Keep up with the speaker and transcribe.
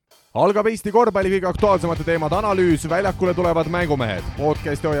Algab Eesti korvpalli kõige aktuaalsemate teemade analüüs, väljakule tulevad mängumehed.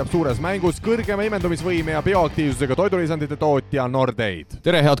 Podcasti hoiab suures mängus kõrgema imendumisvõime ja bioaktiivsusega toidulisandite tootja Nordeid.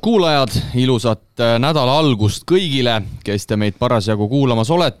 Tere head kuulajad, ilusat nädala algust kõigile, kes te meid parasjagu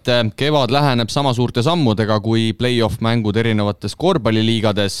kuulamas olete. Kevad läheneb sama suurte sammudega kui play-off mängud erinevates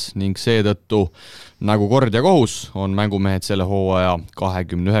korvpalliliigades ning seetõttu nagu kord ja kohus on mängumehed selle hooaja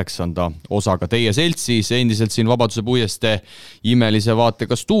 29. osaga teie seltsis. Endiselt siin Vabaduse puiestee imelise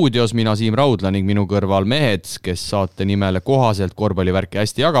vaatega stuudios, mina Siim Raudla ning minu kõrval mehed, kes saate nimele kohaselt korvpallivärki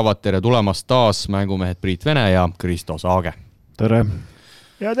hästi jagavad. Tere tulemast taas mängumehed Priit Vene ja Kristo Saage. Tere!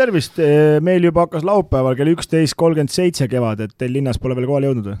 Ja tervist! Meil juba hakkas laupäeval kell 11.37 kevad, et teil linnas pole veel kohale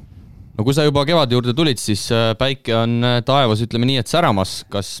jõudnud või? No kui sa juba kevad juurde tulid, siis päike on taevas, ütleme nii, et säramas.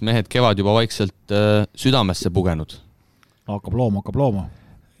 Kas mehed kevad juba vaikselt südamesse pugenud? Hakkab looma.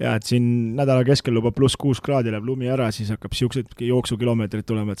 Ja, et siin nädala keskel juba +6 kraadi läheb lumi ära, siis hakkab siuksed jooksukilomeetrid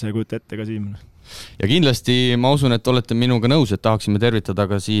tulema, et sa ei kujuta ette ka Siim. Ja kindlasti ma usun, et olete minuga nõus, et tahaksime tervitada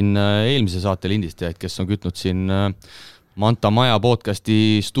ka siin eelmise saate lindistajaid, kes on kütnud siin Manta Maja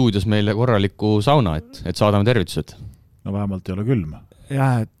podcasti stuudios meile korraliku sauna, et saadame tervitused. No vähemalt ei ole külm.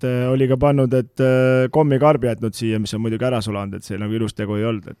 Jah, et oli ka pannud, et kommikarbi jätnud siia, mis on muidugi ära sulanud, et see nagu ilus tegu ei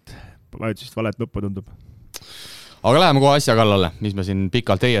olnud, et vajutusest valet nuppu tundub. Aga läheme kohe asja kallale, mis me siin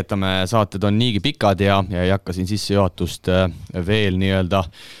pikalt heietame, saated on niigi pikad ja ei hakka siin sissejuhatust veel nii-öelda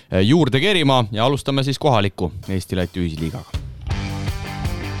juurde kerima ja alustame siis kohaliku Eesti-Läti ühisliigaga.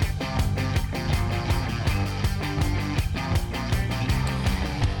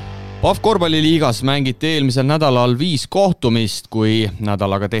 PAF korvpalliliigas mängiti eelmisel nädalal 5 kohtumist, kui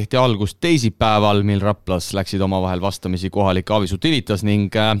nädalaga tehti algust teisipäeval, mil Raplas läksid omavahel vastamisi kohalik Avis Utilitas ning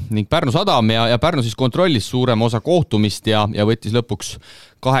Pärnu Sadam ja Pärnu siis kontrollis suurema osa kohtumist ja võttis lõpuks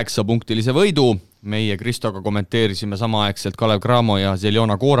 8-punktilise võidu. Meie Kristoga kommenteerisime samaaegselt Kalev Cramo ja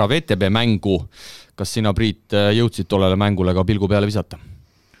Zeljona Koora VTB mängu. Kas sina, Priit, jõudsid tollele mängule ka pilgu peale visata?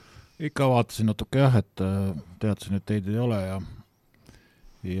 Ikka vaatasin natuke jah, et teadsin, et teid ei ole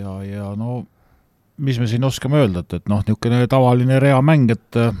ja no, mis me siin oskame öelda, et noh, niisugune tavaline reamäng,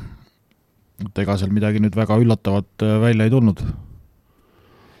 et ega seal midagi nüüd väga üllatavat välja ei tulnud.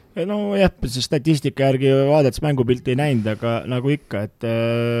 No jah, see statistika järgi vaadates mängupilti ei näinud, aga nagu ikka, et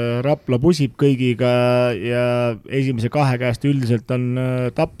Rapla pusib kõigiga ja esimese 2 käest üldiselt on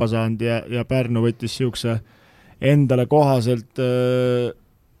tappa saanud ja Pärnu võttis siukse endale kohaselt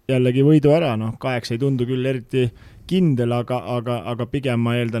jällegi võidu ära, 8 ei tundu küll eriti kindel, aga pigem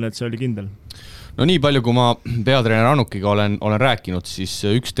ma eeldan, et see oli kindel. No nii palju, kui ma peatreener Anukiga olen rääkinud, siis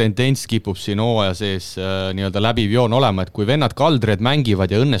üks tendents kipub siin hooaja sees nii-öelda läbiv joon olema, et kui vennad Kaldred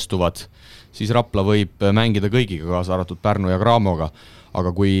mängivad ja õnnestuvad, siis Rapla võib mängida kõigiga, kaasa arvatud Pärnu ja Craamoga.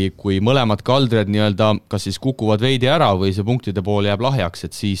 Aga kui mõlemad Kaldred nii-öelda kas siis kukuvad veidi ära või see punktide pool jääb lahjaks,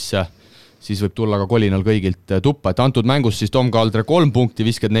 et siis võib tulla ka kolinal kõigilt tuppa. Et antud mängus siis Tom Kaldre 3 punkti,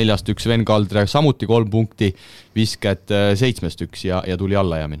 visked 4-1, Sven Kaldre samuti 3 punkti, visked 7-1 ja tuli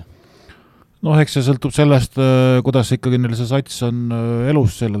allajäämine. No eks see sõltub sellest, kuidas ikkagi neil see sats on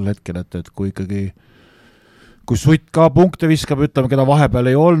elus sellel hetkel, et kui ikkagi kui Sutt ka punkte viskab, ütleme, keda vahepeal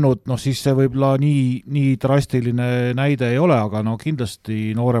ei olnud, siis see võib-olla nii drastiline näide ei ole, aga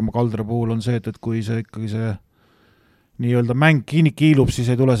kindlasti noorema Kaldre puhul on see, et kui see ikkagi see nii-öelda mäng kiilub,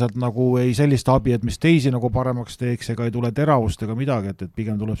 siis ei tule sealt nagu ei sellist abi, et mis teisi nagu paremaks teeks, ega ei tule teravust ega midagi, et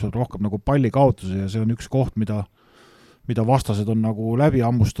pigem tuleb sealt rohkem nagu pallikaotusi ja see on üks koht, mida vastased on nagu läbi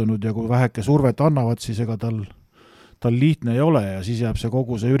ammustanud ja kui väheke survet annavad, siis ega tal lihtne ei ole ja siis jääb see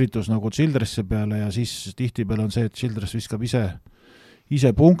kogu see üritus nagu Childresse peale ja siis tihtipeale on see, et Childress viskab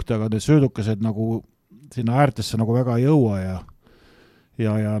ise punkte, aga need söödukesed nagu sinna äärtesse nagu väga ei jõua ja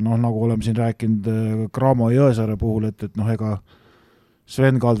nagu oleme siin rääkinud Cramo ja Jõesaare puhul, et ega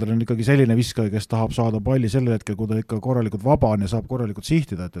Sven Kaldre on ikkagi selline viskaja, kes tahab saada palli sellel hetkel, kui ta ikka korralikult vaba on ja saab korralikult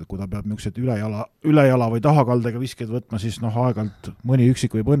sihtida, et kui ta peab niisugused ülejala või tahakaldega viskeid võtma, siis aeg-ajalt mõni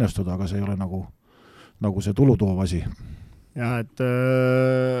üksik võib õnnestuda, aga see ei ole nagu see tulutoov asi. Ja, et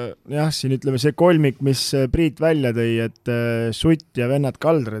siin ütleme see kolmik, mis Priit välja tõi, et Sutt ja vennad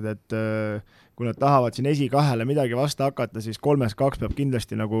Kaldred, et kui nad tahavad siin esikahele midagi vasta hakata, siis 3-2 peab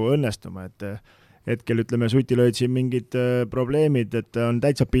kindlasti nagu õnnestuma, et hetkel ütleme Sutil olid siin mingid probleemid, et on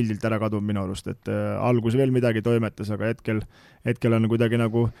täitsa pildilt ära kadunud minu arust, et algus veel midagi toimetas, aga hetkel on kuidagi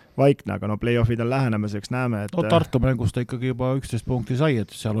nagu vaikne, aga play-offid on lähenemiseks, näeme, et Tartu mängus ta ikkagi juba 11 punkti sai, et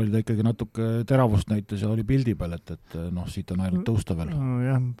seal oli ta ikkagi natuke teravust näitas ja oli pildi peal, et siit on ainult tõusta veel.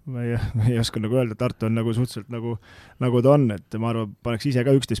 Jah, ma ei oska nagu öelda, Tartu on nagu suhteliselt nagu ta on, et ma arvan, paneks ise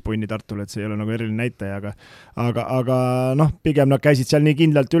ka 11 punni Tartule, et see ei ole nagu eriline näitaja, aga pigem nad käisid seal nii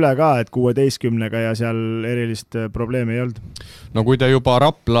kindlalt üle ka, et 16 Tallinnaga ja seal erilist probleemi ei olnud. No kui te juba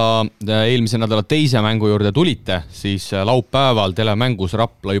Rapla eelmise nädala teise mängu juurde tulite, siis laupäeval telemängus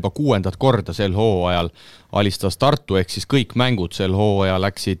Rapla juba 6. korda sel hooajal alistas Tartu, ehk siis kõik mängud sel hooajal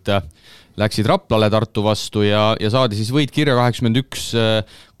läksid Raplale Tartu vastu ja saadi siis võit kirja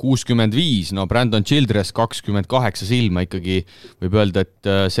 81-65, no Brandon Childress 28 silma ikkagi võib öelda, et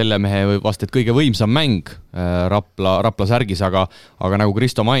selle mehe vast et kõige võimsam mäng Rapla särgis, aga nagu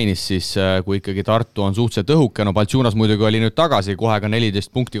Kristo mainis, siis kui ikkagi Tartu on suhteliselt õhuke, no Baltsunas muidugi oli nüüd tagasi kohe ka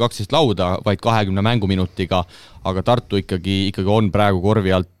 14 punkti 12 lauda, vaid 20 mänguminutiga, aga Tartu ikkagi on praegu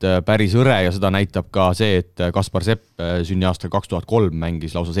korvi alt päris õre ja seda näitab ka see, et Kaspar Sepp sünni aastal 2003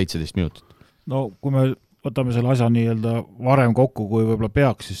 mängis lausa 17 minutit. No kui me võtame selle asja nii-öelda varem kokku, kui võib-olla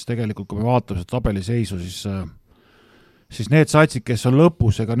peaks, siis tegelikult kui me vaatame seda tabeliseisu, siis need satsid, kes on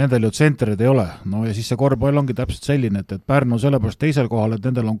lõpus, ega nendel ju tsenterid ei ole. No ja siis see korvpall ongi täpselt selline, et Pärnu on sellepärast teisel kohal, et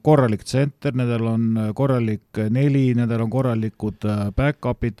nendel on korralik tsenter, nendel on korralik 4, nendel on korralikud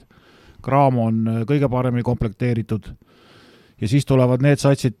back-upid, Graamo on kõige paremini komplekteeritud ja siis tulevad need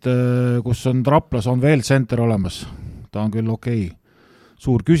satsid, kus on Raplas on veel tsenter olemas, ta on küll okei.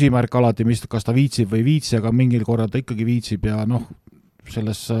 Suur küsimärk alati, kas ta viitsib või viitsi, aga mingil korral ta ikkagi viitsib ja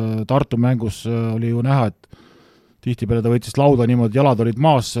selles Tartu mängus oli ju näha, et tihtipeale ta võttis lauda niimoodi, jalad olid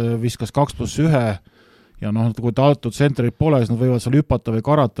maas, viskas 2+1 ja kui Tartu tsentrit pole, siis nad võivad seal hüpata või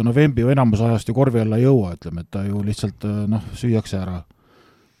karata, Vembi enamus ajast ju korvi alla ei jõua, ütleme, et ta ju lihtsalt süüakse ära.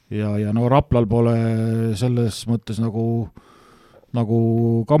 Ja Raplal pole selles mõttes nagu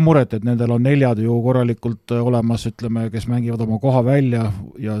ka muret, et nendel on 4 ju korralikult olemas, ütleme, kes mängivad oma koha välja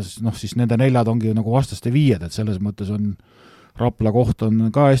ja siis nende 4 ongi nagu vastaste 5, et selles mõttes on Rapla koht on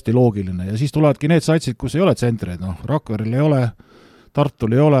ka hästi loogiline ja siis tulevadki need satsid, kus ei ole tsentreid, Rakveril ei ole,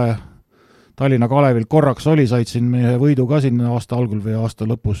 Tartul ei ole, Tallinna Kalevil korraks oli, said siin meie võidu ka siin aasta algul või aasta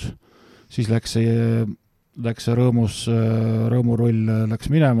lõpus, siis läks see rõõmurull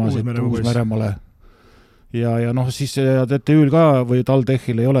läks minema Uus-Meremaale. Ja siis TTÜ-l ka või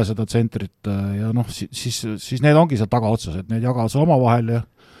TalTechil ei ole seda tsentrit ja siis need ongi seal tagaotsas, et need jagavad oma vahel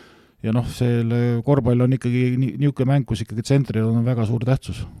ja selle korvpall on ikkagi niisugune mäng, kus ikkagi tsentril on väga suur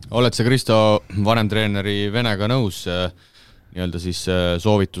tähtsus. Oled sa, Kristo, vanemtreeneri Venega nõus nii-öelda siis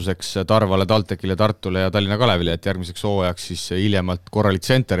soovituseks Tarvale, TalTechile, Tartule ja Tallinna Kalevile, et järgmiseks hooajaks siis hiljemalt korralik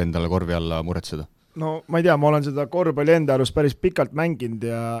tsenter endale korvi alla muretseda? No ma ei tea, ma olen seda korvpalli enda arust päris pikalt mänginud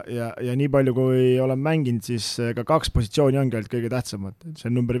ja nii palju kui olen mänginud, siis ka 2 positsiooni ongi olnud kõige tähtsamad. See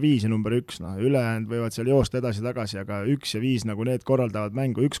on number 5 ja number 1. Ülejäänud võivad seal joosta edasi-tagasi, aga 1 ja 5 nagu need korraldavad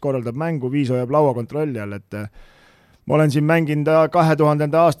mängu. 1 korraldab mängu, 5 hoiab laua kontrolli all, et ma olen siin mänginud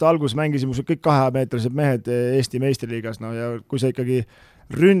 2000. aasta algus, mängisin kõik 2-meetrised mehed Eesti meistriliigas, ja kui sa ikkagi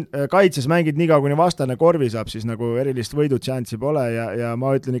kaitses mängid nii kaua, kuni vastane korvi saab, siis nagu erilist võidutšanssi pole ja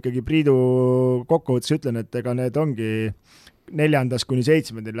ma ütlen ikkagi Priidu kokkuvõttes ütlen, et ega need ongi 4. kuni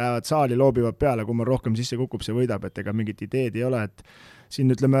 7. lähevad saali, loobivad peale, kui ma rohkem sisse kukub, see võidab, et ega mingit ideed ei ole, et siin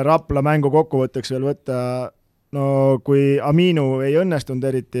ütleme Rapla mängu kokkuvõtteks veel võtta, kui Aminu ei õnnestunud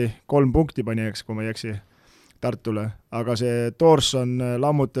eriti, 3 punkti pani, kui ma ei eksi Tartule, aga see Thorson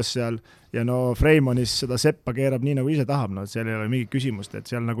lammutas seal ja Freimanis seda Seppa keerab nii, nagu ise tahab, seal ei ole mingit küsimust, et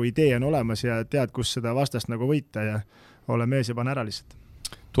seal nagu idee on olemas ja tead, kus seda vastast nagu võita ja ole mees ja pane ära lihtsalt.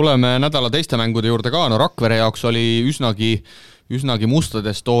 Tuleme nädala teiste mängude juurde ka, Rakvere jaoks oli üsnagi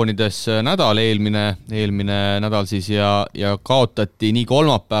mustades toonides nädal eelmine nädal siis ja kaotati nii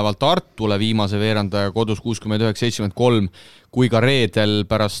kolmapäeval Tartule viimase veerandaja kodus 69-73 kui ka reedel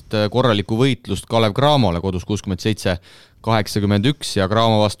pärast korralikku võitlust Kalev Cramole kodus 67-81 ja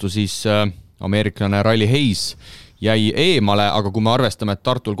Cramo vastu siis ameeriklane Riley Hayes jäi eemale, aga kui me arvestame, et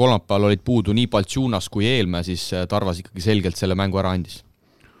Tartul kolmapäeval olid puudu nii Baltsunas kui Eelmäe, siis Tarvas ikkagi selgelt selle mängu ära andis.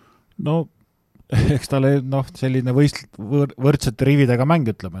 Eks talle selline võrdsete rividega mäng,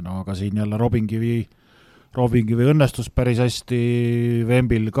 ütleme, aga siin jälle Robinkivi õnnestus päris hästi,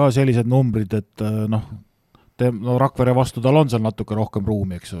 Vembil ka sellised numbrid, et Rakvere vastu tal on seal natuke rohkem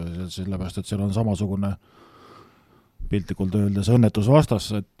ruumi, eks ju, sellepärast, et seal on samasugune piltlikult öeldes õnnetus vastas,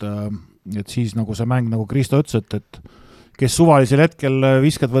 et siis nagu see mäng, nagu Kristo ütles, et kes suvalisel hetkel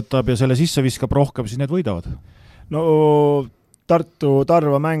viskad võtab ja selle sisse viskab rohkem, siis need võidavad.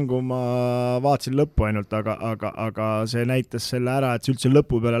 Tarva mängu ma vaatasin lõppu ainult, aga see näitas selle ära, et see üldse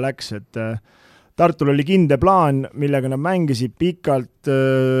lõpu peale läks, et Tartul oli kindel plaan, millega nad mängisid pikalt,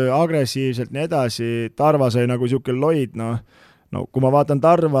 agressiivselt, nii edasi, Tarva sai nagu siuke loid, kui ma vaatan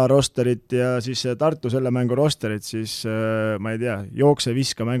Tarva rosterit ja siis Tartu selle mängu rosterit, siis ma ei tea,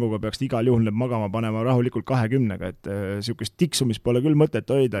 jookse-viska mänguga peaks igal juhul need magama panema rahulikult 20-ga, et siukest tiksumist pole küll mõtet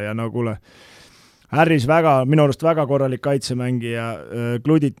hoida ja kuule, Harris minu arust väga korralik kaitsemängija,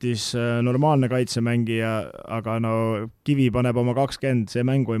 Kluditis normaalne kaitsemängija, aga no Kivi paneb oma 20, see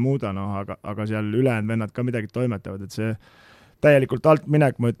mängu ei muuda, no, aga seal ülejäänud vennad ka midagi toimetavad, et see täielikult alt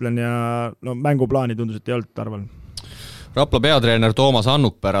minek, ma ütlen, ja no mänguplaani tundus, et ei olnud Tarval. Rapla peatreener Toomas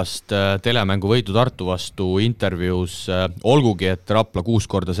Annuk pärast telemängu võitu Tartu vastu intervjuus, olgugi, et Rapla 6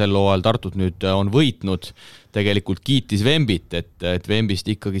 korda sel hooajal Tartut nüüd on võitnud, tegelikult kiitis Vembit, et Vembist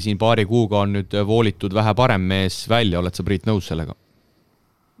ikkagi siin paari kuuga on nüüd voolitud vähe parem mees välja, oled sa, Priit, nõus sellega?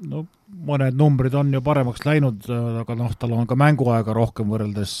 No mõned numbrid on ju paremaks läinud, aga noh, tal on ka mänguaega rohkem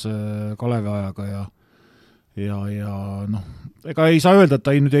võrreldes Kalevi ajaga ja noh, ega ei saa öelda, et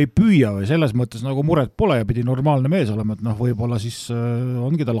ta nüüd ei püüa või selles mõttes nagu muret pole ja pidi normaalne mees olema, et noh, võib-olla siis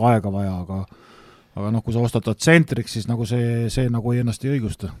ongi tal aega vaja, aga noh, kui sa ostad ta tsentriks, siis nagu see nagu ennast ei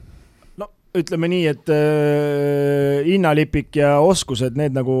õigusta. No ütleme nii, et hinnalipik ja oskused,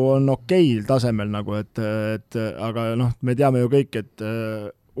 need nagu on okeil tasemel nagu, et aga noh, me teame ju kõik, et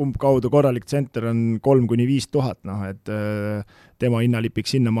umbkaudu korralik tsenter on 3-5 tuhat, noh, et tema hinnalipik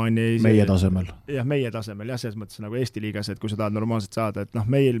sinnamaani meie tasemel. Jah, meie tasemel, jah, selles mõttes nagu Eesti liigas, et kui sa tahad normaalselt saada, et noh,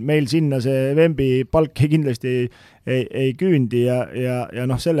 meil sinna see Vembi palk kindlasti ei küündi ja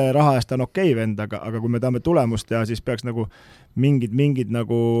noh, selle raha eest on okei vend, aga kui me tahame tulemust teha, siis peaks nagu mingid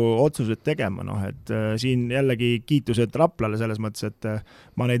nagu otsused tegema, noh, et siin jällegi kiitused Raplale selles mõttes, et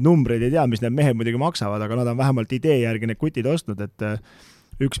ma neid numbreid ei tea, mis need mehed muidugi maksavad, aga nad on vähemalt idee järgi need kutid ostnud, et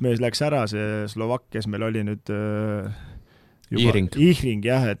üks mees läks ära, see Slovakk, kes meil oli nüüd Ihring,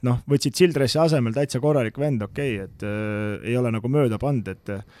 jah, et noh, võtsid Sildressi asemel täitsa korralik vend, okei, et ei ole nagu mööda pand,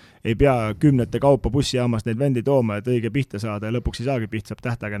 et ei pea 10 kaupa bussijaamast neid vendi tooma, et õige pihta saada ja lõpuks ei saagi pihta, saab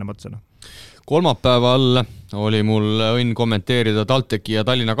tähtaega enam otsa. Kolmapäeval oli mul õnn kommenteerida TalTechi ja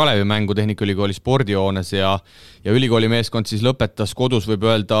Tallinna Kalevi mängu Tehnikaülikooli spordijoones ja ülikooli meeskond siis lõpetas kodus, võib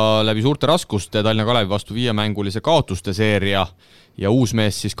öelda, läbi suurte raskuste Tallinna Kalevi vastu 5-mängulise kaotuste seeria ja uus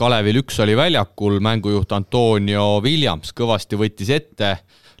mees siis Kalevil 1 oli väljakul, mängujuht Antonio Williams kõvasti võttis ette,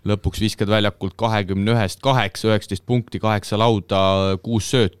 lõpuks viskad väljakult 21-st 8, 19 punkti, 8 lauda, 6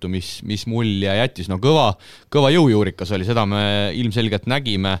 söötu, mis mulje jättis. No kõva jõujuurikas oli, seda me ilmselgelt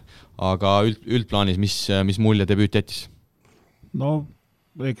nägime, aga üldplaanis, mis mulje debüüt jättis? No,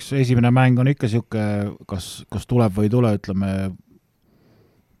 eks esimene mäng on ikka siuke, kas tuleb või ei tule, ütleme,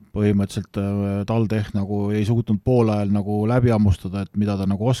 põhimõtteliselt TalTech nagu ei suutnud poole ajal nagu läbi ammustada, et mida ta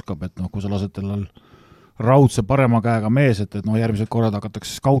nagu oskab, et noh, kui sa lased tal raudse parema käega mees, et noh, järgmised korrad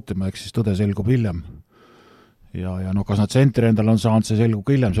hakatakse skautima, eks siis tõde selgub hiljem. Ja noh, kas nad tsentri endal on saanud, see selgub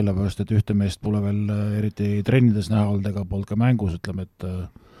hiljem, sellepärast, et ühte meest pole veel eriti trennides näha olnud ega polnud ka mängus, ütleme,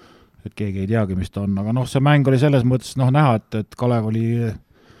 et keegi ei teagi, mis ta on, aga noh, see mäng oli selles mõttes noh, näha, et Kalev oli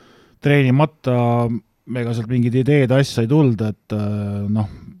treenimata, ega sealt mingid ideed asja ei tulda, et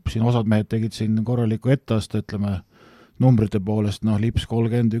noh, siin osad mehed tegid siin korraliku etteaste, ütleme, numbrite poolest, noh, Lips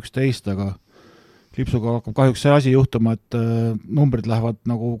 30-11, aga Lipsuga hakkab kahjuks see asi juhtuma, et numbrid lähevad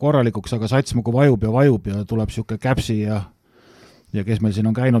nagu korralikuks, aga sats mugu vajub ja tuleb siuke käpsi ja kes meil siin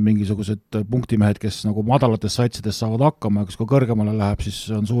on käinud mingisugused punktimehed, kes nagu madalates satsides saavad hakkama, ja kui kõrgemale läheb, siis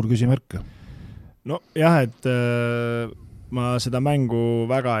on suur küsimärk. No jah, et ma seda mängu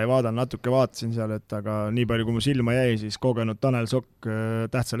väga ei vaadanud, natuke vaatasin seal, et aga nii palju, kui mu silma jäi, siis kogenud Tanel Sokk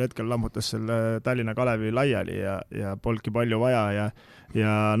tähtsal hetkel lammutas selle Tallinna Kalevi laiali ja polnudki palju vaja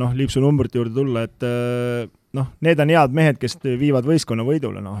ja noh, Lipsu numbrite juurde tulla, et noh, need on head mehed, kes viivad võistkonna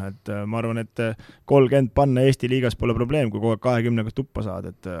võidule, noh, et ma arvan, et 30 panna Eesti liigas pole probleem, kui kogu aeg 20 tuppa saad,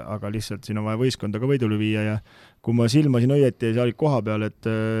 et aga lihtsalt siin on vaja võistkonda ka võidule viia ja kui ma silmasin õieti ja sa olid koha peal,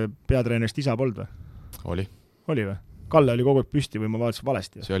 et peatreenerist isa polnud või? Oli või? Kalle oli kogu aeg püsti või ma vaatasin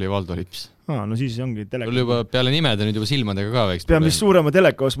valesti? See oli Valdo Lips. No siis ongi teleka. Oli juba peale nimede nüüd juba silmadega ka väikest. Pean vist suurema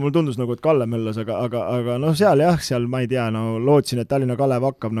teleka, mul tundus nagu, et Kalle möllas, aga noh, seal ma ei tea, no lootsin, et Tallinna Kalev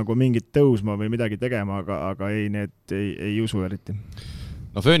hakkab nagu mingit tõusma või midagi tegema, aga ei, need ei usu eriti.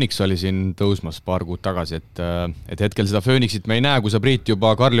 No Phoenix oli siin tõusmas paar kuud tagasi, et hetkel seda Phoenixit me ei näe, kui sa Priit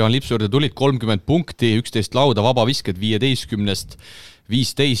juba Karl-Johan Lipsu juurde tulid, 30 punkti, 11 lauda, vabavisked 15-st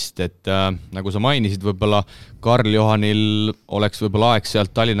 15, et nagu sa mainisid, võib-olla Karl-Johanil oleks võib-olla aeg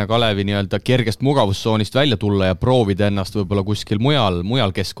sealt Tallinna Kalevi nii-öelda kergest mugavustsoonist välja tulla ja proovida ennast võib-olla kuskil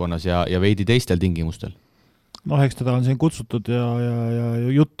mujal keskkonnas ja veidi teistel tingimustel. Noh, eks teda on siin kutsutud ja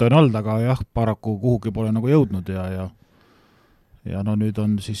juttu on olnud, aga jah, paraku kuhugi pole nagu jõudnud ja no nüüd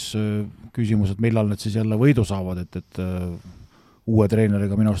on siis küsimus, et millal need siis jälle võidu saavad, et uue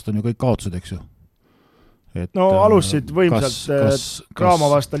treeneriga minu arust on ju kõik kaotused, eks ju. no alustasid võimsalt Cramo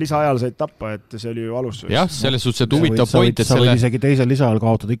vasta lisaajal said tappa, et see oli ju alustus. Jah, selles suhtes, et huvitav point, et sa võid isegi teisel lisaajal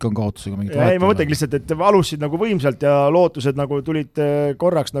kaotada, ikka on kaotusega mingit ei, ma mõtlengi lihtsalt, et alustasid nagu võimsalt ja lootused nagu tulid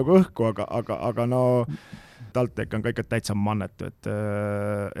korraks nagu õhku, aga no TalTech on ka ikka täitsa mannetu,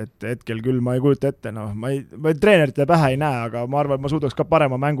 et hetkel küll ma ei kujuta ette, noh, ma treeneritele pähe ei näe, aga ma arvan, et ma suudaks ka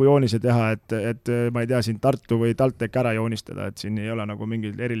parema mängujoonise teha, et ma ei tea, siin Tartu või TalTech ära joonistada, et siin ei ole nagu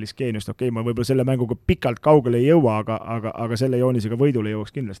mingil erilist geenust, okei, ma võib-olla selle mänguga pikalt kaugele ei jõua, aga selle joonisega võidule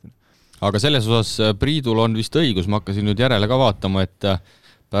jõuaks kindlasti. Aga selles osas Priidul on vist õigus, ma hakkasin nüüd järele ka vaatama, et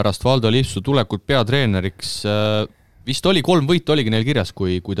pärast Valdo Lipsu tulekut peatreeneriks vist oli 3 võitu oligi neil kirjas,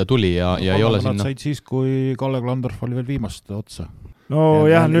 kui ta tuli ja ei ole sinna. Nad said siis, kui Kalle Klandorf oli veel viimast otsa. No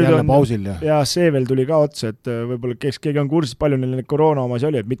jah, nüüd jälle on pausil ja see veel tuli ka otsa, et võib-olla keegi on kursis, palju neil koroona omas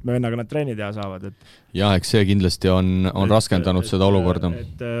oli, et mitme vennaga nad treeni teha saavad. Ja eks see kindlasti on raskendanud seda olukorda.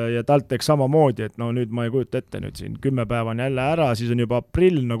 Ja TalTech samamoodi, et no nüüd ma ei kujuta ette nüüd siin 10 päeva on jälle ära, siis on juba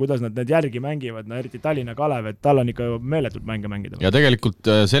aprill, no kuidas nad need järgi mängivad, no eriti Tallinna Kalev, et tal on ikka meeletult mänge mängida. Ja tegelikult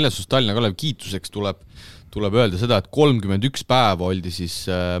selles suhtes Tallinna Kalev kiituseks tuleb öelda seda, et 31 päeva oldi siis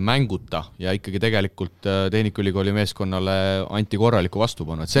mänguta ja ikkagi tegelikult Tehnikaülikooli meeskonnale anti korraliku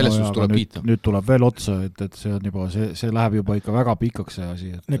vastupanu, et selles suhtes tuleb kiita. Nüüd tuleb veel otsa, et see on juba, see läheb juba ikka väga pikaks see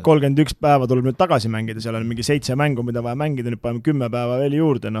asi. Need 31 päeva tuleb nüüd tagasi mängida, seal on mingi 7 mängu, mida vaja mängida, nüüd paneme 10 päeva veel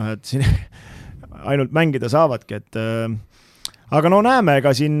juurde, noh, et siin ainult mängida saavadki, et aga no näeme,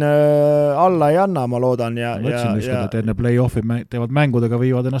 ega siin alla ei anna, ma loodan. Et enne play-offi teevad mängudega,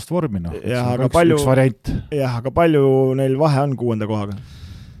 viivad ennast vormi. No. Üks variant. Jah, aga palju neil vahe on 6. kohaga?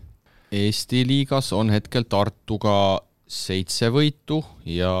 Eesti liigas on hetkel Tartuga 7 võitu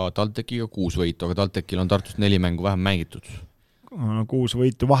ja TalTechiga 6 võitu, aga TalTechil on Tartust 4 mängu vähem mängitud. No, 6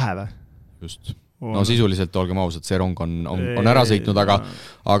 võitu vahe või? Just. No sisuliselt olgem ausad, see rong on ära sõitnud,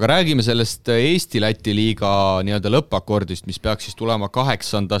 aga räägime sellest Eesti-Läti liiga nii-öelda lõppakordist, mis peaks siis tulema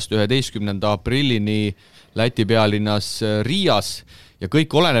 8.–11. aprillini Läti pealinnas Riias ja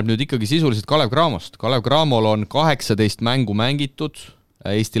kõik oleneb nüüd ikkagi sisuliselt Kalev Cramost. Kalev Cramol on 18 mängu mängitud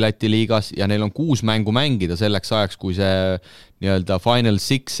Eesti-Läti liigas ja neil on 6 mängu mängida selleks ajaks, kui see nii-öelda Final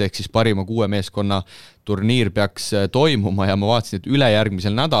 6 ehk siis parima 6 meeskonna turniir peaks toimuma ja ma vaatasin, et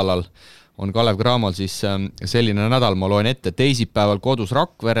ülejärgmisel nädalal on Kalev Cramol siis selline nädal, ma loen ette, teisipäeval kodus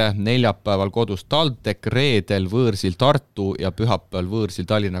Rakvere, neljapäeval kodus TalTech, reedel võõrsil Tartu ja pühapäeval võõrsil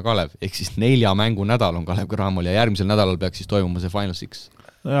Tallinna Kalev. Ehk siis 4 mängu nädal on Kalev Cramol ja järgmisel nädalal peaks siis toimuma see Final 6.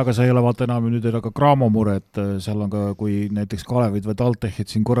 Aga see ei ole vaata enam nüüd ka Cramo mure, et seal on ka, kui näiteks Kalevid või TalTechid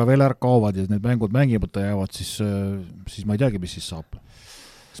siin korra veel ära kaovad ja need mängud mängimata jäävad, siis ma ei teagi, mis siis saab.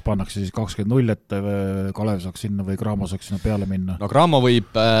 Siis pannakse siis 20-0, et Kalev saaks sinna või Cramo saaks sinna peale minna. No Cramo võib,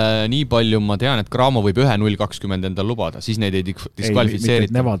 nii palju ma tean, et Cramo võib 1-0-20 endal lubada, siis neid ei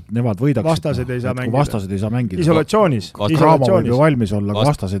diskvalifitseerita. Nemad võidaksid. Vastased ei saa mängida. Isolatsioonis. Cramo võib ju valmis olla, aga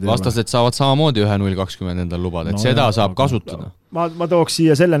vastased saavad samamoodi 1-0-20 endal lubada, et seda saab kasutada. Ma tooks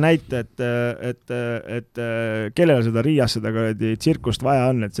siia selle näite, et kellele seda Riias seda tsirkust vaja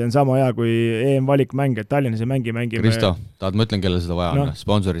on, et see on sama hea kui EM-valikmäng, et Tallinnas ei mängi. Kristo, tahad ma ütlen, kellele seda vaja on?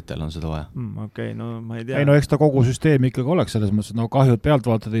 Sponsoritel on seda vaja. Okei, no ma ei tea. Ei no eks ta kogu süsteem ikkagi oleks selles mõttes, et kahjud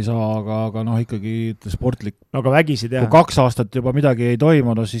pealtvaatajad ei saa, aga ikkagi sportlik. No aga vägisi teha. Kui 2 aastat juba midagi ei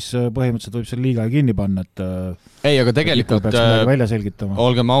toimu, no siis põhimõtteliselt võib selle liiga kinni panna, et ei, aga tegelikult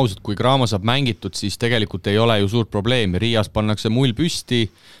olgem ausad, kui Cramo saab mängitud, siis tegelikult ei ole ju suurt probleemi. Riias pannakse mull püsti,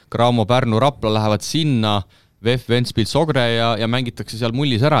 Cramo, Pärnu, Rapla lähevad sinna, VEF, Ventspils, Ogre ja mängitakse seal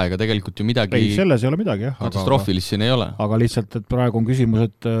mullis ära, ega tegelikult ju midagi ei, selles ei ole midagi, jah. Katastroofilist siin ei ole. Aga lihtsalt, et praegu on küsimus,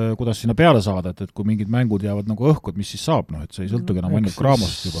 et kuidas sinna peale saada, et kui mingid mängud jäävad nagu õhkud, mis siis saab, et see ei sõltugi enam ainult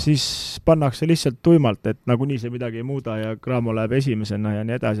Cramost juba. Siis pannakse lihtsalt tuimalt, et nagunii see midagi ei muuda ja Cramo läheb esimesena ja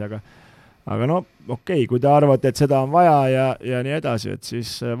nii edasi, aga no okei, kui te arvate, et seda on vaja ja nii edasi, et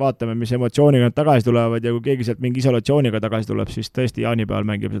siis vaatame, mis emotsiooniga nad tagasi tulevad ja kui keegi sealt mingi isolatsiooniga tagasi tuleb, siis tõesti jaanipäeval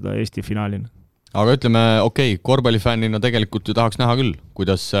mängib seda Eesti finaalina. Aga ütleme, korvpallifännina tegelikult ju tahaks näha küll,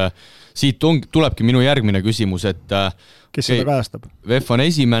 kuidas siit tulebki minu järgmine küsimus, et kes seda kajastab? VEF on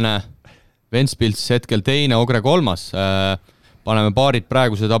esimene, Ventspils hetkel teine, Ogre 3. Paneme paarid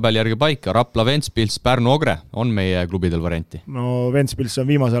praeguse tabeli järgi paika, Rapla, Ventspils, Pärnu, Ogre on meie klubidel varianti. No Ventspils on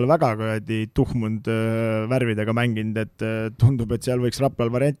viimasel väga tuhmund värvidega mänginud, et tundub, et seal võiks Raplal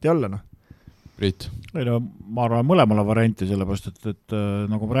varianti olla. Priit? Ei no, ma arvan mõlemale varianti, sellepärast, et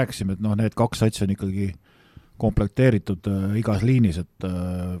nagu me rääkisime, et need 2 satsi on ikkagi komplekteeritud igas liinis, et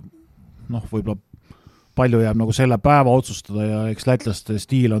võib-olla palju jääb nagu selle päeva otsustada ja eks lätlaste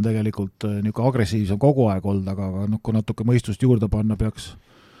stiil on tegelikult niisugune agressiivsem kogu aeg olnud, aga kui natuke mõistust juurde panna,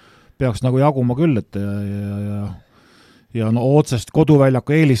 peaks nagu jaguma küll, et ja no otsest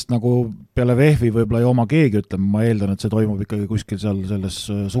koduväljaku eelist nagu peale VEHV-i võib-olla ei oma keegi, ütleme, ma eeldan, et see toimub ikkagi kuskil seal selles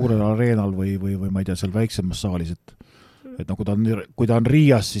suurel areenal või ma ei tea, seal väiksemas saalis, et no kui ta on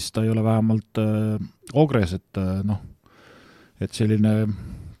Riias, siis ta ei ole vähemalt Ogres, et noh, et selline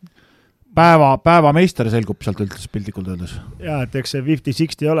päevameister selgub sealt üldse piltlikult öeldes. Jaa, et eks see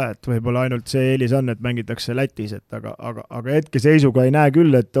 50-60 ole, et võib-olla ainult see eelis on, et mängitakse Lätis, et aga hetkeseisuga ei näe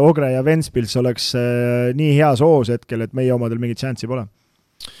küll, et Ogre ja Ventspils oleks nii hea soos hetkel, et meie omadel mingit šanssi pole.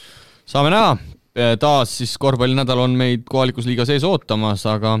 Saame näha. Taas siis korvpallinädal on meid kohalikus liiga sees ootamas,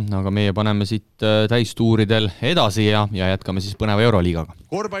 aga meie paneme siit täistuuridel edasi ja jätkame siis põneva Euroliigaga.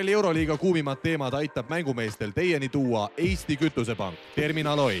 Korvpalli Euroliiga kuumimad teemad aitab mängumeestel teieni tuua Eesti Kütusepank,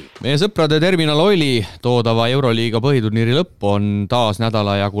 Terminal Oil. Meie sõprade Terminal Oili toodava Euroliiga põhiturniiri lõpp on taas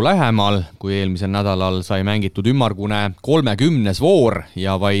nädala jagu lähemal, kui eelmisel nädalal sai mängitud ümmargune 30. voor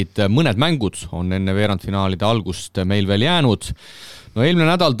ja vaid mõned mängud on enne veerandfinaalide algust meil veel jäänud. No eelmine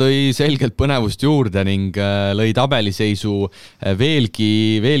nädal tõi selgelt põnevust juurde ning lõi tabeliseisu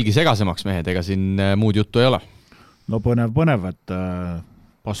veelgi segasemaks mehed, ega siin muud juttu ei ole. No põnev, et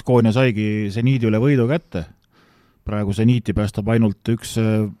Baskonia saigi Zeniidi üle võidu kätte. Praegu Zeniiti päästab ainult üks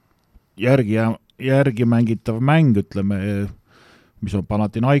järgi mängitav mäng, ütleme, mis on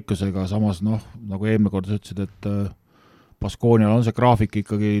Panathinaikosega, samas noh, nagu eelmine kord ütlesid, et Baskonial on see graafik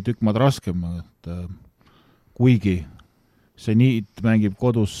ikkagi tükk maad raskem, et kuigi Zeniit mängib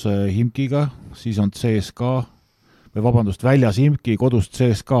kodus Himkiga, siis on CSKA, väljas Himki, kodust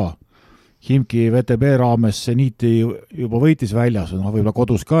CSKA. Himki VTB raames Zeniiti juba võitis väljas, võib-olla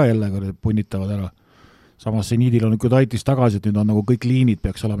kodus ka jälle punnitavad ära. Samas Zeniidil on Kudaitis tagasi, et nüüd on nagu kõik liinid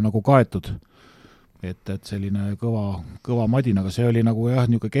peaks olema nagu kaetud. Et selline kõva madin, aga see oli nagu jah,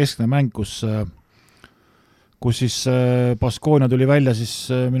 niisugune keskne mäng, kus siis Baskonia tuli välja siis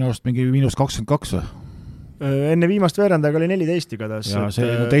minu arust mingi -22 või? Enne viimast veerandaga oli 14 igatahes. Ja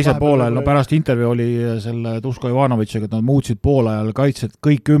see teise poolajal, no pärast intervjuu oli selle Duško Ivanovitšiga, et nad muutsid poolajal kaitset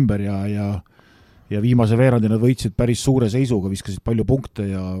kõik ümber ja viimase veerandi nad võitsid päris suure seisuga, viskasid palju punkte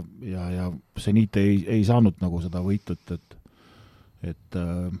ja Zeniit ei saanud nagu seda võitut, et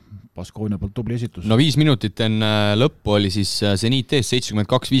Baskonia poolt tubli esitus. No 5 minutit enne lõppu oli siis Zeniit ees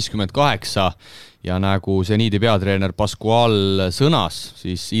 72-58 ja nagu Zeniidi peatreener Pascual sõnas,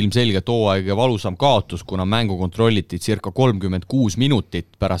 siis ilmselgelt hooaega valusam kaotus, kuna mängu kontrolliti circa 36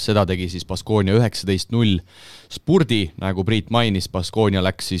 minutit, pärast seda tegi siis Baskonia 19-0 spurdi, nagu Priit mainis, Baskonia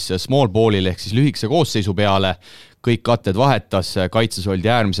läks siis small ball'ile ehk siis lühikese koosseisu peale, kõik katted vahetas, kaitses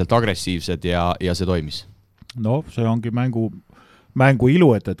oldi äärmiselt agressiivsed ja see toimis. No see ongi mängu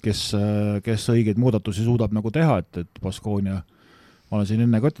ilu, et kes õigeid muudatusi suudab nagu teha, et Baskonia, ma olen siin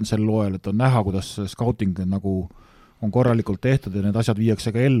enne ka ütlenud sel loel, et on näha, kuidas scouting nagu on korralikult tehtud ja need asjad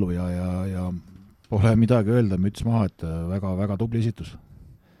viiakse ka ellu ja pole midagi öelda, müts maha, et väga tubli esitus.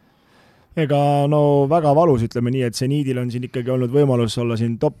 Ega no väga valus, ütleme nii, et Zeniidil on siin ikkagi olnud võimalus olla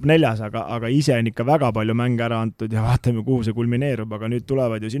siin top 4, aga ise on ikka väga palju mänge ära antud ja vaatame, kuhu see kulmineerub, aga nüüd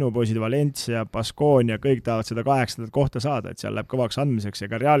tulevad ju sinu poisid Valencia, Baskonia, kõik tahavad seda 8. kohta saada, et seal läheb kõvaks andmiseks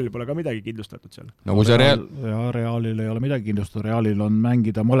ja ka Realil pole ka midagi kindlustatud seal. No kui see Realil ei ole midagi kindlustatud, Realil on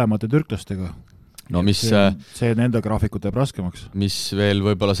mängida mõlemate türklastega. No mis see nende graafikut teeb raskemaks. Mis veel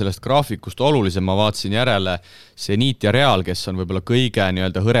võib-olla sellest graafikust olulisem, ma vaatasin järele Zeniit ja Real, kes on võib-olla kõige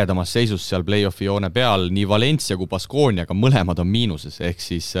nii-öelda hõredamas seisus seal play-offi joone peal, nii Valencia kui Baskonia, aga mõlemad on miinuses, ehk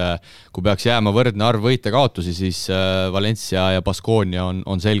siis kui peaks jääma võrdne arv võite kaotusi, siis Valencia ja Baskonia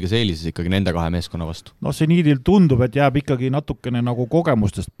on selges eelises ikkagi nende kahe meeskonna vastu. No Zeniidil tundub, et jääb ikkagi natukene nagu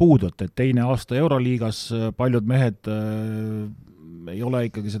kogemustest puudu, et teine aasta Euroliigas paljud mehed ei ole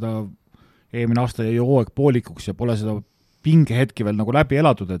ikkagi seda eelmine aasta jäi hooaeg poolikuks ja pole seda pingehetki veel nagu läbi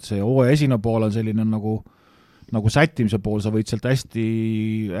elatud, et see hooaja esine pool on selline nagu sättimise pool, sa võid sealt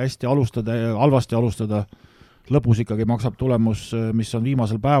hästi alustada ja halvasti alustada, lõpus ikkagi maksab tulemus, mis on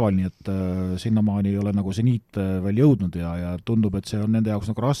viimasel päeval, nii et sinnamaani ei ole nagu Zeniit veel jõudnud ja tundub, et see on nende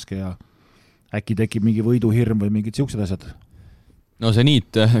jaoks nagu raske ja äkki tekib mingi võiduhirm või mingid siuksed asjad. No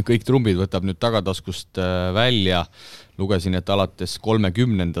Zeniit kõik trumbid võtab nüüd tagataskust välja, lugesin, et alates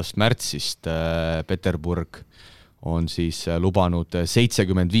 30. märtsist Peterburg on siis lubanud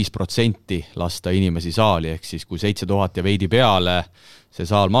 75% lasta inimesi saali, ehk siis kui 7000 ja veidi peale see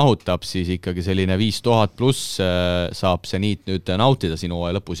saal mahutab, siis ikkagi selline 5000 pluss saab Zeniit nüüd nautida sinu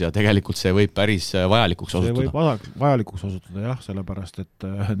hooaja lõpus ja tegelikult see võib päris vajalikuks osutuda. See võib vajalikuks osutuda jah, sellepärast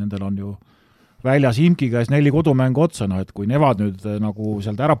et nendel on ju väljas Himki käes 4 kodumängu otsa, et kui nevad nüüd nagu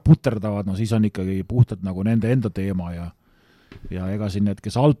sealt ära puterdavad, siis on ikkagi puhtalt nagu nende enda teema ja ega siin need,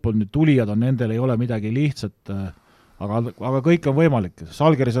 kes altpoolt nüüd tulijad on, nendel ei ole midagi lihtsat, aga kõik on võimalik.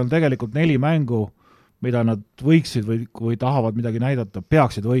 Salgeris on tegelikult 4 mängu, mida nad võiksid või tahavad midagi näidata,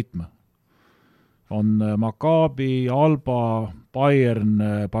 peaksid võitma. On Maccabi, Alba,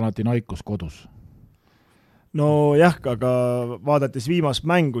 Bayern, Panathinaikos kodus. No jah, aga vaadates viimast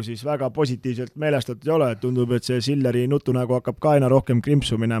mängu, siis väga positiivselt meelestatud ei ole, et tundub, et see Silleri nutunägu hakkab ka aina rohkem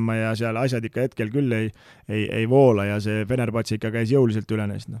krimpsu minema ja seal asjad ikka hetkel küll ei voola ja see Fenerbahce ikka käis jõuliselt üle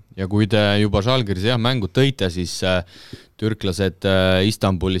neist. Ja kui te juba Žalgiris mängud tõite, siis türklased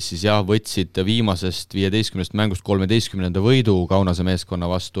Istanbulis siis võtsid viimasest 15 mängust 13. võidu Kaunase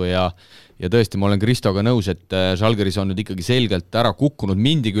meeskonna vastu ja tõesti, ma olen Kristoga nõus, et Žalgiris on nüüd ikkagi selgelt ära kukkunud,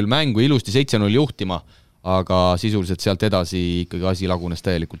 mindi küll mängu ilusti 7-0 juhtima, aga sisuliselt sealt edasi ikkagi asi lagunes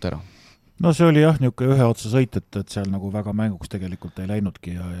täielikult ära. No see oli jah, niisugune ühe otsa sõit, et seal nagu väga mänguks tegelikult ei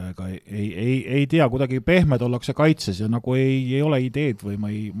läinudki ja ega ei tea, kuidagi pehmed ollakse kaitses ja nagu ei ole ideed või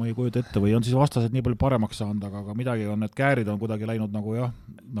ma ei kujuta ette või on siis vastased nii palju paremaks saanud, aga midagi on, need käärid on kuidagi läinud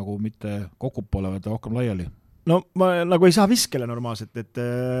nagu mitte kokkupoole, vaid rohkem laiali. No ma nagu ei saa viskele normaalselt, et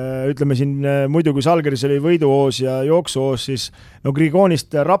ütleme siin muidu, kui Žalgiris oli võiduoos ja jooksuoos, siis no Grigonist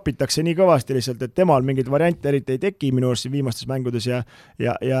rapitakse nii kõvasti lihtsalt, et temal mingid variante eriti ei teki minu arust viimastes mängudes ja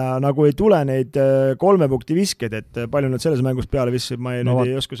nagu ei tule neid 3 punkti viskeid, et palju nad selles mängus peale vissid, ma nüüd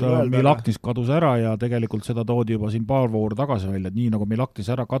ei oska seda öelda. Milaktis kadus ära ja tegelikult seda toodi juba siin paar vooru tagasi välja, et nii nagu Milaktis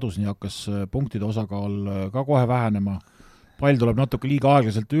ära kadus, nii hakkas punktide osakaal ka kohe vähenema. Pall tuleb natuke liiga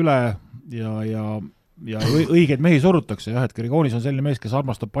aeglaselt üle ja õigeid mehi surutakse, et Grigonis on selline mees, kes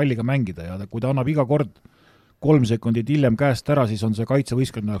armastab palliga mängida ja kui ta annab iga kord 3 sekundit hiljem käest ära, siis on see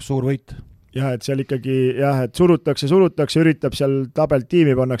kaitsevõistkonna jaoks suur võit. Jah, et seal ikkagi et surutakse, üritab seal tabelt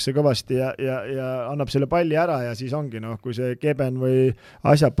tiimi pannakse kõvasti ja annab selle palli ära ja siis ongi, kui see Keben või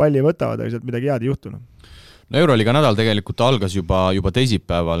asjad palli võtavad, aga sealt midagi head ei juhtunud. No Euroliiga nädal tegelikult algas juba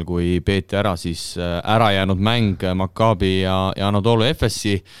teisipäeval, kui peeti ära siis ära jäänud mäng Maccabi ja Anadolu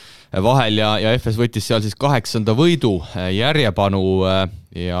Efesi vahel ja FS võttis seal siis 8. võidu järjepanu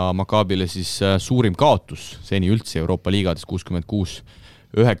ja Maccabile siis suurim kaotus seni üldse Euroopa liigades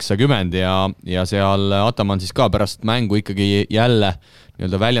 66-90 ja seal Ataman siis ka pärast mängu ikkagi jälle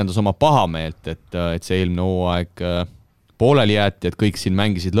väljendas oma pahameelt, et see eelmine hooaeg pooleli jäeti, et kõik siin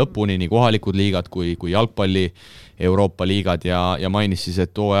mängisid lõpuni, nii kohalikud liigad kui jalgpalli Euroopa liigad ja mainis siis,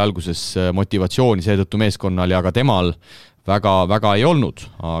 et hooaja alguses motivatsiooni seetõttu meeskonnal ja ka temal väga ei olnud,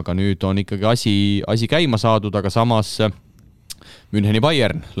 aga nüüd on ikkagi asi käima saadud, aga samas Müncheni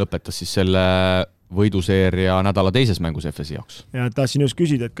Bayern lõpetas siis selle võiduseeria nädala teises mängus FSi jaoks. Ja tahtsin just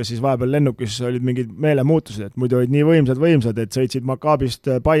küsida, et kas siis vahepeal lennukis olid mingid meelemuutused, et muidu olid nii võimsad, et sõitsid Maccabist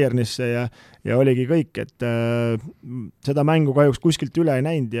Bayernisse ja oligi kõik, et seda mängu kahjuks kuskilt üle ei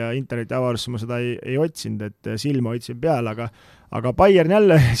näinud ja interneti avarusse ma seda ei otsinud, et silma hoidsin peal, aga Bayern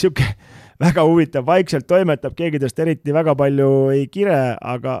jälle siuke väga huvitav, vaikselt toimetab, keegi tõest eriti väga palju ei kire,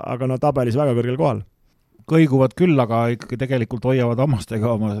 aga no tabelis väga kõrgel kohal. Kõiguvad küll, aga ikkagi tegelikult hoiavad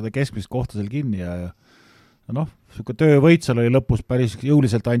hammastega oma seda keskmist kohta seal kinni ja siuke töövõit seal oli lõpus päris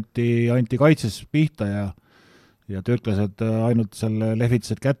jõuliselt anti kaitses pihta ja türklased ainult seal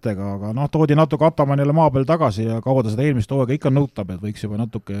lehvitasid kätega, aga toodi natuke Atamanile maa peal tagasi ja kaua ta seda eelmist hooaega ikka nõutab, et võiks juba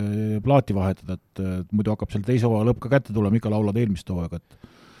natuke plaati vahetada, et muidu hakkab seal teise hooaja lõpp ka kätte tulema, ikka laulad eelmist hooaega,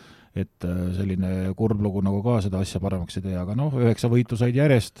 et selline kurb lugu nagu ka seda asja paremaks ei tee, aga 9 võitu said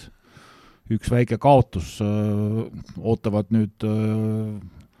järjest, üks väike kaotus, ootavad nüüd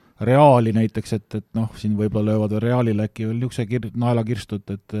Reali näiteks, et siin võib-olla löövad Realile äkki veel niisuguse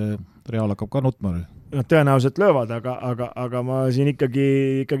naelakirstut, et Real hakkab ka nutma. Tõenäoliselt löövad, aga ma siin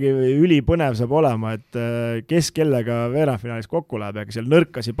ikkagi ülipõnev saab olema, et kes kellega veerandfinaalis kokku läheb, aga seal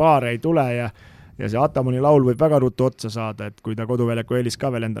nõrkasi paare ei tule ja see Atamani laul võib väga ruttu otsa saada, et kui ta koduväljaku eelis ka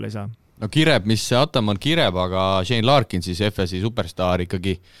veel endale ei saa. No kireb, mis see Ataman kireb, aga Shane Larkin, siis FSi superstaar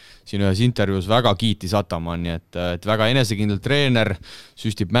ikkagi siin ühes intervjuus väga kiitis Atamani, et väga enesekindel treener,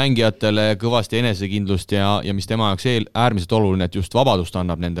 süstib mängijatele kõvasti enesekindlust ja mis tema jaoks äärmiselt oluline, et just vabadust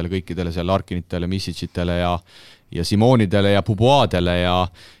annab nendele kõikidele seal Larkinitele, Misicitele ja Simonidele ja Pubuadele ja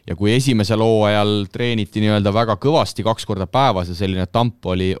kui esimesel hooajal treeniti väga kõvasti 2 korda päevas ja selline tamp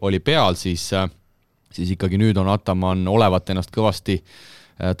oli peal, siis ikkagi nüüd on Ataman olevat ennast kõvasti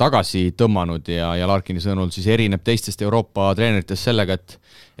tagasi tõmmanud ja Larkini sõnul siis erineb teistest Euroopa treeneritest sellega,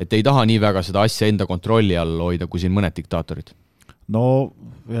 et ei taha nii väga seda asja enda kontrolli all hoida, kui siin mõned diktaatorid. No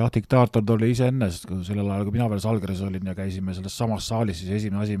jah, diktaator oli ise enne, sest sellel ajal, kui mina veel Žalgiris olin ja käisime selles samas saalis, siis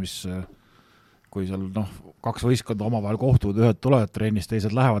esimene asi, mis kui seal 2 võistkonda omavahel kohtuvad, ühed tulevad treenis,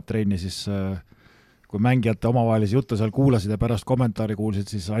 teised lähevad treeni, siis kui mängijate omavahelisi jutte seal kuulasid ja pärast kommentaari kuulsid,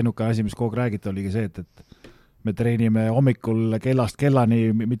 siis ainuke asi, mis kogu räägiti, oligi see, et me treenime hommikul kellast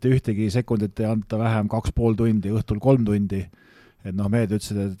kellani, mitte ühtegi sekundit ei anta vähem 2,5 tundi, õhtul 3 tundi, et noh, mehed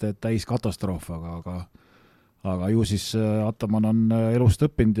ütlesid, et täis katastroof, aga ju siis Ataman on elust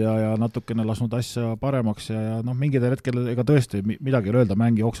õppinud ja natukene lasknud asja paremaks ja noh, mingil hetkel ega tõesti midagi öelda,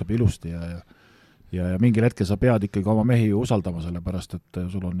 mäng jookseb ilusti ja mingil hetkel sa pead ikkagi oma mehi usaldama, sellepärast et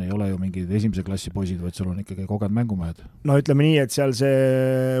sul ei ole ju mingid esimese klassi poisid, vaid sul on ikkagi kogenud mängumehed. No ütleme nii, et seal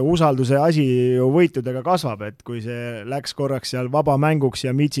see usalduse asi ju võitudega kasvab, et kui see läks korraks seal vaba mänguks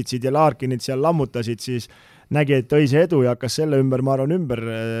ja Mitsitsid ja Larkinid seal lammutasid, siis nägi, et tõi see edu ja hakkas selle ümber, ma arvan,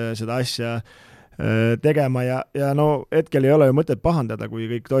 seda asja tegema ja no hetkel ei ole ju mõtet pahandada,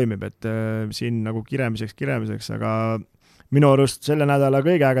 kui kõik toimib, et siin nagu kiremiseks, aga minu arust selle nädala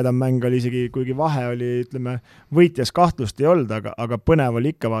kõige ägedam mäng oli isegi, kuigi vahe oli, ütleme, võitjas kahtlust ei olnud, aga põnev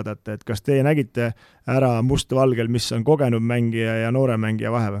oli ikka vaadata, et kas teie nägite ära mustvalgel, mis on kogenud mängija ja noore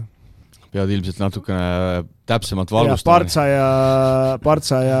mängija vahe või? Pead ilmselt natukene täpsemalt valgustama.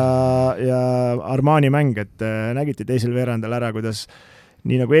 Partsa ja Armani mäng, et nägite teisel veerandal ära, kuidas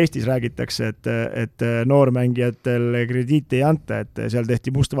nii nagu Eestis räägitakse, et noormängijatel krediiti ei anta, et seal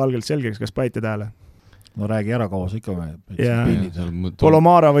tehti mustvalgelt selgeks, kas paite tähele? No räägi ära, kaua sa ikka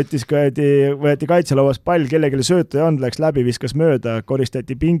Polomara võeti kaitselauas pall, kellelegi söötu ei olnud, läks läbi, viskas mööda,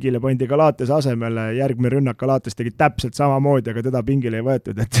 koristati pingile, pandi Galatase asemele, järgmine rünnak Galatas tegi täpselt samamoodi, aga teda pingile ei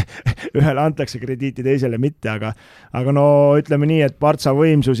võetud, et ühele antakse krediiti, teisele mitte, aga no ütleme nii, et Partsa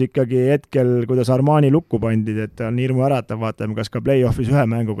võimsus ikkagi hetkel, kuidas Armani lukku pandi, et on hirmu äratav, vaatame, kas ka play-offis ühe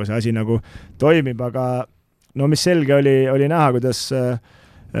mänguga see asi nagu toimib, aga no mis selge oli näha, kuidas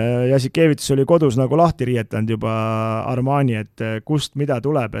Jasikevitus oli kodus nagu lahti riietanud juba Armani, et kust mida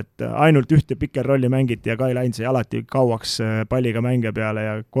tuleb, et ainult ühte pikerrolli mängiti ja Kai Lain sai alati kauaks palliga mängija peale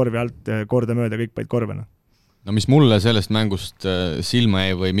ja korvi alt korda mööda kõik paid korvena. No mis mulle sellest mängust silma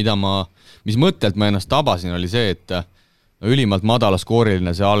jäi või mis mõttelt ma ennast tabasin, oli see, et ülimalt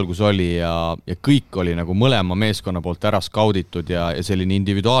madalaskooriline see algus oli ja kõik oli nagu mõlema meeskonna poolt ära skauditud ja selline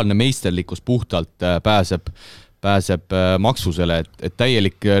individuaalne meisterlikkus puhtalt pääseb maksusele, et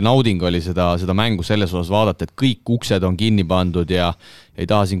täielik nauding oli seda mängu selles osas vaadata, et kõik uksed on kinni pandud ja ei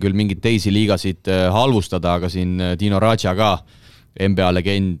taha siin küll mingeid teisi liigasid halvustada, aga siin Dino Radja ka, NBA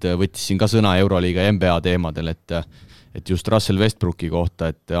legend, võttis siin ka sõna Euroliiga ja NBA teemadel, et just Russell Westbrooki kohta,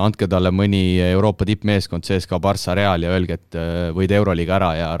 et andke talle mõni Euroopa tippmeeskond CSKA Barca Real ja öelge, et võid Euroliiga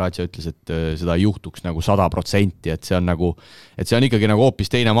ära ja Radja ütles, et seda ei juhtuks nagu 100%, et see on ikkagi nagu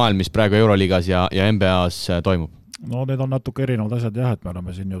hoopis teine maailm, mis praegu Euroliigas ja NBA-s toimub. No need on natuke erinevad asjad jah, et me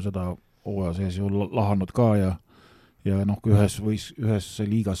oleme siin ju seda hooaja sees ju lahanud ka ja noh, kui ühes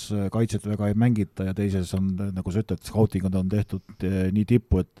liigas kaitset väga ei mängita ja teises on, nagu sa ütled, scoutingud on tehtud nii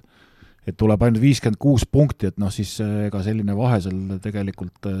tippu, et tuleb ainult 56 punkti, et noh, siis ega selline vahe seal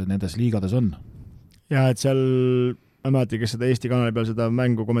tegelikult nendes liigades on. Ja et seal, ma mäletan, kes seda Eesti kanali peal seda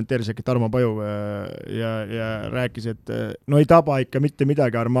mängu kommenteeris äkki Tarmo Paju ja rääkis, et no ei taba ikka mitte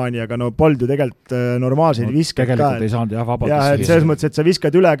midagi Armani, aga no poldu tegelikult normaalseid viskad tegelikult ka. Ei saanud jah vabalt. Ja et selles mõttes, et sa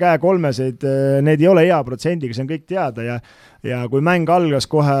viskad üle käe kolmeseid, need ei ole hea protsendiga, see on kõik teada ja kui mäng algas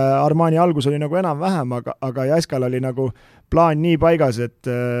kohe, Armani algus oli nagu enam-vähem, aga Jaskal oli nagu plaan nii paigas, et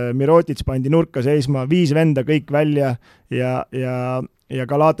Mirotic pandi nurka seisma, 5 venda kõik välja ja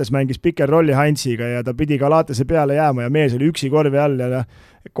Galatas mängis pikerrolli Hansiga ja ta pidi Galatase peale jääma ja mees oli üksi korvi all ja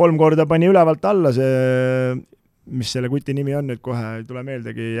 3 korda pani ülevalt alla see, mis selle kuti nimi on nüüd kohe, ei tule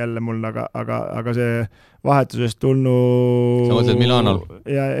meeldegi jälle mul, aga see vahetusest tulnu... Sa mõtled Milanol?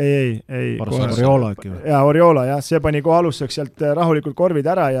 Ei. Oriola äkki või? Jaa, Oriola, jah, see pani kohe alustuseks sealt rahulikult korvid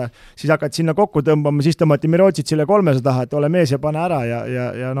ära ja siis hakkad sinna kokku tõmbama, siis tõmmati Mirocicile 300 taha, et ole mees ja pane ära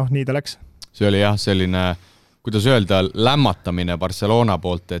ja noh, nii ta läks. See oli jah, selline, kuidas öelda, lämmatamine Barcelona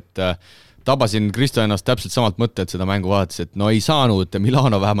poolt, et tabasin Kristo ennast täpselt samalt mõttelt seda mängu vaadates, et no ei saanud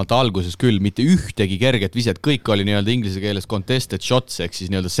Milano vähemalt alguses küll mitte ühtegi kerget viset, kõik oli nii-öelda inglise keeles contested shots, ehk siis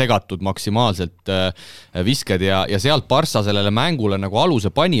nii-öelda segatud maksimaalselt visked ja sealt Barca sellele mängule nagu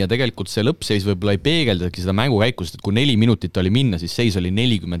aluse pani ja tegelikult see lõppseis võib-olla ei peegeldagi seda mängukäikust, et kui 4 minutit oli minna, siis seis oli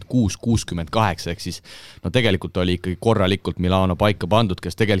 46-68, ehk siis no tegelikult oli ikkagi korralikult Milano paika pandud,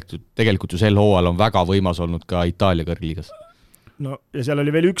 kes tegelikult ju sel hooajal on väga võimas olnud ka Itaalia kõrgliigas. No ja seal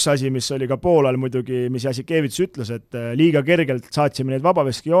oli veel üks asi, mis oli ka poolal muidugi, mis Jasikevitus ütles, et liiga kergelt saatsime neid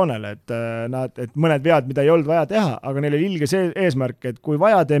vabaveskijoonele, et mõned vead, mida ei olnud vaja teha, aga neil oli ilge see eesmärk, et kui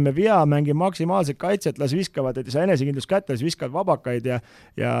vaja teeme vea, mängime maksimaalselt kaitset, las viskavad, et sa enesekindlus kätte, siis viskavad vabakaid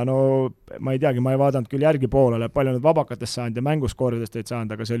ja no ma ei teagi, ma ei vaadanud küll järgi poolele, palju nad vabakatest saanud ja mänguskooridest ei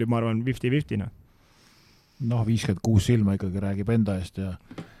saanud, aga see oli, ma arvan, 50-50. Noh, 56 silma ikkagi räägib enda eest ja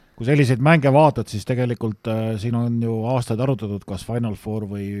kui selliseid mänge vaatad, siis tegelikult siin on ju aastaid arutatud, kas Final Four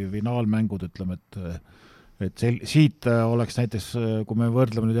või finaalmängud, ütleme, et siit oleks näiteks, kui me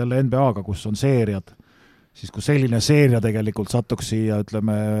võrdleme nüüd jälle NBA-ga, kus on seeriad siis kui selline seeria tegelikult satuks siia,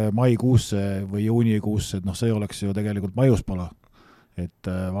 ütleme, maikuusse või juunikuusse, et see oleks ju tegelikult maiuspala. Et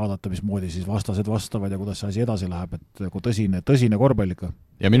vaadata, mismoodi siis vastased vastavad ja kuidas see asi edasi läheb, et kui tõsine korvpall ikka.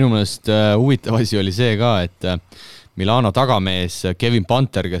 Ja minu meelest huvitav asi oli see ka, et Milano tagamees Kevin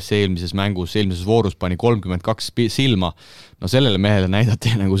Panter, kes eelmises voorus pani 32 silma, no sellele mehele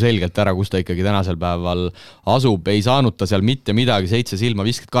näidati nagu selgelt ära, kus ta ikkagi tänasel päeval asub, ei saanud ta seal mitte midagi, 7 silma,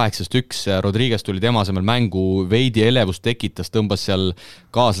 viskad 8-1, Rodriguez tuli tema asemel mängu, veidi elevust tekitas, tõmbas seal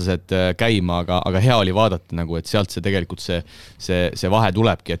kaaslased käima, aga hea oli vaadata nagu, et sealt see tegelikult see vahe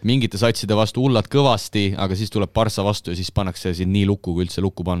tulebki, et mingite satside vastu hullad kõvasti, aga siis tuleb Barca vastu ja siis pannakse siin nii lukku, kui üldse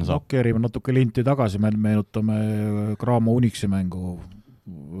lukku panna saab. Keerime natuke linti tagasi, me meenutame Graamo Unixi mängu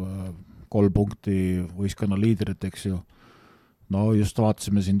 3 punkti võistkonna liidrit, eks ju. No just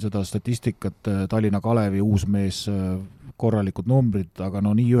vaatasime siin seda statistikat, Tallinna Kalevi uus mees, korralikud numbrid, aga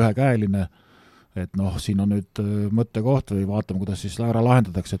nii ühekäeline, et siin on nüüd mõttekoht või vaatame, kuidas siis ära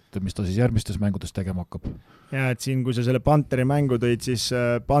lahendatakse, et mis ta siis järgmistes mängudes tegema hakkab. Ja, et siin, kui sa selle Panteri mängu tõid, siis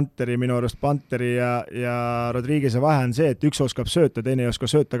minu arust Panteri ja Rodriguez'e vahe on see, et üks oskab sööta, teine ei oska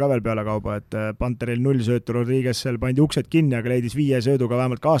sööta ka veel peale kauba, et Panteril 0 söötu, Rodriguez seal pandi uksed kinni, aga leidis 5 sööduga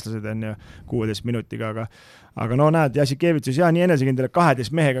vähemalt kaaslased enne 16 minutiga, aga näed, Jasikevitsus nii enesekindel,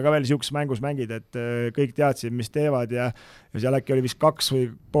 12 mehega ka veel siukses mängus mängid, et kõik teadsid, mis teevad ja seal äkki oli vist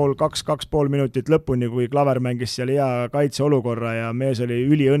 2,5 minutit lõpuni, kui Klaver mängis seal hea kaitseolukorra ja mees oli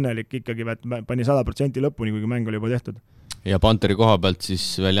üliõnnelik ikkagi, et pani 100% lõpuni, kuigi mäng oli juba tehtud. Ja Panteri koha pealt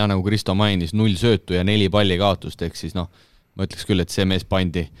siis veel nagu Kristo mainis, 0 söötu ja 4 palli kaotust, ehk siis ma ütleks küll, et see mees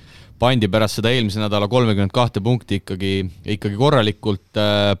pandi pärast seda eelmise nädala 32 punkti ikkagi korralikult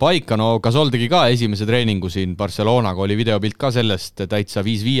paika. No Gasol tegi ka esimese treeningu siin Barcelonaga, oli videopilt ka sellest, täitsa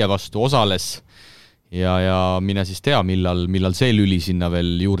 5-5 vastu osales ja mine siis tea, millal see lüli sinna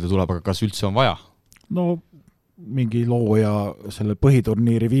veel juurde tuleb, aga kas üldse on vaja? No mingi looja selle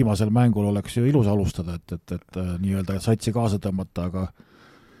põhiturniiri viimasel mängul oleks ju ilus alustada, et nii-öelda satsi kaasa tõmmata, aga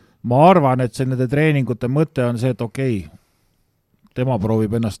ma arvan, et see nende treeningute mõte on see, et okei, tema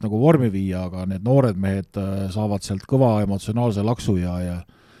proovib ennast nagu vormi viia, aga need noored mehed saavad sealt kõva emotsionaalse laksu ja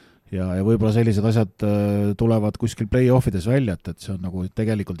võib-olla sellised asjad tulevad kuskil play-offides välja, et see on nagu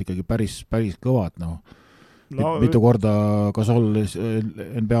tegelikult ikkagi päris kõva, et mitu korda Gasol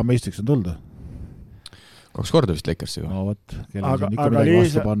NBA meistriks on tulda. 2 korda vist Lakersiga. No võt, kellel siin ikka midagi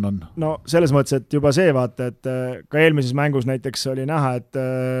vastu panna on. No selles mõttes, et juba see vaata, et ka eelmises mängus näiteks oli näha, et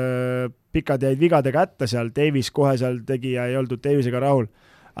pikad jäid vigade kätte seal, Davis kohe seal tegi ja ei oldud Davisega rahul.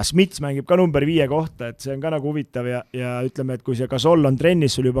 Aga Smits mängib ka number 5 kohta, et see on ka nagu huvitav ja ütleme, et kui see Gasol on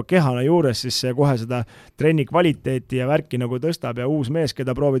trennis sul juba kehana juures, siis see kohe seda trenni kvaliteeti ja värki nagu tõstab ja uus mees,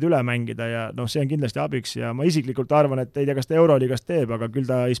 keda proovid üle mängida ja see on kindlasti abiks ja ma isiklikult arvan, et ei tea, kas ta Euroliigas teeb, aga küll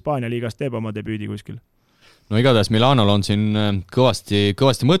ta Hispaania liigas teeb oma debüüdi kuskil. No igatahes Milanol on siin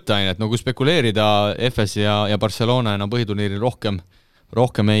kõvasti mõtteainet, kui spekuleerida FS ja Barcelona enam põhiturniiril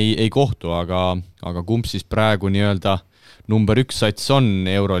rohkem ei kohtu, aga kumb siis praegu nii-öelda number 1 sats on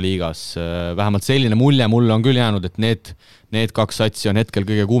Euroliigas. Vähemalt selline mulje mulle on küll jäänud, et need 2 satsi on hetkel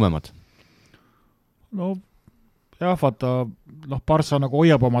kõige kuumemad. No jah, vaata, Barca nagu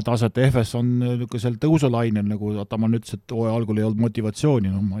hoiab oma taset, FS on seal tõusulainel, nagu Ataman ütles, et algul ei olnud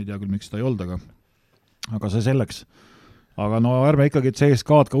motivatsiooni, ma ei tea küll, miks ta ei olnud, aga see selleks. Aga ärme ikkagi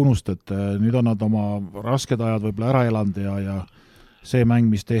CSK'd ka unusta, et nüüd on nad oma rasked ajad võib-olla ära elanud ja see mäng,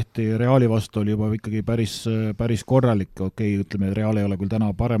 mis tehti Reali vastu, oli juba ikkagi päris korralik. Okei, ütleme, et Real ei ole küll täna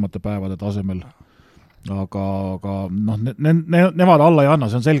paremate päevade tasemel, aga nemad alla ei anna,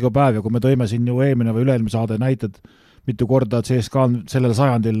 see on selge päev ja kui me tõime siin ju eelmine või üle-eelmine saade näited, mitu korda CSK on sellel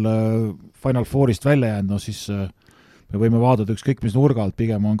sajandil Final Fourist välja jäänud, siis me võime vaadata ükskõik mis nurga alt,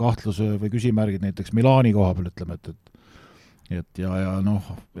 pigem on kahtlus või küsimärgid näiteks Milani koha peal, ütleme, et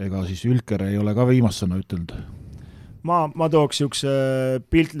ega siis Ülker ei ole ka viimast sõna ütelnud. Ma tooks üks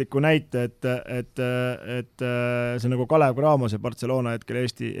piltliku näite, et see nagu Kalev Cramo, see Barcelona hetkel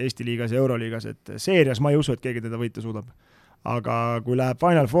Eesti liigas ja Euroliigas, et seerias ma ei usu, et keegi teda võita suudab. Aga kui läheb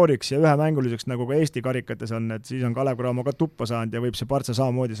Final Fouriks ja ühemänguliseks, nagu ka Eesti karikates on, et siis on Kalev Cramo ka tuppa saanud ja võib see Barca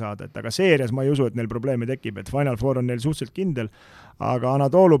samamoodi saada, et aga seerias ma ei usu, et neil probleemi tekib, et Final Four on neil suhteliselt kindel, aga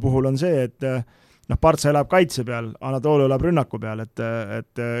Anatoolu puhul on see, et Barca elab kaitse peal, Anatoolu elab rünnaku peal,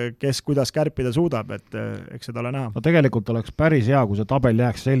 et kes kuidas kärpida suudab, et eks seda ole näha. No tegelikult oleks päris hea, kui see tabel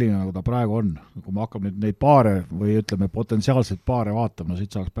jääks selline, nagu ta praegu on. Kui me hakkame nüüd neid paare või ütleme potentsiaalseid paare vaatama,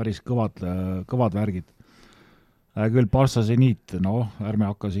 siit saaks päris kõvad värgid. Küll Barca Zenit, ärme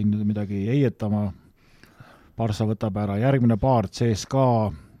hakka siin midagi heietama. Barca võtab ära järgmine paar, CSK,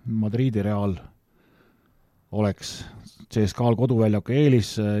 Madridi Real oleks CSKA-l koduväljaku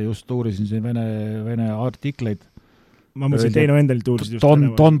eelis, just uurisin siin Vene artikleid. Ma mõtlesin, Teino endalilt uurisid just.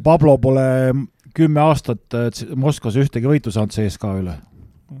 Don Pablo pole 10 aastat Moskvas ühtegi võitu saanud CSKA üle.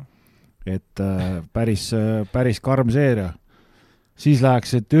 Et päris karm seeria. Siis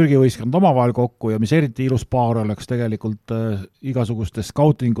läheks Türgi võistkond omavahel kokku ja mis eriti ilus paar oleks tegelikult igasuguste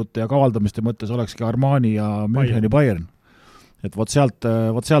skautingute ja kavaldamiste mõttes olekski Armani ja Müncheni Bayern. Et vot sealt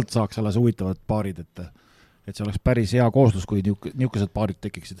saaks alles huvitavad paarid, et see oleks päris hea kooslus, kui niisugused paarid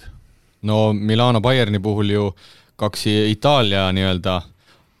tekiksid. No Milano Bayerni puhul ju kaks Itaalia nii-öelda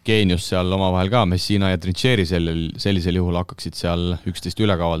geenius seal omavahel ka, Messina ja Trincheri sellisel juhul hakkaksid seal 11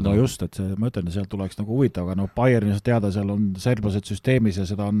 üle kavaldama. No just, et ma ütlen, sealt tuleks nagu huvitav, aga Bayernis teada, seal on serblased süsteemis ja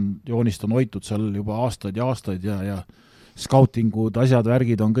seda joonist on hoitud seal juba aastaid ja skautingud, asjad,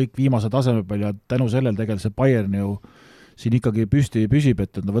 värgid on kõik viimase taseme peal ja tänu sellel tegelikult see Bayern ju siin ikkagi püsib,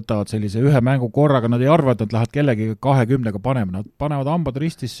 et nad võtavad sellise ühe mängu korraga, nad ei arva, et nad lähevad kellegi 20-ga panema, nad panevad hambad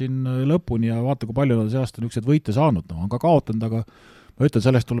ristis siin lõpuni ja vaata, kui palju nad see aasta niisugused võite saanud, on ka kaotanud, aga ma ütlen,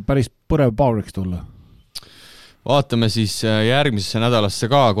 sellest tuleb päris põrev power'iks tulla. Vaatame siis järgmisesse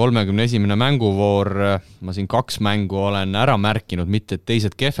nädalasse ka, 31. mänguvoor, ma siin 2 mängu olen ära märkinud, mitte et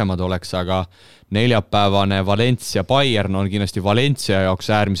teised kehvemad oleks, aga neljapäevane Valencia Bayern on kindlasti Valencia jaoks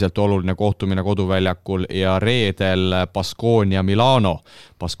äärmiselt oluline kohtumine koduväljakul ja reedel Baskonia Milano.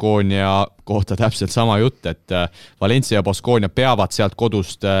 Baskonia kohta täpselt sama jutt, et Valencia ja Baskonia peavad sealt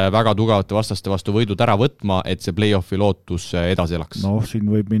kodust väga tugevate vastaste vastu võidud ära võtma, et see play-offi lootus edasi elaks. No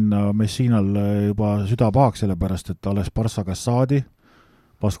siin võib minna Messinal juba süda pahaks, sellepärast et alles Barsaga saadi.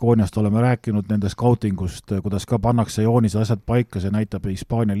 Baskooniast oleme rääkinud nende skautingust, kuidas ka pannakse joonis asjad paika, see näitab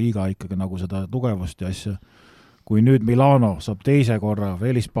Hispaania liiga ikkagi nagu seda tugevust ja asja. Kui nüüd Milano saab teise korra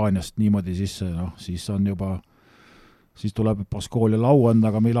veel Hispaaniast niimoodi sisse, siis on juba, siis tuleb Baskoonia lau anda,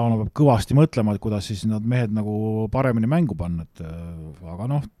 aga Milano peab kõvasti mõtlema, et kuidas siis nad mehed nagu paremini mängu panna.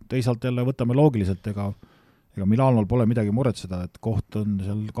 Aga teisalt jälle võtame loogiliselt, ega Milanol pole midagi muretseda, et koht on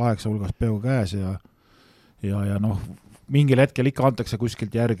seal 8 hulgas peaga käes ja mingil hetkel ikka antakse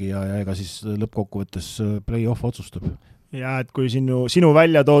kuskilt järgi ja ega siis lõppkokkuvõttes play-off otsustab. Ja et kui sinu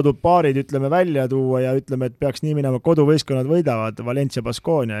välja toodud paarid ütleme välja tuua ja ütleme, et peaks nii minema, koduvõistkonnad võidavad Valencia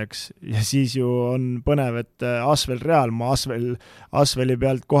Baskonia, eks, ja siis ju on põnev, et Asvel Real, ma Asveli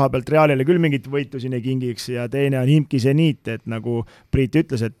pealt koha pealt Realile küll mingit võitu siin ei kingiks ja teine on Himki Zeniit, et nagu Priit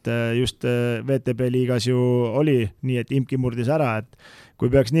ütles, et just VTB liigas ju oli nii, et Himki murdis ära, et kui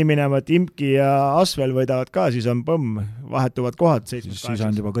peaks nii minema, et Imki ja Asvel võidavad ka, siis on põmm, vahetuvad kohad 7-8. Siis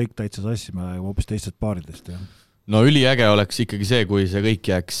on juba kõik täitsa sassima hoopis teistest paaridest. Ja. No üliäge oleks ikkagi see, kui see kõik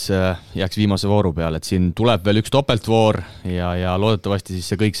jääks viimase vooru peale, et siin tuleb veel üks topeltvoor ja loodetavasti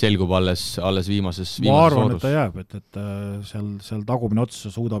siis see kõik selgub alles viimases ma arvan, voorus. Et ta jääb, et seal tagumine ots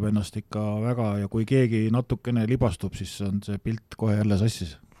suudab ennast ikka väga ja kui keegi natukene libastub, siis on see pilt kohe jälle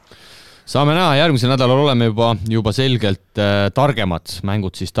sassis. Saame näha, järgmisel nädalal oleme juba selgelt targemad,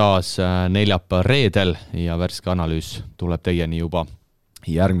 mängud siis taas neljapäeval reedel ja värske analüüs tuleb teieni juba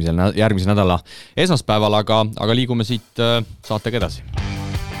järgmise nädala esmaspäeval, aga liigume siit saatega edasi.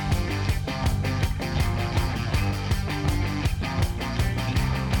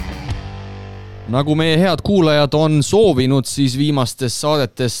 Nagu meie head kuulajad on soovinud, siis viimastes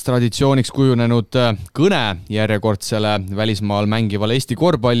saadetes traditsiooniks kujunenud kõne järjekordsele välismaal mängivale Eesti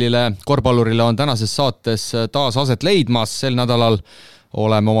korvpallurile on tänases saates taas aset leidmas. Sel nädalal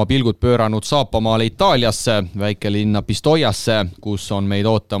oleme oma pilgud pööranud Saapamaale Itaaliasse, väikelinna Pistoiasse, kus on meid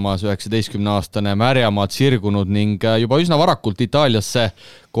ootamas 19-aastane Märjamaad sirgunud ning juba üsna varakult Itaaliasse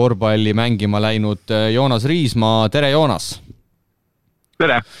korvpalli mängima läinud Joonas Riismaa. Tere, Joonas!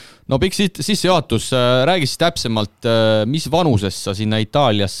 Tere! No pikk sissejuhatus, räägi siis täpsemalt, mis vanuses sa sinna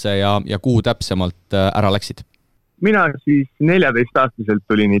Itaaliasse ja kuhu täpsemalt ära läksid? Mina siis 14-aastaselt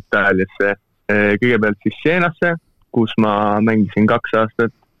tulin Itaaliasse, kõigepealt siis Sienasse, kus ma mängisin 2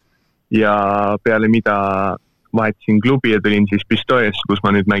 aastat ja peale mida vahetasin klubi ja tulin siis Pistoiasse, kus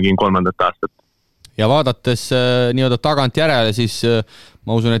ma nüüd mängin 3. aastat. Ja vaadates nii-öelda tagant järele, siis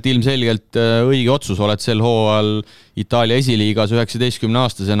ma usun, et ilmselgelt õige otsus, oled sel hooajal Itaalia esiliigas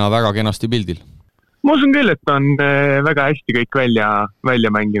 19-aastasena väga kenasti pildil. Ma usun küll, et on väga hästi kõik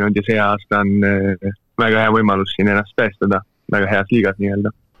välja mänginud ja see aasta on väga hea võimalus siin ennast tõestada, väga heas liigas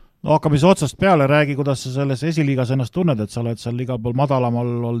nii-öelda. No hakkame siis otsast peale, räägi, kuidas sa selles esiliigas ennast tunned, et sa oled seal igal pool madalamal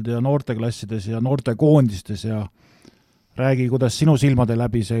olnud ja noorteklassides ja noortekoondistes ja räägi, kuidas sinu silmade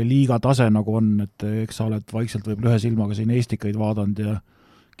läbi see liiga tase nagu on, et eks sa oled vaikselt võib ühe silmaga siin Eestikaid vaadanud ja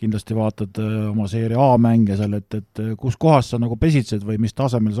kindlasti vaatad oma seeria A-mänge seal, et kus kohas sa nagu pesitsed või mis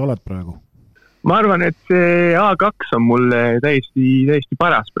tasemel sa oled praegu? Ma arvan, et see A2 on mulle täiesti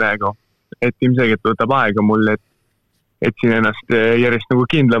paras praegu, et ilmselgelt võtab aega mulle, etsin ennast järjest nagu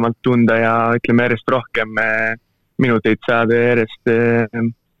kindlamalt tunda ja ütleme järjest rohkem minuteid saada ja järjest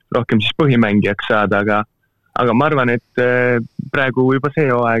rohkem siis põhimängijaks saada, aga ma arvan, et praegu juba see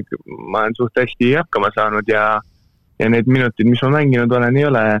hooaeg ma olen suht hästi hakkama saanud ja need minutid, mis ma mänginud olen, ei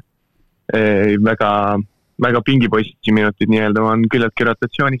ole väga pingipoissi minutid nii-öelda, ma olen küllaltki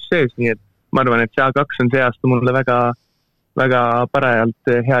rotatsioonis sees, nii et ma arvan, et see A2 on see aasta mulle väga parajalt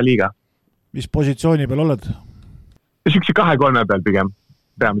hea liiga. Mis positsiooni peal oled? Sükse 2-3 peal pigem,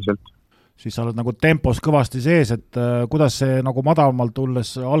 peamiselt. Siis sa oled nagu tempos kõvasti sees, et kuidas see nagu madalmalt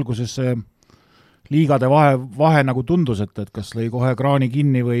tulles alguses see liigade vahe nagu tundus, et kas lõi kohe kraani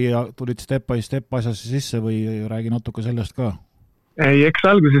kinni või tulid step by step asjasse sisse või räägi natuke sellest ka? Ei, eks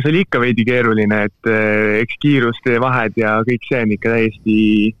alguses oli ikka veidi keeruline, et eks kiiruste vahed ja kõik see on ikka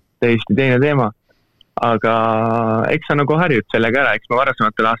täiesti teine teema. Aga eks sa nagu harjud sellega ära, eks ma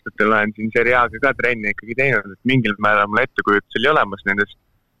varasematel aastatel olen siin Serie A-ga ka trenni ikkagi teinud, et mingil määral mulle ettekujutus oli olemas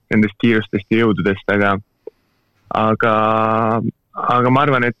nendest kiirustest ja jõududest, aga ma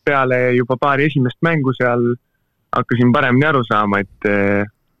arvan, et peale juba paari esimest mängu seal hakkasin paremini aru saama,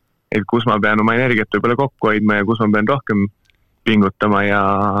 et kus ma pean oma energiat võib-olla kokku hoidma ja kus ma pean rohkem pingutama ja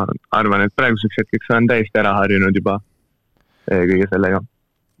arvan, et praeguseks hetkeks olen täiesti ära harjunud juba kõige sellega.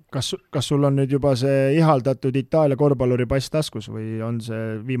 Kas sul on nüüd juba see ihaldatud Itaalia korvpalluri pass taskus või on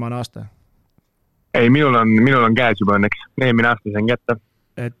see viimane aasta? Ei, minul on käes juba õnneks. Eelmine aasta sain kätte.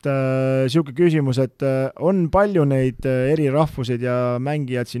 Et siuke küsimus, et on palju neid eri rahvuseid ja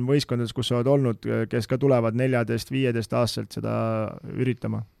mängijad siin võistkondades, kus sa oled olnud, kes ka tulevad 14-15 aastaselt seda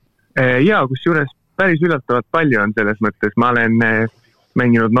üritama? Jaa, kus juures päris üllatavad palju on selles mõttes. Ma olen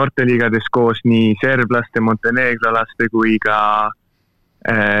mänginud noorteliigades koos nii serblaste, montenegrolaste kui ka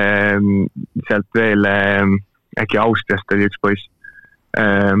sealt veel äkki Austriast oli üks poiss.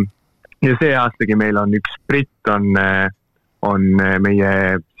 Ja see aastagi meil on üks britt on meie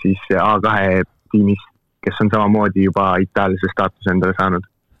siis A2 tiimis, kes on samamoodi juba Itaaliase staatuse endale saanud.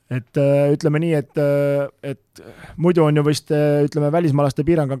 Et ütleme nii, et muidu on ju vist, ütleme, välismaalaste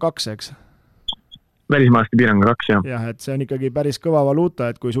piirang on 2, eks? Välismaalaste piirang on 2, jah. Jah, et see on ikkagi päris kõva valuuta,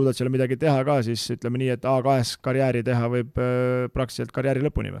 et kui suudad selle midagi teha ka, siis ütleme nii, et A2 karjääri teha võib praktiliselt karjääri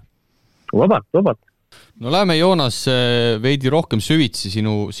lõpuni või? Vabalt. No läheme, Joonas, veidi rohkem süvitsi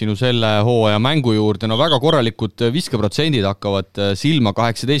sinu selle hooaja mängu juurde. No väga korralikud viskeprotsendid hakkavad silma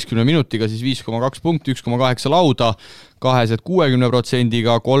 18 minutiga, siis 5,2 punkti, 1,8 lauda, 2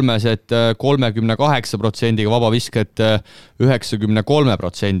 60%-ga, 3 38%-ga, vabavisked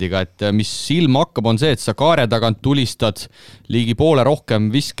 93%-ga. Et mis silma hakkab, on see, et sa kaare tagant tulistad ligi poole rohkem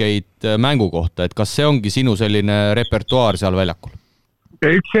viskeid mängu kohta. Et kas see ongi sinu selline repertuaar seal väljakul?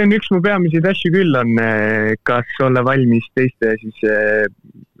 See on üks mu peamiseid asju küll on, kas olla valmis teiste siis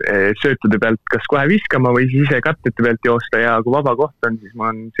söötude pealt kas kohe viskama või siis ise kattete pealt joosta ja kui vaba koht on, siis ma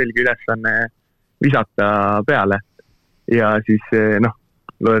on selge ülesanne visata peale ja siis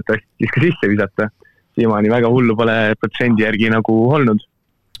loodetavasti siis ka sisse visata. Siiamaani väga hullu pole protsendi järgi nagu olnud.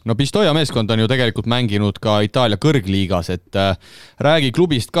 No Pistoia meeskond on ju tegelikult mänginud ka Itaalia kõrgliigas, et räägi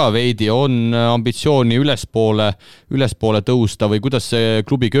klubist ka veidi, on ambitsiooni ülespoole tõusta või kuidas see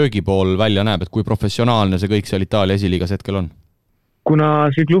klubi köögipool välja näeb, et kui professionaalne see kõik seal Itaalia esiliigas hetkel on?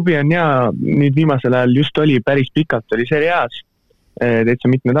 Kuna see klubi on nüüd viimasel ajal just oli päris pikalt oli Serie A-s, täitsa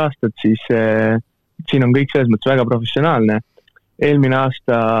mitmed aastad, siis siin on kõik selles mõttes väga professionaalne. Eelmine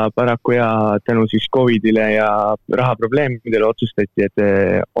aasta paraku tänu siis Covidile ja rahaprobleemidele otsustati, et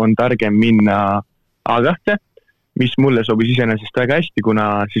on targem minna A2, mis mulle sobis iseenesest väga hästi,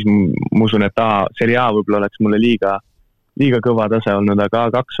 kuna siis ma usun, et Serie A võib-olla oleks mulle liiga kõva tase olnud, aga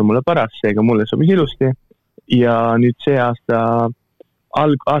A2 on mulle paras, seega mulle sobis ilusti. Ja nüüd see aasta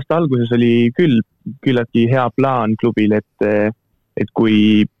alguses oli küllaltki hea plaan klubil, et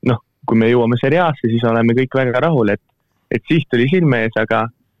kui me jõuame Serie A-sse, siis oleme kõik väga rahul, et siht oli silme ees, aga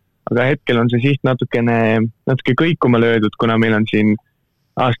hetkel on see siht natuke kõikuma löödud, kuna meil on siin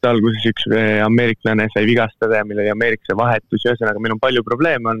aasta alguses üks ameeriklane sai vigastada ja meil oli ameeriklase vahetus, ühesõnaga meil on palju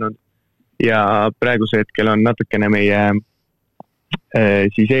probleeme olnud ja praeguse hetkel on natukene meie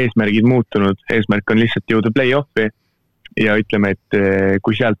siis eesmärgid muutunud. Eesmärk on lihtsalt jõuda play-offi ja ütleme, et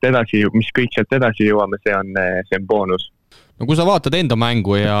kui mis kõik sealt edasi jõuame, see on boonus. No kui sa vaatad enda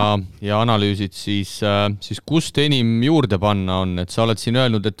mängu ja analüüsid, siis kust enim juurde panna on, et sa oled siin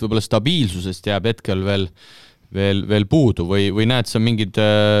öelnud, et võib-olla stabiilsusest jääb hetkel veel puudu või näed sa mingid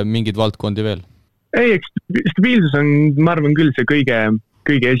valdkondi veel? Ei, stabiilsus on, ma arvan küll see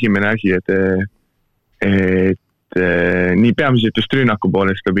kõige esimene asi, et nii peamiselt just rünnaku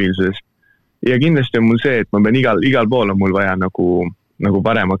poole stabiilsusest. Ja kindlasti on mul see, et ma pean igal pool on mul vaja nagu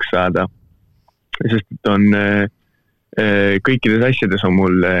paremaks saada. Sest et kõikides asjades on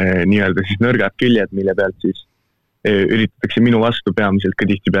mul nii-öelda siis nõrgad küljed, mille pealt siis üritatakse minu vastu peamiselt ka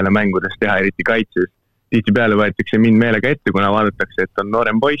tihtipeale mängudes teha, eriti kaitses. Tihtipeale võetakse mind meelega ette, kuna vaadatakse, et on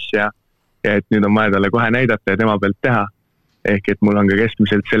noorem poiss ja et nüüd on vaja talle kohe näidata ja tema pealt teha. Ehk et mul on ka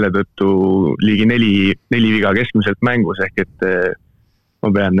keskmiselt selle tõttu ligi 4 viga keskmiselt mängus, ehk et ma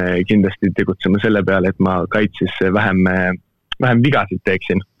pean kindlasti tegutsema selle peale, et ma kaitses vähem vigasid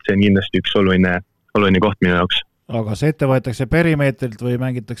teeksin. See on kindlasti üks oluline koht minu jaoks. Aga see ette võetakse perimeetrilt või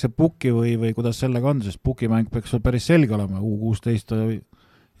mängitakse puki või kuidas sellega on, sest pukimäng peaks päris selge olema, U16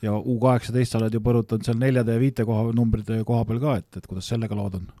 ja U18 sa oled ju põrutanud seal 4 ja 5 numbrite koha peal ka, et kuidas sellega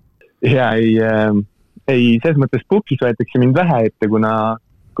lood on? Ja ei, selles mõttes pukis võetakse mind vähe ette, kuna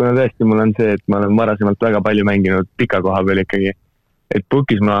tõesti mul on see, et ma olen varasemalt väga palju mänginud pika koha peal ikkagi. Et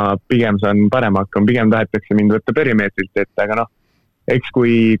pukis ma pigem saan parem hakkama, pigem tahetakse mind võtta perimeetrilt ette, aga eks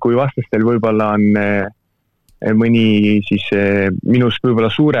kui vastastel võib-olla on mõni siis minust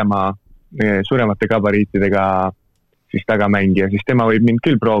võib-olla suuremate gabariitidega siis tagamängija, siis tema võib mind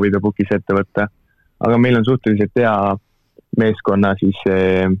küll proovida pukis ette võtta. Aga meil on suhteliselt hea meeskonna siis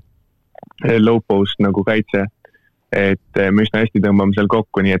low post nagu kaitse, et me üsna hästi tõmbame seal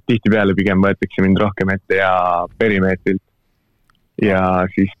kokku, nii et tihtipeale pigem võetakse mind rohkem ette ja perimeetrilt ja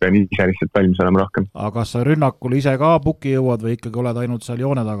siis pean ise lihtsalt valmis olema rohkem. Aga kas sa rünnakul ise ka puki jõuad või ikkagi oled ainult seal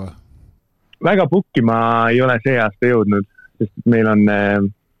joone taga? Väga pukki ma ei ole see aasta jõudnud, sest meil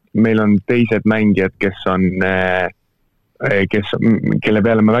on teised mängijad, kelle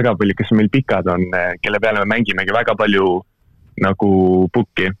peale me väga palju, kes meil pikad on, kelle peale me mängimegi väga palju nagu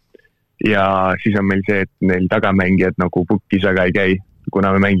pukki. Ja siis on meil see, et neil tagamängijad nagu pukkis väga ei käi,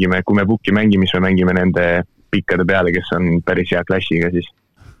 kuna kui me pukki mängime, siis me mängime nende pikkade peale, kes on päris hea klassiga siis.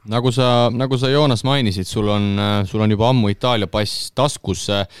 Nagu sa Joonas mainisid, sul on juba ammu Itaalia pass taskus.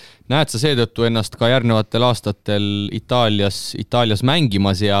 Näed sa seetõttu ennast ka järgnevatel aastatel Itaalias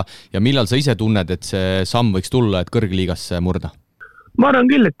mängimas ja millal sa ise tunned, et see samm võiks tulla, et kõrgliigasse murda? Ma arvan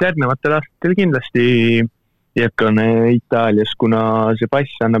küll, et järgnevatel aastatel kindlasti jätkan Itaalias, kuna see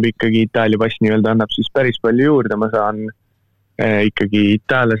pass annab ikkagi, Itaalia pass nii-öelda annab siis päris palju juurde. Ma saan ikkagi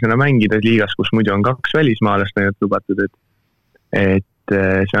itaallasena mängida liigas, kus muidu on 2 välismaalast näinud lubatud, et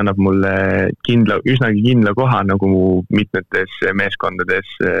see annab mulle üsnagi kindla koha nagu mitmetes meeskondades,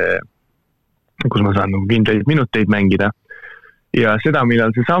 kus ma saan nagu kindlaid minuteid mängida. Ja seda,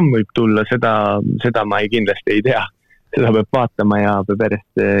 millal see samm võib tulla, seda ma kindlasti ei tea. Seda peab vaatama ja peab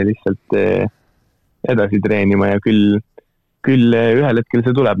järjest lihtsalt edasi treenima ja küll ühel hetkel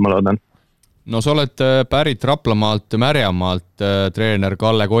see tuleb, ma loodan. No sa oled pärit Raplamaalt, Märjamaalt, treener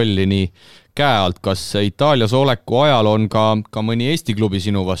Kalle Kollini käe alt. Kas Itaalias oleku ajal on ka mõni Eesti klubi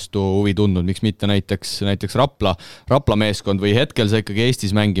sinu vastu huvi tundnud, miks mitte näiteks Rapla meeskond või hetkel sa ikkagi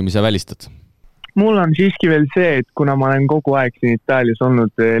Eestis mängimise välistad? Mul on siiski veel see, et kuna ma olen kogu aeg siin Itaalias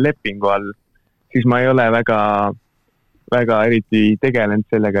olnud lepingu all, siis ma ei ole väga eriti tegelenud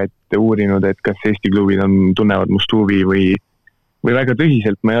sellega, et uurinud, et kas Eesti klubid tunnevad must huvi või väga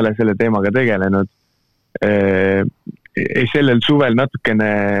tõsiselt ma ei ole selle teemaga tegelenud. Sellel suvel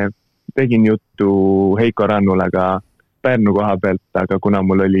natukene tegin juttu Heiko Rannulega Pärnu koha pealt, aga kuna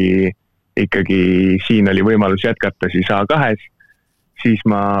mul oli ikkagi siin oli võimalus jätkata siis A2, siis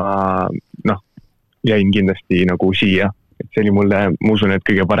ma jäin kindlasti nagu siia. Et see oli mulle, ma usun, et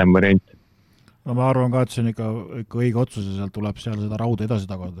kõige parem variant. No ma arvan ka, et see on ikka õige otsus ja sealt tuleb seal seda rauda edasi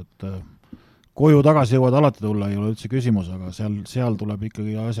tagada, et koju tagasi jõuad alati tulla, ei ole üldse küsimus, aga seal tuleb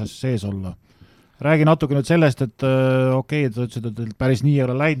ikkagi asjas sees olla. Räägi natuke nüüd sellest, et okei, sa ütlesid, et päris nii ei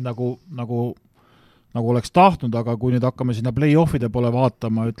ole läinud nagu oleks tahtnud, aga kui nüüd hakkame sinna play-offide poole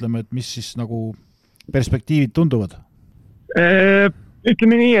vaatama, ütleme, et mis siis nagu perspektiivid tunduvad?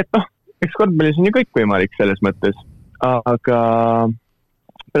 Ütleme nii, et eks korvpallis on ju kõik võimalik selles mõttes, aga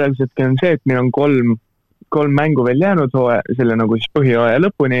praegusel hetkel on see, et meil on 3 mängu veel jäänud selle nagu siis põhihooaja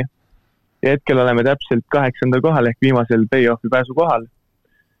lõpuni ja hetkel oleme täpselt 8. kohal ehk viimasel play-offi pääsu kohal.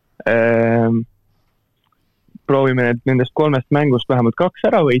 Proovime nendest 3 mängust vähemalt 2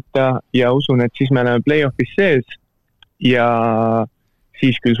 ära võita ja usun, et siis me oleme play-offis sees ja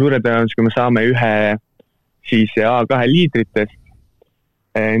siis küll suure tõenäosusega me saame ühe siis A2 liidritest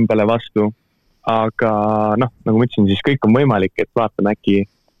endale vastu, aga nagu ma ütlesin, siis kõik on võimalik, et vaatame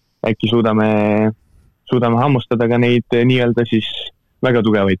äkki suudame hammustada ka neid nii-öelda siis väga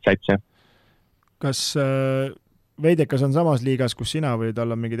tugevaid satse. Kas Veidekas on samas liigas, kus sina või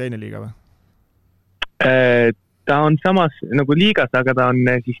tal on mingi teine liiga või? Ta on samas nagu liigas, aga ta on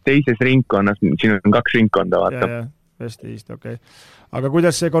siis teises ringkonnas, siin on 2 ringkonda, vaata. Ja, West-East, okei. Aga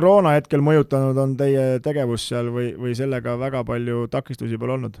kuidas see koroona hetkel mõjutanud on teie tegevus seal või sellega väga palju takistusi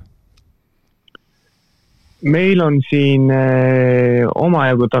pole olnud? meil on siin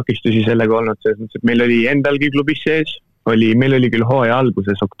omajagu takistusi sellega olnud, selles mõttes, et meil oli endalgi klubis sees, meil oli küll hooaja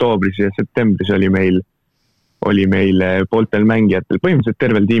alguses, oktoobris ja septembris oli meil pooltel mängijatel, põhimõtteliselt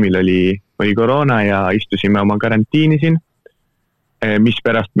tervel tiimil oli koroona ja istusime oma karantiini siin, mis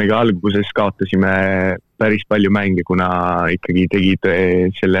pärast me ka alguses kaotasime päris palju mänge, kuna ikkagi tegid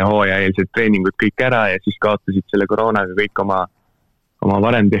selle hooajaeelsed treeningud kõik ära ja siis kaotasid selle koroonaga kõik oma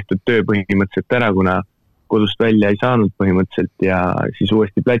varem tehtud töö põhimõtteliselt ära, kuna kodust välja ei saanud põhimõtteliselt ja siis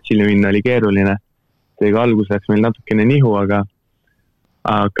uuesti platsile minna oli keeruline. Seega algus läks meil natukene nihu, aga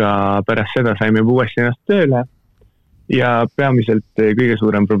pärast seda saime uuesti ennast tööle ja peamiselt kõige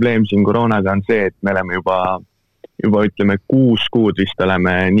suurem probleem siin koroonaga on see, et me oleme juba ütleme 6 kuud vist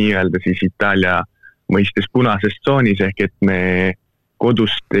oleme nii-öelda siis Itaalia mõistes punases tsoonis ehk et me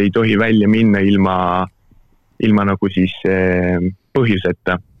kodust ei tohi välja minna ilma nagu siis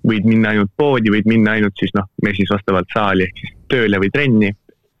põhjuseta. Võid minna ainult poodi, võid minna ainult siis me siis vastavalt saali ehk siis tööle või trenni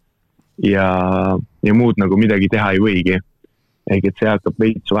ja muud nagu midagi teha ei võigi. Ehk et see hakkab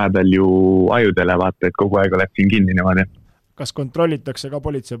veits vahepeal ju ajudele vaata, et kogu aeg oled siin kinni niimoodi. Kas kontrollitakse ka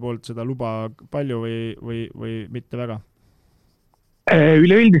politsei poolt seda luba palju või mitte väga?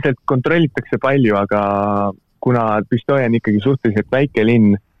 Üleüldiselt kontrollitakse palju, aga kuna Pistoia on ikkagi suhteliselt väike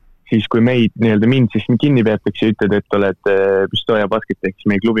linn, siis kui mind siis kinni peetakse ja ütled, et oled Pistoia basket ehk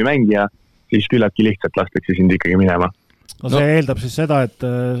meie klubi mängija, siis küllaltki lihtsalt lastakse sind ikkagi minema. No see eeldab siis seda, et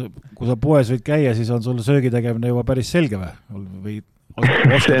kui sa poes võid käia, siis on sul söögi tegemine juba päris selge või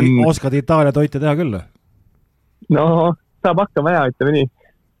oskad Itaalia toite teha küll? No, saab hakkama hea, ütleme nii.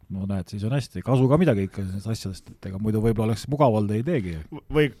 No näed, siis on hästi. Kasu ka midagi ikka asjadest, et ega muidu võib-olla oleks mugav olnud, ei teegi.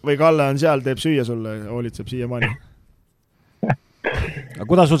 Või Kalle on seal, teeb süüa sulle, hoolitseb siia maani. Aga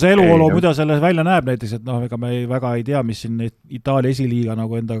kuidas sul see eluolu muidu selles välja näeb näiteks, et ega me väga ei tea, mis siin Itaalia esiliiga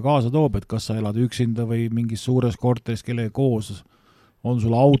nagu endaga kaasa toob, et kas sa elad üksinda või mingis suures korteris kellega koos, on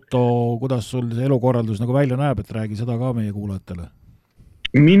sul auto, kuidas sul see elukorraldus nagu välja näeb, et räägi seda ka meie kuulajatele?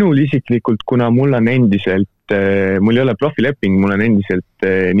 Minul isiklikult, kuna mul on endiselt, mul ei ole profileping, mul on endiselt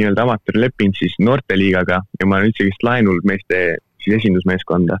nii-öelda amatöörleping siis noorteliigaga ja ma olen üldse laenul meeste siis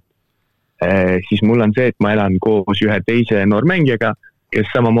esindusmeeskonda. Siis mul on see, et ma elan koos ühe teise noormängijaga, kes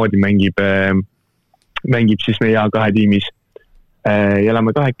samamoodi mängib siis meie A2 tiimis.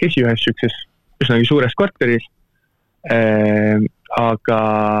 Elame kahekesi ühes sükses üsnagi suures korteris, aga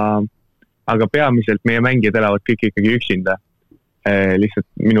peamiselt meie mängijad elavad kõik ikkagi üksinda. Lihtsalt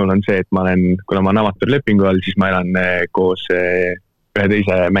minul on see, et kuna ma olen amatöörlepingu all, siis ma elan koos ühe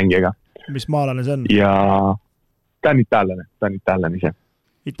teise mängijaga. Mis maalane see on? Ja ta on itaallane ise.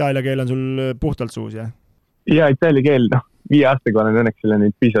 Itaalia keel on sul puhtalt suus, jah? Ja Itaalia keel, 5 aastaga olen õnneks selle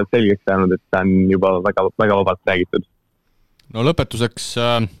nüüd piisavalt selgeks saanud, et ta on juba väga, väga vabalt räägitud. No lõpetuseks,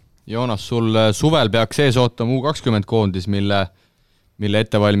 Joonas, sul suvel peaks ees ootama U20 koondis, mille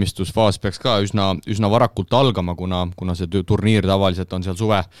ettevalmistusfaas peaks ka üsna varakult algama, kuna see turniir tavaliselt on seal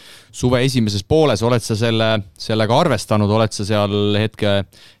suve esimeses pooles. Oled sa sellega arvestanud, oled sa seal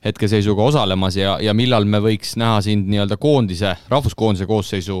hetkeseisuga osalemas ja millal me võiks näha sind nii-öelda rahvuskoondise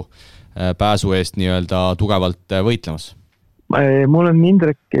koosseisu pääsu eest nii-öelda tugevalt võitlemas? Mul on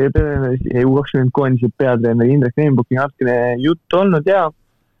U20 koondise peatreener Indrek Neenbuki natukene juttu olnud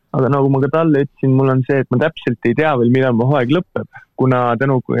aga nagu ma ka talle ütlesin, mul on see, et ma täpselt ei tea veel, millal mu hooaeg lõpeb, kuna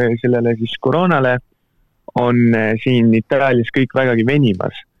tänu sellele siis koroonale on siin Itaalias kõik vägagi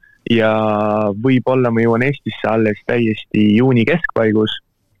venimas ja võib-olla ma jõuan Eestisse alles täiesti juuni keskpaigus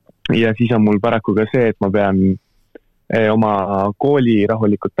ja siis on mul paraku ka see, et ma pean oma kooli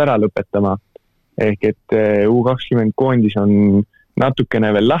rahulikult ära lõpetama ehk et U20 koondis on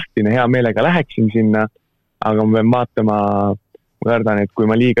natukene veel lahtine, hea meelega läheksin sinna, aga ma pean vaatama. Ma kardan, et kui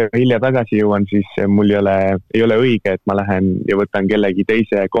ma liiga hilja tagasi jõuan, siis mul ei ole õige, et ma lähen ja võtan kellegi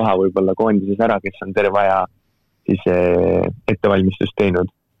teise koha võib-olla koondises ära, kes on terve aja siis ettevalmistust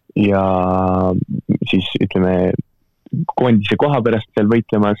teinud. Ja siis ütleme, koondise koha pärast seal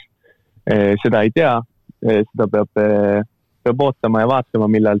võitlemas, seda ei tea, seda peab ootama ja vaatama,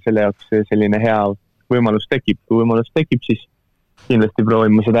 millal selle jaoks selline hea võimalus tekib. Kui võimalus tekib, siis kindlasti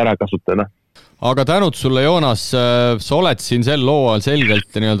proovin ma seda ära kasutada. Aga tänud sulle, Joonas, sa oled siin sel looal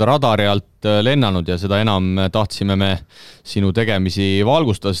selgelt nii-öelda radari alt lennanud ja seda enam tahtsime me sinu tegemisi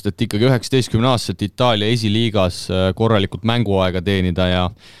valgustada, sest et ikkagi 19-aastaselt Itaalia esiliigas korralikult mänguaega teenida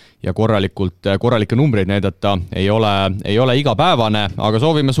ja korralikke numbreid näidata ei ole igapäevane, aga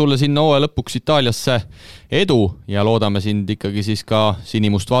soovime sulle sinna hooaja lõpuks Itaaliasse edu ja loodame sind ikkagi siis ka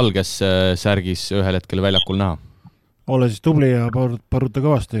sinimust-valges särgis ühel hetkel väljakul näha. Ole siis tubli ja paruta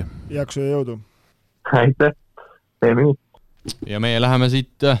kõvasti. Jaksu ja jõudu. Aitäh, teeme nii. Ja meie läheme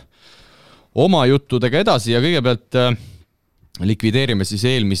siit oma juttudega edasi ja kõigepealt likvideerime siis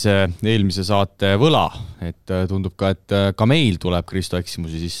eelmise saate võla, et tundub ka, et ka meil tuleb Kristo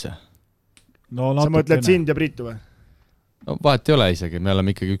eksimusi sisse. No, sa mõtled sind ja Priitu või? No vahet ei ole isegi, me oleme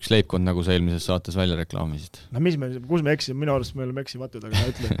ikkagi üks leibkond, nagu sa eelmises saates välja reklaamisid. No kus me eksime? Minu arust me oleme eksimatud, aga ma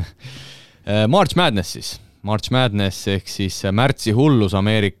ütlen. March Madness siis. March Madness ehk siis märtsi hullus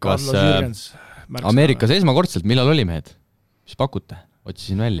Ameerikas. Ameerikas esmakordselt, millal oli mehed? Mis pakute?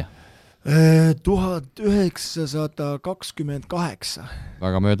 Otsisin välja. 1928.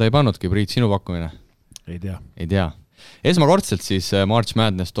 Väga mööda ei pannudki, Priit, sinu pakkumine? Ei tea. Esmakordselt siis March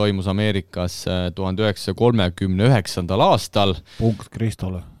Madness toimus Ameerikas 1939. aastal. Punkt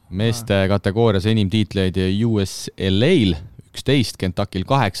Kristole. Meeste kategoorias enim tiitleid USLA-l 11, Kentuckil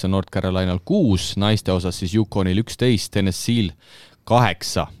 8, North Carolinal 6, naiste osas siis Yukonil 11, Tennessee'l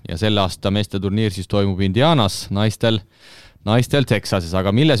 8 ja selle aasta meeste turniir siis toimub Indianas, naistel Texases,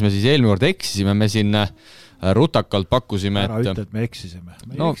 aga milles me siis eelmine kord eksisime, me siin rutakalt pakkusime, ära ütle, et me eksisime.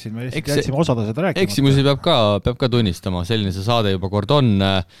 Me jätsime osad asjad rääkimata. Eksimusi peab ka tunnistama, selline see saade juba kord on.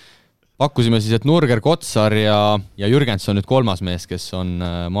 Pakkusime siis, et Nurger, Kotsar ja Jürgenson nüüd kolmas mees, kes on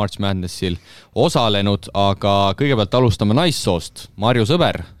March Madnessil osalenud, aga kõigepealt alustame naissoost. Marju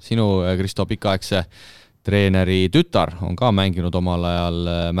Sõber, sinu, Kristo, pikaaegse treeneri tütar on ka mänginud omal ajal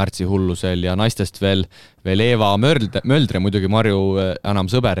märtsi hullusel ja naistest veel Eva Möldre, muidugi Marju enam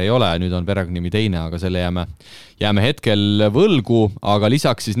Sõber ei ole, nüüd on perekonnimi teine, aga selle jääme hetkel võlgu, aga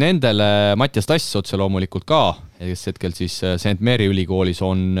lisaks siis nendele Mattias Tass otse loomulikult ka, kes hetkel siis St. Mary ülikoolis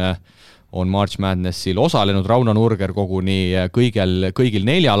on March Madnessil osalenud, Rauno Nurger koguni kõigil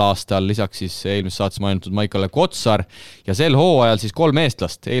 4 aastal, lisaks siis eelmises saates mainitud Maikale Kotsar ja sel hooajal siis 3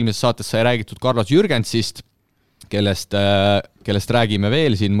 eestlast. Eelmises saates sai räägitud Carlos Jürgensist, kellest räägime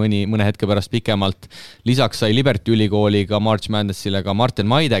veel siin mõne hetke pärast pikemalt. Lisaks sai Liberty ülikooliga March Madnessile ka Martin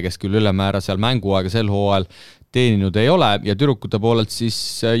Maide, kes küll ülemäära seal mänguaega sel hooajal teeninud ei ole ja tüdrukute poolelt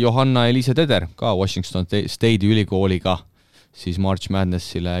siis Johanna-Eliise Teder, ka Washington State'i ülikooliga siis March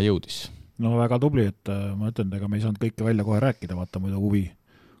Madnessile jõudis. No väga tubli, et ma ütlen, ega me ei saanud kõike välja kohe rääkida, vaata muidu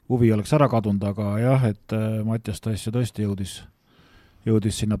huvi oleks ära kadunud, aga jah, et Mattias Tass ju tõesti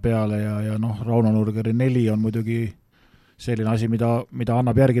jõudis sinna peale ja Rauno Nurgeri 4 on muidugi selline asi, mida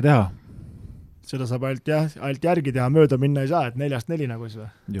annab järgi teha. Seda saab ainult järgi teha, mööda minna ei saa, et 4-4 nagu siis või?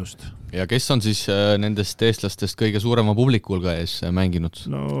 Just. Ja kes on siis nendest eestlastest kõige suurema publikulga ees mänginud?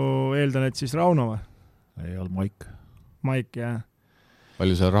 No eeldan, et siis Rauno või? Ei olnud Maik, jah.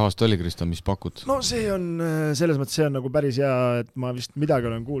 Palju seal rahast oli, Kristo, mis pakud? No see on, selles mõttes see on nagu päris hea, et ma vist midagi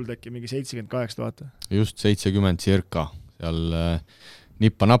olen kuulnud, äkki mingi 78 000. Just 70 circa, seal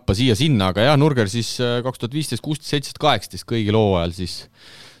nippa-nappa siia-sinna, aga jah, Nurger siis 2015, 16, 17, 18 kõigil hooajal siis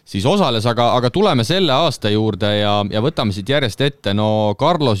osales, aga tuleme selle aasta juurde ja võtame siit järjest ette. No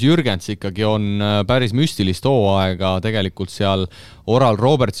Carlos Jürgens ikkagi on päris müstilist hooaega tegelikult seal Oral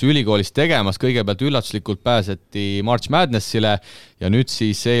Robertsi ülikoolis tegemas. Kõigepealt üllatuslikult pääseti March Madnessile ja nüüd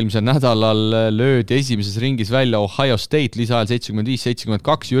siis eelmisel nädalal löödi esimeses ringis välja Ohio State lisaajal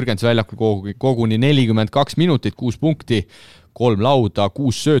 75-72. Jürgens väljakul koguni 42 minutit, 6 punkti, 3 lauda,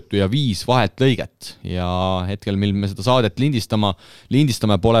 6 söötu ja 5 vahet lõiget. Ja hetkel, mil me seda saadet lindistame,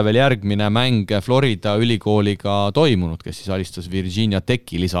 pole veel järgmine mäng Florida ülikooliga toimunud, kes siis alistas Virginia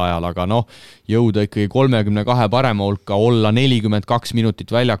Techi lisaajal, aga jõuda ikkagi 32 parema hulka, olla 42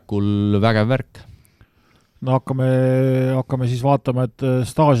 minutit väljakul, vägev värk. No hakkame siis vaatama, et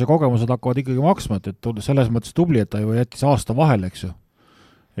staaž ja kogemused hakkavad ikkagi maksma, et selles mõttes tubli, et ta ju jättis aasta vahel, eks ju.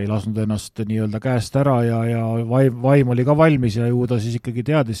 Ei lasnud ennast nii-öelda käest ära ja vaim oli ka valmis ja ju ta siis ikkagi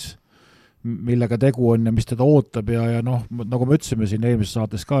teadis, millega tegu on ja mis teda ootab ja nagu me ütlesime siin eelmises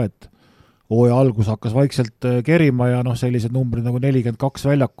saates ka, et hooaja algus hakkas vaikselt kerima ja sellised numbrid nagu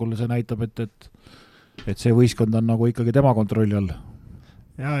 42 väljakul, see näitab, et see võistkond on nagu ikkagi tema kontrolli all.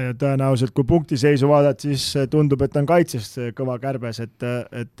 Ja tõenäoliselt, kui punktiseisu vaadata, siis tundub, et on kaitsest kõva kärbes, et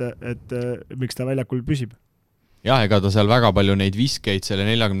miks ta väljakul püsib. Jah, ega ta seal väga palju neid viskeid selle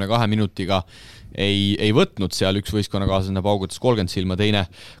 42 minutiga ei võtnud, seal üks võistkonnakaaslane paugutas 30 silma, teine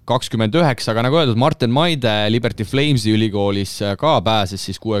 29, aga nagu öeldud, Martin Maide Liberty Flamesi ülikoolis ka pääses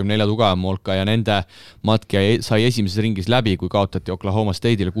siis 64 tugevama hulka ja nende matki sai esimeses ringis läbi, kui kaotati Oklahoma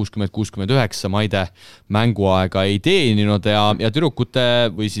State'ile 60-69, Maide mänguaega ei teeninud ja tüdrukute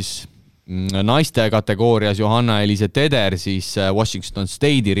või siis naiste kategoorias Johanna-Eliise Teder siis Washington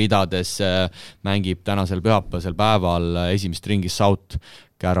State'i ridades mängib tänasel pühapäevasel päeval esimest ringis South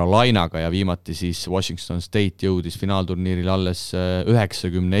Carolinaga ja viimati siis Washington State jõudis finaalturniiril alles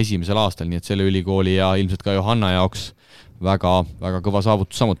 91. aastal, nii et selle ülikooli ja ilmselt ka Johanna jaoks väga, väga kõva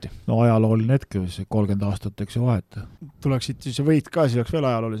saavutus samuti. No ajalooline hetk, 30 aastat, eks ju vahet. Tuleks siit siis võit ka, siis oleks veel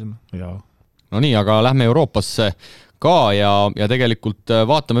ajaloolisem. Jaa. no nii, aga lähme Euroopasse ka ja tegelikult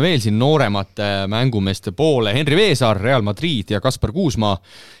vaatame veel siin nooremate mängumeeste poole. Henri Veesaar, Real Madrid ja Kaspar Kuusma,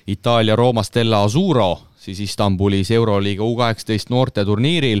 Itaalia Roma Stella Azzurro, siis Istanbulis Euroliiga U18 noorte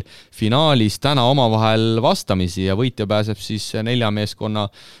turniiril finaalis täna omavahel vastamisi ja võitja pääseb siis 4 meeskonna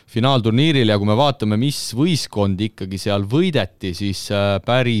finaalturniiril ja kui me vaatame, mis võistkond ikkagi seal võideti, siis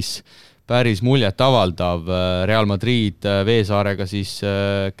päris muljet avaldav. Real Madrid Veesaarega siis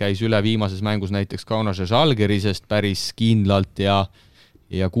käis üle viimases mängus näiteks Kaunase Žalgirisest päris kindlalt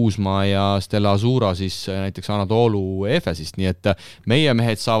ja Kuusma ja Stella Azzurro siis näiteks Anadolu Efesist, nii et meie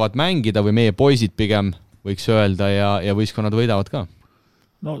mehed saavad mängida või meie poisid pigem võiks öelda ja võistkonnad võidavad ka.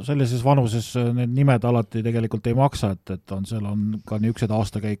 No sellises vanuses need nimed alati tegelikult ei maksa, et seal on ka niisugused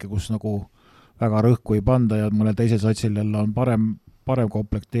aastakäike, kus nagu väga rõhku ei panda ja mõnel teisel satsil jälle on parem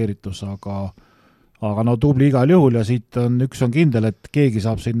komplekteeritus, aga no tubli igal juhul ja siit üks on kindel, et keegi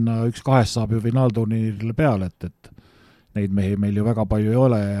saab sinna, 1-2 saab ju finaalturniirile peale, et neid mehi meil ju väga palju ei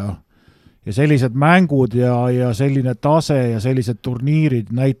ole ja sellised mängud ja selline tase ja sellised turniirid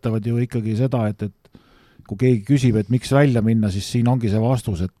näitavad ju ikkagi seda, et kui keegi küsib, et miks välja minna, siis siin ongi see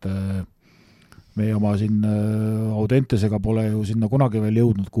vastus, et meie oma siin Audentesega pole ju sinna kunagi veel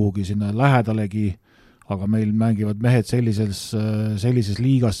jõudnud kuhugi sinna lähedalegi, aga meil mängivad mehed sellises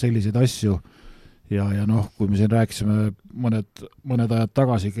liigas selliseid asju ja noh, kui me siin rääkisime mõned ajad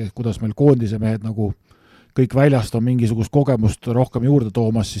tagasi, kuidas meil koondise mehed nagu kõik väljast on mingisugust kogemust rohkem juurde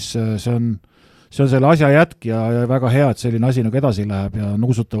toomas, siis see on selle asja jätk ja väga hea, et selline asi nagu edasi läheb ja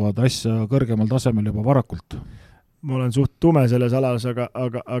nuusutavad asja kõrgemal tasemel juba varakult. Ma olen suht tume selles alas,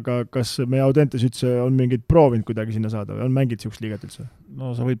 aga kas meie Audentes üldse on mingid proovinud kuidagi sinna saada või on mängid siukest liigat üldse?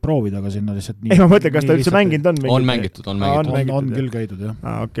 No sa võid proovida, aga sinna lihtsalt nii... Ei, ma mõtlen, kas ta üldse mänginud on? On mängitud. On küll käidud, jah.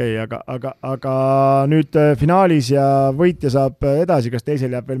 Okei, aga nüüd finaalis ja võitja saab edasi, kas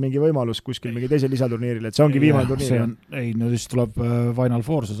teisel jääb veel mingi võimalus kuskil mingi teisel lisaturniiril, et see ongi viimane turniir? Ei, no siis tuleb Final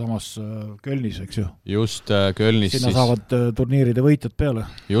Four samas Kölnis, eks ju? Just Kölnis. Sinna saavad turniiride võitjad peale.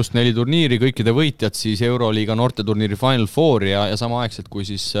 Just 4 turniiri, kõikide võitjad siis Euroliiga noorte turniiri Final Four ja samaaegselt kui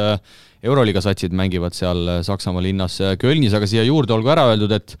siis Euroliiga satsid mängivad seal Saksamaa linnas Kölnis, aga siia juurde olgu ära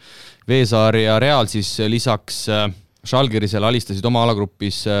öeldud, et Veesaar ja Real siis lisaks Žalgirisele alistasid oma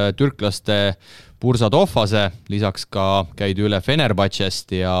alagrupis türklaste Bursa Tohvase, lisaks ka käidi üle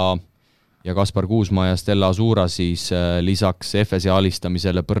Fenerbahcest ja Kaspar Kuusma ja Stella Azzurro siis lisaks Efesi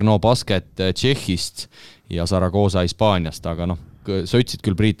alistamisele Brno Basket Tšehhist ja Zaragoza Hispaaniast, aga noh, sa ütlesid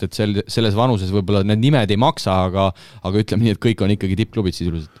küll, Priit, et selles vanuses võib-olla need nimed ei maksa, aga ütleme nii, et kõik on ikkagi tippklubid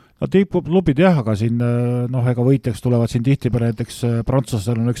sisuliselt. No tippklubid jah, aga siin ega võitjaks tulevad siin tihtipeale näiteks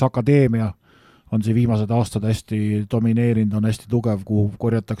Prantsusel on üks akadeemia, on siin viimased aastad hästi domineerinud, on hästi tugev, kuhu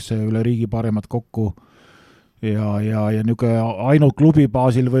korjatakse üle riigi paremad kokku ja niisugune ainult klubi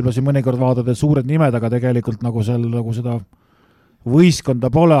baasil võib-olla siin mõnikord vaadata suured nimed, aga tegelikult nagu seal nagu seda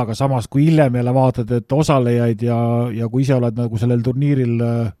võistkonda pole, aga samas kui hiljem jälle vaatad, et osalejaid ja kui ise oled nagu sellel turniiril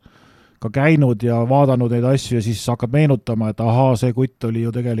ka käinud ja vaadanud neid asju ja siis hakkad meenutama, et ahaa, see kutt oli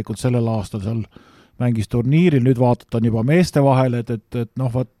ju tegelikult sellel aastal seal mängis turniiril, nüüd vaatad on juba meeste vahel, et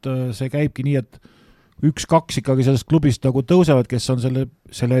noh, see käibki nii, et 1-2 ikkagi sellest klubist nagu tõusevad, kes on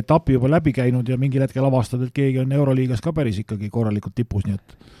selle etapi juba läbi käinud ja mingil hetkel avastad, et keegi on Euroliigas ka päris ikkagi korralikult tipus, nii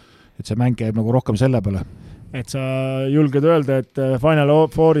et see mäng käib nagu rohkem selle peale. Et sa julged öelda, et Final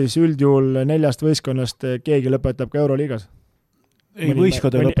Fouris üldjuhul 4 võistkonnast keegi lõpetab ka Euroliigas? Ei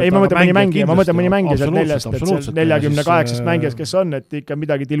võistkonna lõpetab. Ei, ma mõtlen mõni mängija sealt 48 mängijast, kes on, et ikka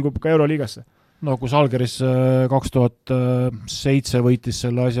midagi tilgub ka Euroliigasse. No kui Žalgiris 2007 võitis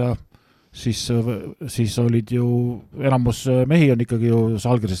selle asja, siis olid ju, enamus mehi on ikkagi ju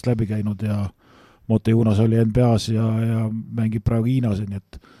Žalgirisest läbi käinud ja Mote Junas oli NBA-s ja mängib praegu Hiinas, nii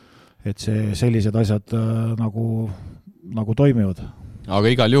et sellised asjad nagu toimivad.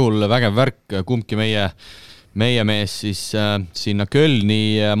 Aga igal juhul vägev värk, kumbki meie mees siis sinna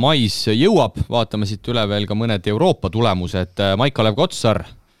Kölni mais jõuab, vaatame siit üle veel ka mõned Euroopa tulemused. Maik-Kalev Kotsar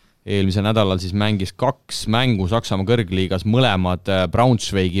eelmisel nädalal siis mängis 2 mängu Saksamaa kõrgliigas, mõlemad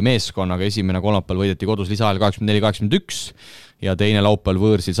Braunschweigi meeskonnaga, esimene kolmapäeval võideti kodus lisaajal 84-81 ja teine laupäeval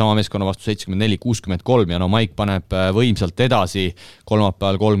võõrsil sama meeskonna vastu 74-63 ja no Maik paneb võimsalt edasi,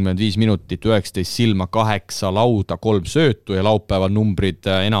 kolmapäeval 35 minutit, 19 silma, 8 lauda, 3 söötu ja laupäeval numbrid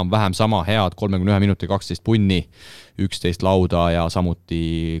enam-vähem sama head, 31 minuti, 12 punni, 11 lauda ja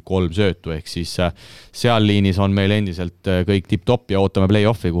samuti 3 söötu, ehk siis seal liinis on meil endiselt kõik tipp-top ja ootame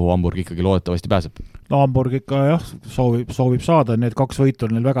play-offi, kuhu Hamburg ikkagi loodetavasti pääseb. No Hamburg ikka jah, soovib saada, need 2 võitu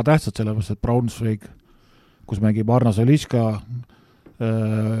on neil väga tähtsad, sellepärast et Braunschweig, kus mängib Arno Soliška,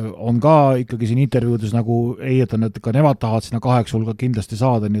 on ka ikkagi siin intervjuudes nagu eietanud, et ka nemad tahavad sinna 8 hulga kindlasti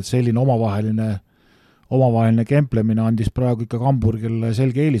saada, nii et selline omavaheline kemplemine andis praegu ikka Hamburgile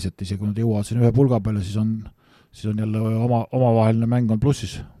selge eelis, et isegi kui nad jõuavad siin ühe pulga peale, siis on jälle omavaheline mäng on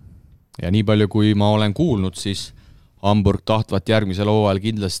plussis. Ja nii palju, kui ma olen kuulnud, siis Hamburg tahtvat järgmisel hooajal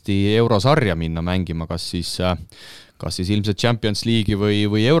kindlasti eurosarja minna mängima, kas siis ilmselt Champions League'i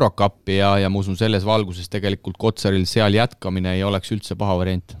või Eurocup'i ja ma usun selles valguses tegelikult Kotsaril seal jätkamine ei oleks üldse paha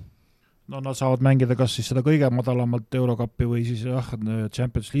variant. No nad saavad mängida kas siis seda kõige madalamalt Eurocup'i või siis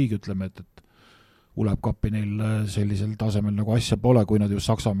Champions League, ütleme, et Uleb-Cupi neil sellisel tasemel nagu asja pole, kui nad just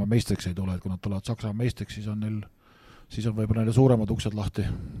Saksamaa meistriks ei tule, et kui nad tulevad Saksamaa meistriks, siis on võib-olla neile suuremad uksed lahti.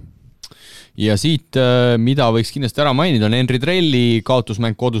 Ja siit, mida võiks kindlasti ära mainida, on Henri Trelli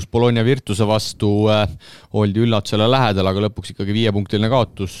kaotusmäng kodus Bologna Virtuse vastu, oldi üllatusele lähedal, aga lõpuks ikkagi 5-punktiline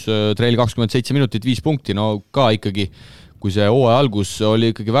kaotus. Trell 27 minutit, 5 punkti, no ka ikkagi, kui see hooaja algus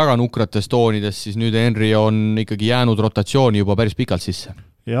oli ikkagi väga nukrates toonides, siis nüüd Henri on ikkagi jäänud rotatsiooni juba päris pikalt sisse.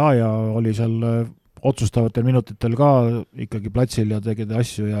 Ja oli seal otsustavatel minutitel ka ikkagi platsil ja tegid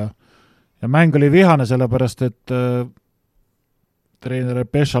asju ja mäng oli vihane, sellepärast, et treener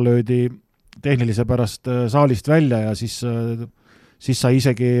Pesha löödi tehnilise pärast saalist välja ja siis sai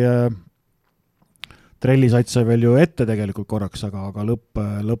isegi Trelli sai veel ju ette tegelikult korraks, aga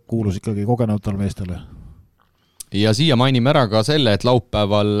lõpp kuulus ikkagi kogenutele meestele. Ja siia mainime ära ka selle, et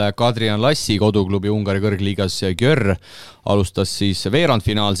laupäeval Kadrian Lassi koduklubi Ungari kõrgliigas Gjör alustas siis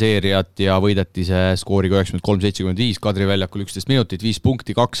veerandfinaalseeriat ja võideti see skooriga 93-75, Kadri väljakul 11 minutit, 5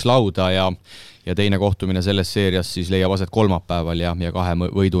 punkti, 2 lauda ja teine kohtumine selles seerias siis leiab aset kolmapäeval ja 2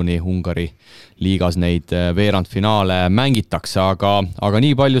 võiduni Ungari liigas neid veerandfinaale mängitakse, aga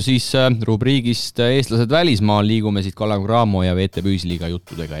nii palju siis rubriigist eestlased välismaal, liigume siit Kalev Cramo ja VT Püysliiga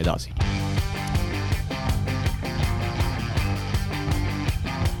juttudega edasi.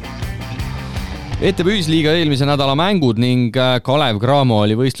 VT Püysliiga eelmise nädala mängud ning Kalev Cramo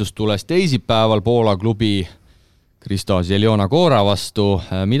oli võistlustules teisipäeval Poola klubi Kristo Zielona Gora vastu.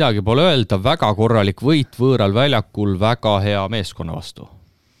 Midagi pole öelda, väga korralik võit võõral väljakul, väga hea meeskonna vastu.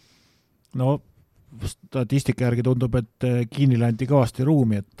 No statistika järgi tundub, et Kiinile anti kõvasti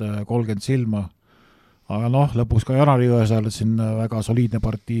ruumi, et 30 silma. Aga lõpuks ka Janari Jõesaal siin väga soliidne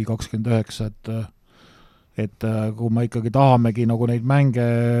partii 29, et kui me ikkagi tahamegi nagu neid mänge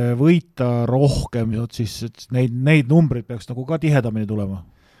võita rohkem, siis neid numbrid peaks nagu ka tihedamini tulema.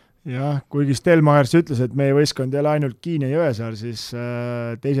 Jah, kuigi Stelmajers ütles, et meie võistkond ei ole ainult Kiini ja Jõesaar, siis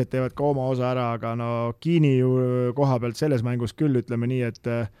teised teevad ka oma osa ära, aga Kiini ju koha pealt selles mängus küll ütleme nii,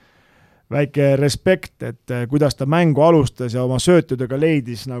 et väike respekt, et kuidas ta mängu alustas ja oma söötudega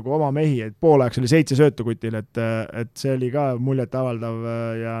leidis nagu oma mehi, et poolajaks oli 7 söötukutil, et see oli ka muljet avaldav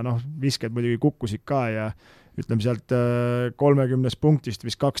ja visked muidugi kukkusid ka ja ütleme sealt 30 punktist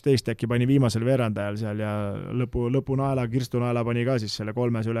vist 12 äkki pani viimasel veerandajal seal ja lõpunaela, Kirstunaela pani ka siis selle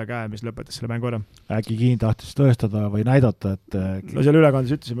 3 üle käe, mis lõpetas selle mängu ära. Äkki Kiin tahtis tõestada või näidata, et no seal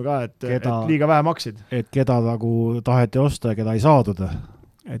ülekandes ütlesime ka, et liiga vähe maksid. Et keda nagu taheti osta ja keda ei saadud.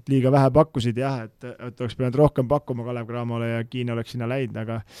 Et liiga vähe pakkusid jah, et oleks pidanud rohkem pakkuma Kalev Cramole ja Kiin oleks sinna läinud,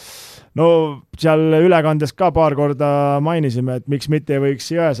 aga seal ülekandes ka paar korda mainisime, et miks mitte ei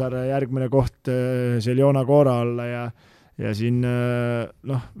võiks Jõesaare järgmine koht Zielona Gora olla ja siin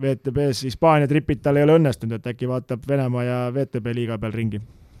VTB-s Hispaania tripid tal ei ole õnnestunud, et äkki vaatab Venemaa ja VTB liiga peal ringi.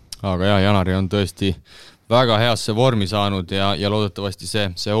 Aga jah, Janari on tõesti väga heasse vormi saanud ja loodetavasti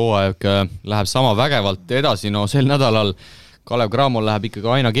see hooaeg läheb sama vägevalt edasi, sel nädalal Kalev Cramol läheb ikkagi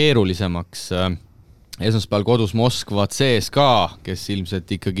aina keerulisemaks. Esmaspäeval kodus Moskva CSKA, kes ilmselt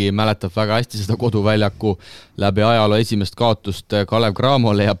ikkagi mäletab väga hästi seda koduväljaku läbi ajaloo esimest kaotust Kalev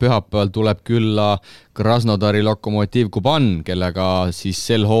Cramole ja pühapäeval tuleb külla Krasnodari Lokomotiv Kuban, kellega siis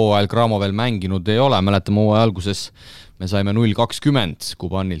sel hooajal Cramo veel mänginud ei ole. Mäletame hooaja alguses me saime 0-20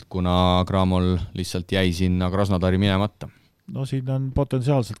 Kubanilt, kuna Cramol lihtsalt jäi sinna Krasnodari minemata. No siin on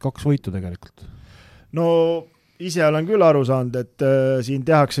potentsiaalselt 2 võitu tegelikult. Ise olen küll aru saanud, et siin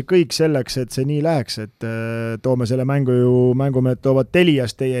tehakse kõik selleks, et see nii läheks, et toome selle mängumehed toovad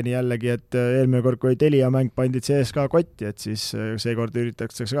Teliast teieni jällegi, et eelmine kord, kui Telia mäng pandi CSKA kotti, et siis seekord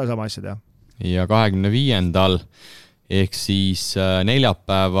üritatakse ka sama asja teha. Ja 25. ehk siis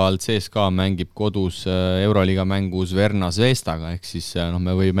neljapäeval CSKA mängib kodus Euroliiga mängus Verna Zvezdaga, ehk siis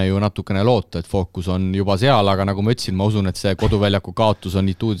me võime ju natukene loota, et fookus on juba seal, aga nagu ma ütlesin, ma usun, et see koduväljaku kaotus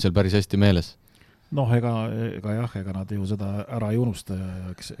on Ituudisel päris hästi meeles. Ega nad ju seda ära ei unusta ja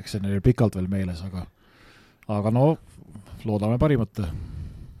eks see neil pikalt veel meeles, aga loodame parimat.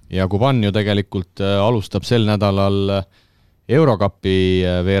 Ja Kuban ju tegelikult alustab sel nädalal Eurocupi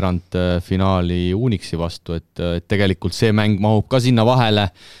veerandfinaali Unixi vastu, et tegelikult see mäng mahub ka sinna vahele.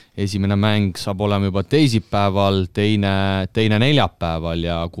 Esimene mäng saab olema juba teisipäeval, teine neljapäeval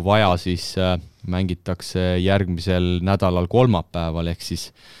ja kui vaja, siis mängitakse järgmisel nädalal kolmapäeval, ehk siis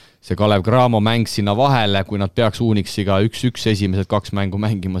see Kalev Cramo mäng sinna vahele, kui nad peaks Unixiga 1-1 esimesed 2 mängu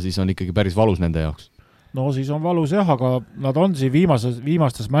mängima, siis on ikkagi päris valus nende jaoks. No siis on valus jah, aga nad on siin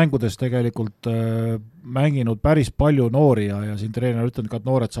viimastes mängudes tegelikult mänginud päris palju noori ja siin treener ütlenud ka, et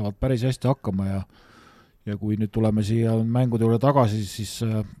noored saavad päris hästi hakkama ja kui nüüd tuleme siia mängude juurde tagasi, siis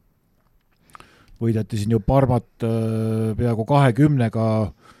võideti siin ju Parmat peaaegu 20-ga,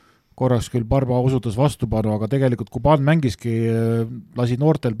 korraks küll Parma osutus vastupanu, aga tegelikult Kuban mängiski, lasi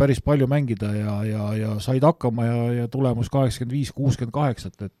noortel päris palju mängida ja said hakkama ja tulemus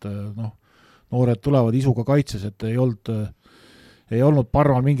 85-68, et noh, noored tulevad isuga kaitses, et ei olnud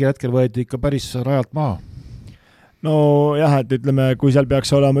Parmal mingi hetkel võeti ikka päris rajalt maha. No jah, et ütleme, kui seal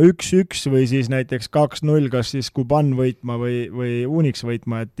peaks olema 1-1 või siis näiteks 2-0, kas siis Kuban võitma või Unix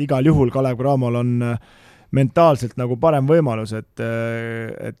võitma, et igal juhul Kalev Cramol on mentaalselt nagu parem võimalus, et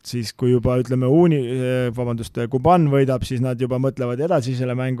siis kui juba ütleme Kuban võidab, siis nad juba mõtlevad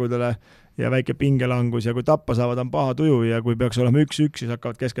edasisele mängudele ja väike pingelangus ja kui tappa saavad, on paha tuju ja kui peaks olema 1-1, siis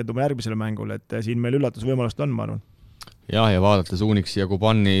hakkavad keskenduma järgmisele mängule, et siin meil üllatusvõimalust on, ma arvan. Jah, ja vaadates Unixi ja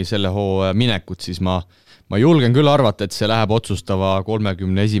Kubani selle hoo minekut, siis ma julgen küll arvata, et see läheb otsustava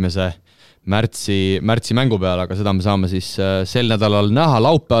 31. märtsi mängu peale, aga seda me saame siis sel nädalal näha.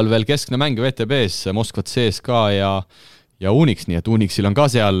 Laupäeval veel keskne mäng VTB-s, Moskvat CSKA ja Unix, nii et Unixil on ka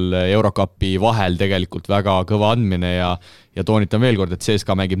seal Eurocupi vahel tegelikult väga kõva andmine ja toonitan veel kord, et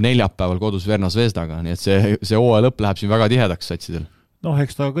CSKA mängib neljapäeval kodus Verna Zvezdaga, nii et see hooaja lõpp läheb siin väga tihedaks satsidel. Noh,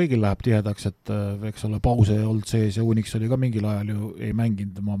 eks ta kõigil läheb tihedaks, et eks ole pause olnud sees ja Unix oli ka mingil ajal ju ei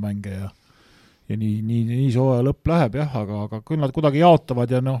mänginud oma mänge ja nii see hooaja lõpp läheb jah, aga küll nad kuidagi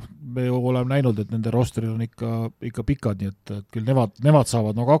jaotavad ja noh, me oleme näinud, et nende rosteril on ikka pikad, nii et küll nemad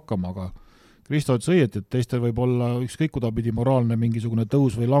saavad nagu hakkama, aga Kristo ütles õieti, et teistel võib olla ükskõik kudapidi moraalne mingisugune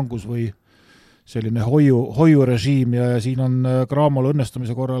tõus või langus või selline hoiurežiim ja siin on Cramol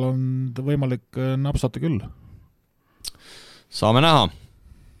õnnestumise korral on võimalik napsata küll. Saame näha.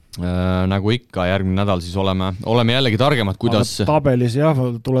 Nagu ikka, järgmine nädal siis oleme jällegi targemad, kuidas... Aga tabelis jah,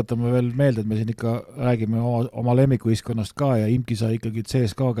 tuletame veel meelde, et me siin ikka räägime oma lemmikuiskonnast ka ja Imki sai ikkagi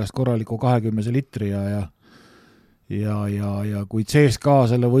CSKA käest korraliku 20 litri ja kui CSKA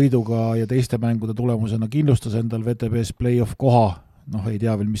selle võiduga ja teiste mängude tulemusena kindlustas endal VTB-s play-off koha, noh ei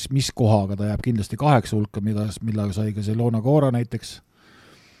tea veel mis koha, aga ta jääb kindlasti 8 hulka, millega sai ka see Loona Koora näiteks,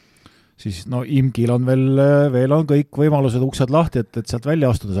 siis no Imkil on veel on kõik võimalused uksed lahti, et sealt välja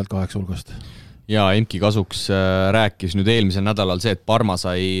astuda sealt 8 hulgast. Ja Imki kasuks rääkis nüüd eelmisel nädalal see, et Parma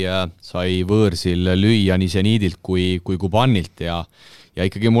sai võõrsil lüüa nii Zenidilt kui Kubanilt ja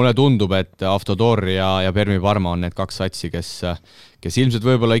ikkagi mulle tundub, et Avtodor ja Permi Parma on need 2 satsi, kes ilmselt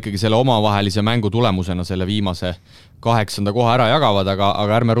võib-olla ikkagi selle omavahelise mängu tulemusena selle viimase 8. koha ära jagavad, aga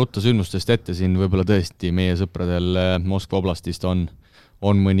ärme rutta sündmustest ette, siin võib-olla tõesti meie sõpradel Moskva oblastist on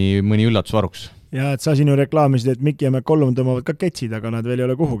mõni üllatusvaruks. Ja et sa sinu reklaamisid, et Mikki ja McCollum tõmbavad ka ketsid, aga nad veel ei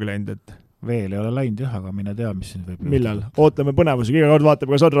ole kuhugi läinud, et... Veel ei ole läinud jah, aga mine tea, mis siin võib... Millal? Ootame põnevusega, iga kord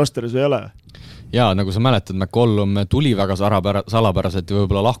vaatab, kas on rosteris või ei ole. Jaa, nagu sa mäletad, McCollum tuli väga salapäraselt ja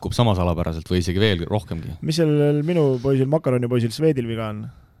võib-olla lahkub sama salapäraselt või isegi veel rohkemgi. Mis sellel minu poisil, Makaroni poisil Svedil viga on?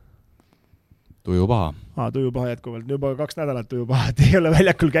 Tuju paha. Tuju paha jätkuvalt. Juba 2 nädalat tuju paha, et ei ole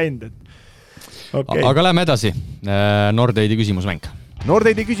väljakul käinud. Okay. Aga lähme edasi. Nordeidi küsimusmäng.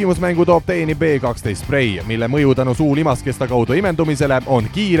 Nordeidi küsimusmängu toob teieni B12 spray, mille mõju tänu suu limaskesta kaudu imendumisele on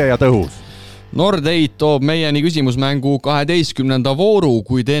kiire ja tõhus. Nordeid toob meieni küsimusmängu 12. vooru,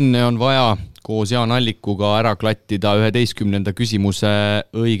 kuid enne on vaja koos Jaan Allikuga ära klattida 11. küsimuse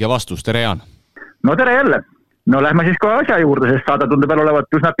õige vastus. Tere, Jaan! No tere jälle! No lähme siis kohe asja juurde, sest saada tundub veel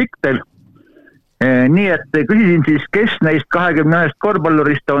olevat üsna pikk teil. Nii et küsisin siis, kes neist 21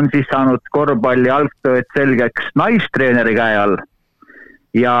 korvpallurist on siis saanud korvpalli algtööd selgeks naistreeneri käe all.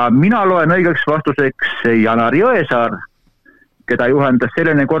 Ja mina loen õigeks vastuseks Janar Jõesaar, keda juhendas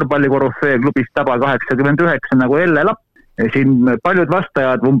selline korvpallikorufee klubist Taba 89 nagu Elle Lapp. Siin paljud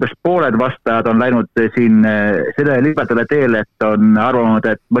vastajad, umbes pooled vastajad on läinud siin selle libedale teele, et on arvanud,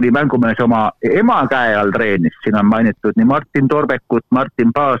 et mõni mängumees oma ema käe all treenis. Siin on mainitud nii Martin Torbekut,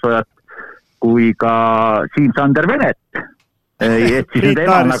 Martin Paasojat kui ka Siim Sander Venet. Et siis nüüd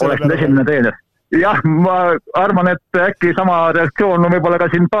ema nagu oleks nüüd esimene treener. Jah, ma arvan, et äkki sama reaktsioon on võib-olla ka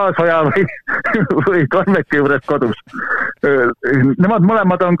siin Paasoja või Korveki juures kodus. Nemad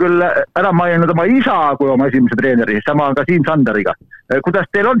mõlemad on küll ära maininud oma isa kui oma esimese treeneri, sama ka Siim Sanderiga. Kuidas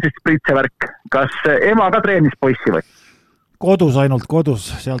teil on siis Priit see värk? Kas ema ka treenis poissi või? kodus, ainult kodus,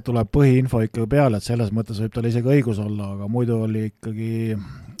 sealt tuleb põhiinfo ikkagi peale, et selles mõttes võib tal isegi õigus olla, aga muidu oli ikkagi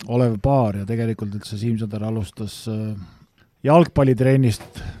olev paar ja tegelikult üldse Siim-Sander alustas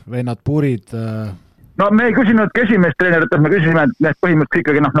jalgpallitreenist, vennad purid. No me ei küsinud esimest treeneritest, me küsisime, et need põhimõtteliselt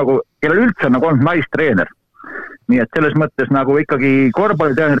ikkagi nagu, kellel üldse on olnud naistreener. Nii et selles mõttes nagu ikkagi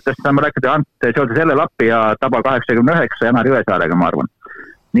korvpallitreeneritest saame rääkida seoses Elle Lappi ja Taba 89 Janar Jõesaarega, ma arvan.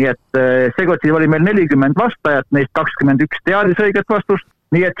 Nii et seekord oli meil 40 vastajat, neist 21 teadis õiget vastust.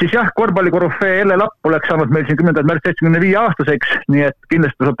 Nii et siis jah, korvpallikorufee Elle Lapp oleks saanud meil siin 10. märts 75 aastaseks, nii et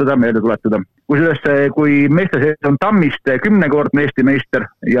kindlasti saab teda meelde tuletada. Kui meeste sees on Tammiste 10-kordne Eesti meister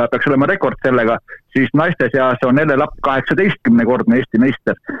ja peaks olema rekord sellega, siis naiste seas on Elle Lapp 18-kordne Eesti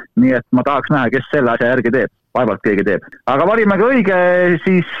meister. Nii et ma tahaks näha, kes selle asja järgi teeb. Vaevalt keegi teeb. Aga valimegi õige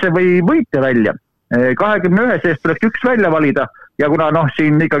siis või võitja välja. 21 seest tuleks üks välja valida ja kuna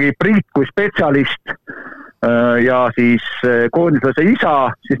siin ikkagi Priit kui spetsialist ja siis koondislase isa,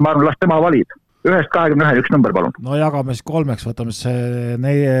 siis ma arvan, las tema valib. 1-21 üks number, palun. No jagame siis 3, võtame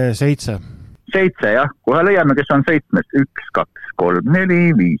see 7. 7, jah. Kohe leiame, kes on 7. 1, 2, 3,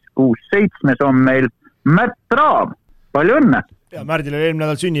 4, 5, 6, 7 on meil Märt Raam. Palju õnne! Ja Märdil oli eelmine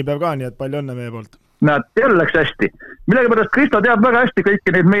nädal sünnipäev ka, nii et palju õnne meie poolt. Näed, jälle läks hästi. Millegi pärast Kristo teab väga hästi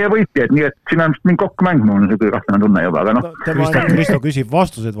kõiki neid meie võitjaid, nii et siin on mingi kokkumäng, mul on see kahtlane tunne juba, aga Kristo küsib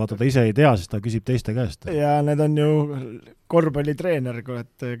vastused, vaata ta ise ei tea, siis ta küsib teiste käest. Ja need on ju korvpallitreener,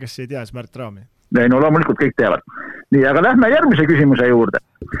 kes ei tea Märt Raami. No loomulikult kõik teavad. Nii, aga lähme järgmise küsimuse juurde.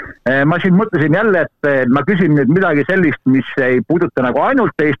 Ma siin mõtlesin jälle, et ma küsin nüüd midagi sellist, mis ei puuduta nagu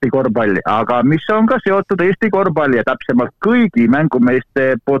ainult Eesti korvpalli, aga mis on ka seotud Eesti korvpalli ja täpsemalt kõigi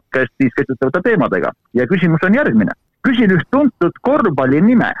mängumeeste podcastis käsitletavate teemadega. Ja küsimus on järgmine. Küsin üht tuntud korvpalli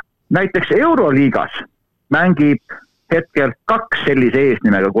nime. Näiteks Euroliigas mängib hetkel 2 sellise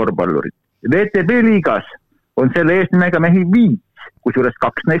eesnimega korvpallurit. VTB liigas on selle eesnimega mehi 5, kusjuures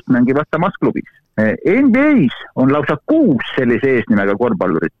 2 neist mängivad samas klubis. NBA-s on lausa 6 sellise eesnimega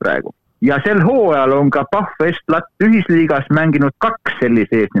korvpallurit praegu. Ja sel hooajal on ka Pahv Estlat ühisliigas mänginud 2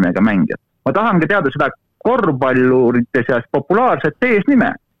 sellise eesnimega mängijat. Ma tahangi teada seda korvpallurite seas populaarset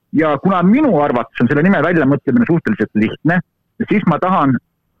eesnime. Ja kuna minu arvates on selle nime väljamõtlemine suhteliselt lihtne, siis ma tahan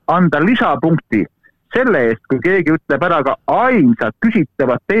anda lisapunkti selle eest, kui keegi ütleb ära ka ainsad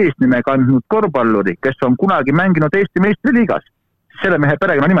küsitavat eesnime kandnud korvpalluri, kes on kunagi mänginud Eesti meistriliigas. Selle mehe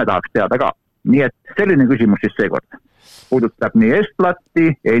perekonnanime tahaks teada ka. Nii et selline küsimus siis seekord. Puudutab nii Estlati,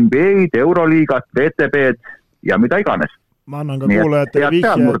 NBA-d, Euroliigat, VTB-d ja mida iganes. Ma annan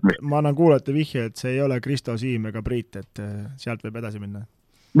kuulajate vihje, et see ei ole Kristo Siim ega Priit, et sealt võib edasi minna.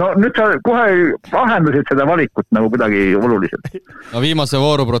 No nüüd sa kohe ahendasid seda valikut nagu kuidagi oluliselt. No viimase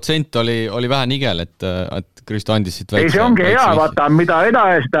vooru protsent oli vähe nigel, et Kristo andis siit väikse. Ei, see ongi hea, vaata, mida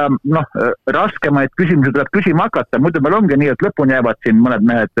edasi, raskemaid küsimusi tuleb küsima hakata. Muidu meil ongi nii, et lõpuni jäävad siin mõned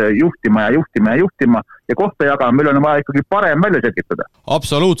mehed juhtima ja kohta jagama, meil on vaja ikkagi parem välja selgitada.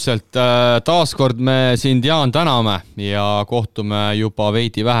 Absoluutselt. Taaskord me sind, Jaan, täname ja kohtume juba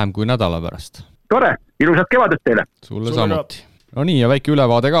veidi vähem kui nädala pärast. Tore, ilusat kevadet teile! Sulle samuti! No nii, ja väike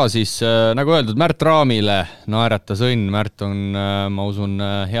ülevaade ka siis, nagu öeldud, Märt Raamile naeratas õnn. Märt on, ma usun,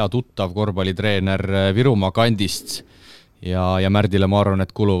 hea tuttav korvpallitreener Virumaa kandist ja Märdile ma arvan,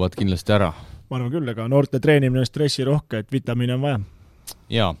 et kuluvad kindlasti ära. Ma arvan küll, aga noorte treenimine on stressirohke, et vitamiine on vaja.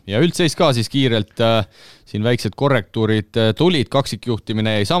 Ja üldseis ka siis kiirelt, siin väiksed korrektuurid tulid,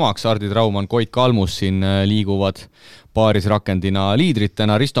 kaksikjuhtimine jäi samaks, Hardi Traumann, Koit Kalmus siin liiguvad paarisrakendina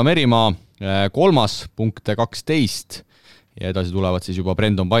liidritena, Risto Merimaa 3. punkte 12 ja edasi tulevad siis juba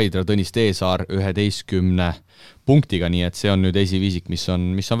Brendon Paidra, Tõnis Teesaar 11 punktiga, nii et see on nüüd esiviisik, mis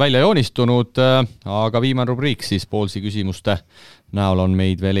on välja joonistunud, aga viimane rubriik siis Poolsi küsimuste näol on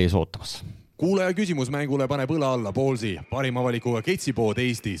meid veel ees ootamas. Kuulaja küsimusmängule paneb õla alla Poolsi, parima valikuga ketsipood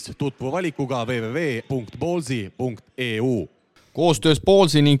Eestis, tutvu valikuga www.poolsi.eu. Koostöös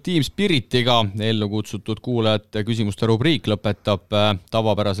Poolsi ning Team Spiritiga ellu kutsutud kuulajate küsimuste rubriik lõpetab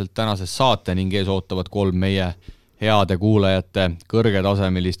tavapäraselt tänases saate ning ees ootavad 3 meie heade kuulajate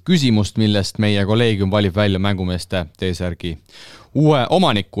kõrgetasemelist küsimust, millest meie kolleegium valib välja mängumeeste T-särgi uue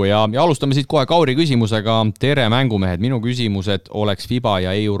omaniku ja alustame siit kohe Kauri küsimusega. Tere mängumehed, minu küsimused oleks FIBA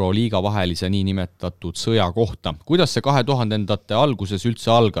ja Euroliiga vahelise niinimetatud sõja kohta. Kuidas see 2000-ndate alguses üldse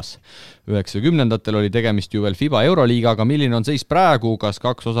algas? 90-ndatel oli tegemist ju veel FIBA Euroliigaga, milline on seis praegu, kas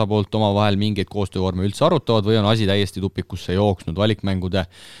 2 osapoolt omavahel mingeid koostöövorme üldse arutavad või on asi täiesti tupikusse jooksnud? Valikmängude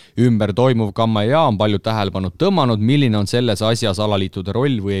ümber toimuv Kammaja on palju tähelepanu tõmmanud, milline on selles asjas alaliitude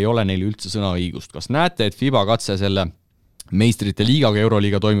roll või ei ole neil üldse sõnaõigust? Kas näete, et FIBA katse selle meistrite liigaga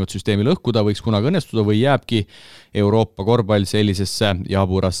Euroliiga toimivat süsteemi lõhkuda, võiks kunagi õnnestuda või jääbki Euroopa korvpall sellisesse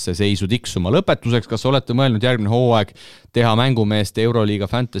jaburasse seisu tiksuma. Lõpetuseks, kas olete mõelnud järgmine hooaeg teha mängumeeste Euroliiga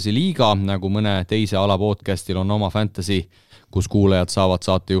Fantasy liiga, nagu mõne teise ala podcastil on oma Fantasy, kus kuulajad saavad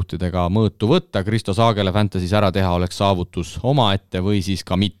saatejuhtidega mõõtu võtta. Kristo Saagele Fantasys ära teha oleks saavutus omaette või siis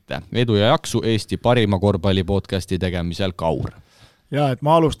ka mitte. Edu ja jaksu Eesti parima korvpalli podcasti tegemisel, Kaur! Ja, et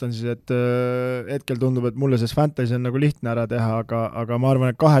ma alustan siis, et hetkel tundub, et mulle see Fantasy on nagu lihtne ära teha, aga ma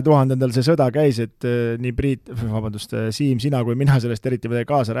arvan, et 2000-ndal see sõda käis, et nii Siim, sina kui mina sellest eriti veel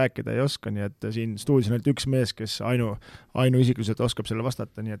kaasa rääkida ei oska, nii et siin stuudios on ainult üks mees, kes ainuisikluselt oskab selle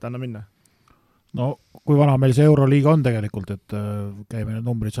vastata, nii et anna minna. No, kui vana meil see Euroliiga on tegelikult, et käime need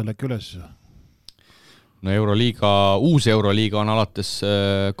numbrid seal äkki üles? No uus Euroliiga on alates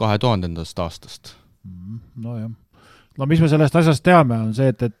 2000. aastast. No jah. No mis me sellest asjast teame, on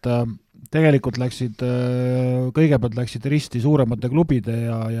see, et tegelikult kõigepealt läksid risti suuremate klubide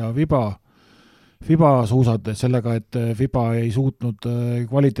ja FIBA suusad sellega, et FIBA ei suutnud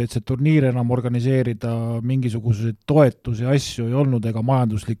kvaliteetset turniire enam organiseerida, mingisuguseid toetusi ja asju ei olnud, ega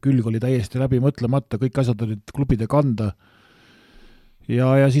majanduslik külg oli täiesti läbi mõtlemata, kõik asjad olid klubide kanda.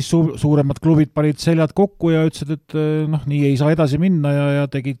 Ja siis suuremad klubid panid seljad kokku ja ütlesid, et nii ei saa edasi minna ja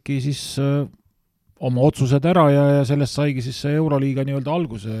tegidki siis oma otsused ära ja sellest saigi siis see Euroliiga nii-öelda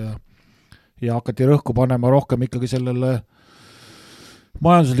alguse ja hakati rõhku panema rohkem ikkagi sellele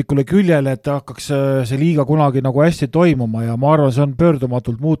majanduslikule küljele, et hakkaks see liiga kunagi nagu hästi toimuma ja ma arvan, see on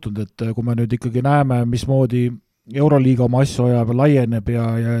pöördumatult muutunud, et kui me nüüd ikkagi näeme, mismoodi Euroliiga oma asju ajab ja laieneb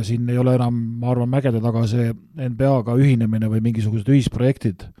ja siin ei ole enam, ma arvan, mägede taga see NBA-ga ühinemine või mingisugused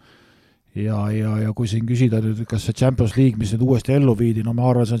ühisprojektid. Ja kui siin küsida nüüd, kas see Champions League, mis nüüd uuesti ellu viidi, no ma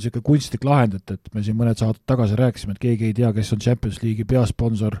arvan, see on selline kunstlik lahend, et me siin mõned saated tagasi rääkisime, et keegi ei tea, kes on Champions League'i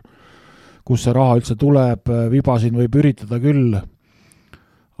peasponsor, kus see raha üldse tuleb, Viba siin võib üritada küll,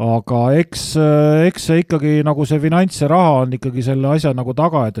 aga eks see ikkagi nagu see finants ja raha on ikkagi selle asja nagu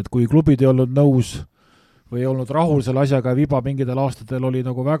taga, et kui klubid ei olnud nõus või ei olnud rahul selle asjaga ja Viba mingitel aastatel oli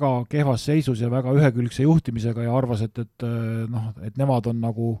nagu väga kehvas seisus ja väga ühekülgse juhtimisega ja arvas, et nemad on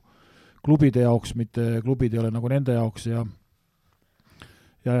nagu klubide jaoks, mitte klubid ei ole nagu nende jaoks ja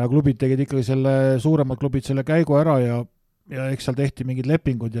klubid tegid ikkagi suuremad klubid selle käigu ära ja eks seal tehti mingid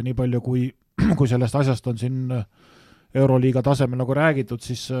lepingud ja nii palju, kui sellest asjast on siin Euroliiga tasemel nagu räägitud,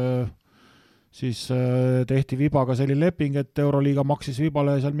 siis tehti Vibaga selline leping, et Euroliiga maksis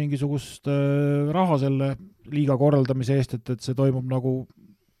Vibale seal mingisugust raha selle liiga korraldamise eest, et see toimub nagu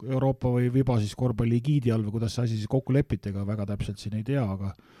Euroopa või Viba siis korvpalli giidi all või kuidas see asi siis kokku lepiti, ega väga täpselt siin ei tea,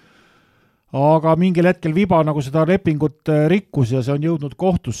 aga mingil hetkel Viba nagu seda lepingut rikkus ja see on jõudnud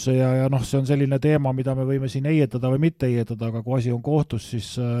kohtusse ja see on selline teema, mida me võime siin eietada või mitte eietada, aga kui asi on kohtus, siis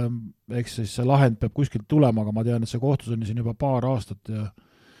eks siis see lahend peab kuskilt tulema, aga ma tean, et see kohtus on siin juba paar aastat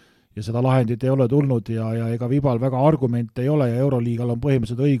ja seda lahendit ei ole tulnud ja ega Vibal väga argumente ei ole ja Euroliigal on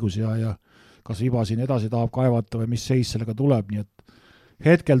põhimõtteliselt õigus ja kas Viba siin edasi tahab kaevata või mis seis sellega tuleb, nii et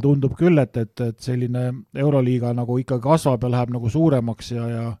hetkel tundub küll, et selline Euroliiga nagu ikka kasvab ja läheb nagu suuremaks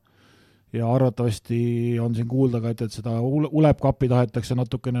ja arvatavasti on siin kuulda ka, et seda ulepkappi tahetakse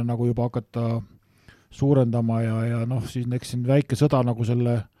natukene nagu juba hakata suurendama ja siin eks siin väike sõda nagu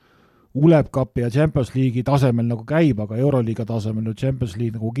selle ulepkapi ja Champions League'i tasemel nagu käib, aga Euroliiga tasemel nüüd Champions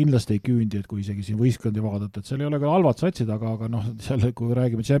League nagu kindlasti ei küündi, et kui isegi siin võistkondi vaadata, et seal ei ole küll halvad satsid, aga seal, kui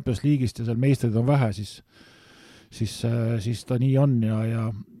räägime Champions League'ist ja seal meistrid on vähe, siis ta nii on ja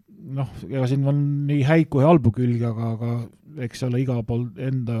ega siin on nii häid kui halbu külge, aga eks ole iga pool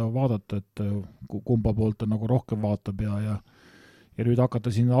enda vaadata, et kumba poolt ta nagu rohkem vaatab ja nüüd hakata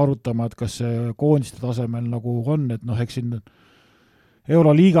siin arutama, et kas see koondiste tasemel nagu on, et eks siin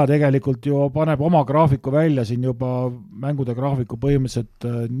Euroliiga tegelikult ju paneb oma graafiku välja siin juba mängude graafiku põhimõtteliselt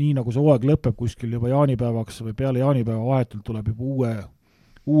nii nagu see hooaeg lõpeb kuskil juba jaanipäevaks või peale jaanipäeva vahetult tuleb juba uue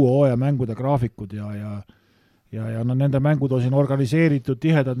hooaja mängude graafikud ja nende mängud on siin organiseeritud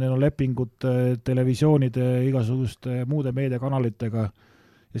tihedad, neil on lepingud televisioonide, igasuguste muude meediakanalitega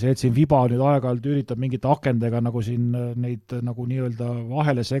ja see, et siin Viba nüüd aeg-ajalt üritab mingite akendega nagu siin neid nagu nii-öelda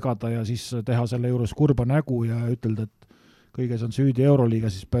vahele segada ja siis teha selle juures kurba nägu ja ütelda, et kõiges on süüdi Euroliiga,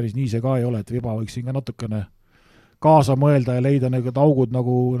 siis päris nii see ka ei ole, et Viba võiks siin ka natukene kaasa mõelda ja leida need augud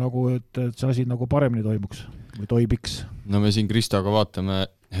nagu et see asi nagu paremini toimuks või toibiks. No me siin Kristoga vaatame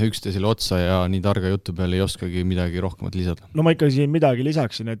üksteisele otsa ja nii targa jutu peale ei oskagi midagi rohkemat lisada. No ma ikkagi siin midagi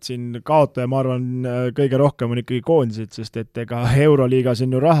lisaksin, et siin kaotaja, ma arvan, kõige rohkem on ikkagi koondised, sest et ega Euroliigas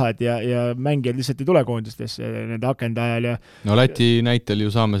on ju rahad ja mängijad lihtsalt ei tule koondistesse nende akende ajal ja no Läti näitel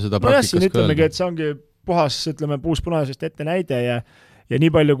ju saame seda praktikas ka ütlemegi, et see ongi puhas, ütleme, puuspunasest ette näide ja nii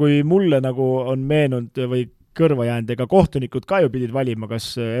palju, kui mulle nagu on meenunud või kõrva jäänud, ega kohtunikud ka ju pidid valima, kas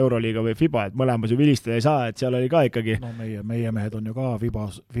Euroliiga või FIBA, et mõlemas ju vilistada ei saa, et seal oli ka ikkagi no meie mehed on ju ka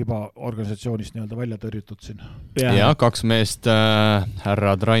FIBA organisatsioonist nii-öelda välja tõrjutud siin. Ja 2 meest,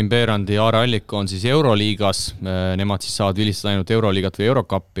 härrad Rain Peerand ja Aare Alliku on siis Euroliigas, nemad siis saavad vilistada ainult Euroliigat või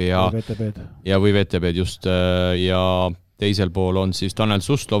Eurocup'i või VTB-d just, ja teisel pool on siis Tanel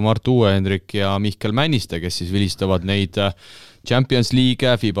Suslov, Mart Uue-Hendrik ja Mihkel Männiste, kes siis vilistavad neid Champions League,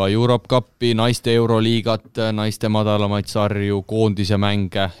 FIBA Europe Cupi, naiste Euroliigat, naiste madalamaid sarju, koondise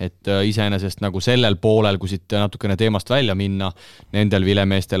mänge, et iseenesest nagu sellel poolel, kui siit natukene teemast välja minna, nendel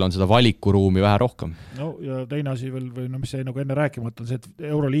vilemeestel on seda valikuruumi vähe rohkem. No ja teine asi veel, või no mis jäi nagu enne rääkimata, on see, et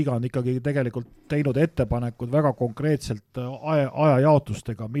Euroliiga on ikkagi tegelikult teinud ettepanekud väga konkreetselt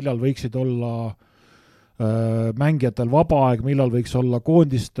ajajaotustega, millal võiksid olla mängijatel vaba aeg, millal võiks olla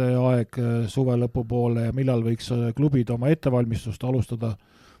koondiste aeg suve lõpupoole ja millal võiks klubid oma ettevalmistust alustada.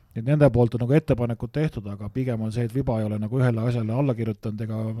 Et nende poolt on nagu ettepanekud tehtud, aga pigem on see, et FIBA ei ole nagu ühele asjale alla kirjutanud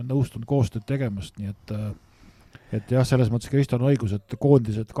ega nõustunud koostööd tegemast, nii et jah, selles mõttes Kristo on õigus, et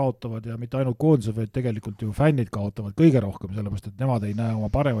koondised kaotavad ja mitte ainult koondised, vaid tegelikult ju fännid kaotavad kõige rohkem, sellepärast et nemad ei näe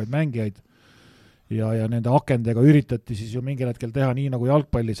oma paremaid mängijaid ja nende akendega üritati siis ju mingil hetkel teha nii nagu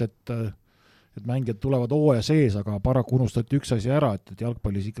jalgpallis, et mängijad tulevad hooaja sees, aga paraku unustati üks asi ära, et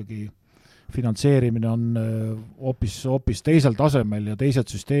jalgpallis ikkagi finantseerimine on hoopis teisel tasemel ja teised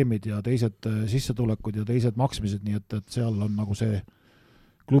süsteemid ja teised sissetulekud ja teised maksmised, nii et seal on nagu see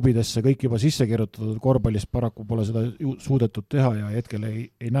klubidesse kõik juba sisse kirjutatud, korvpallist paraku pole seda suudetud teha ja hetkel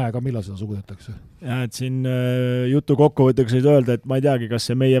ei näe ka, millal seda suudetakse. Ja et siin jutu kokkuvõtteks võid öelda, et ma ei teagi, kas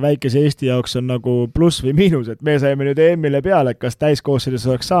see meie väikese Eesti jaoks on nagu pluss või miinus, et me saime nüüd EM-ile peale, et kas täiskoosseisus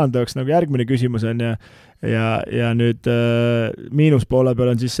oleks saanud, oleks nagu järgmine küsimus on ja nüüd miinuspoole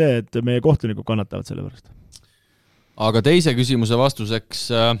peal on siis see, et meie kohtunikud kannatavad selle pärast. Aga teise küsimuse vastuseks,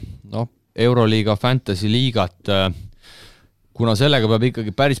 Euroliiga Fantasy liigat, kuna sellega peab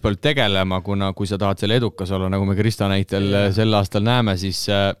ikkagi päris palju tegelema, kui sa tahad selle edukas olla, nagu me Krista näitel sel aastal näeme, siis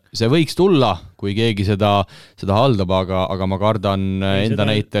see võiks tulla, kui keegi seda haldab, aga ma kardan enda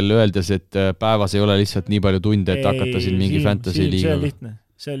näitel öeldes, et päevas ei ole lihtsalt nii palju tunde, et hakata siin mingi fantasy liiga.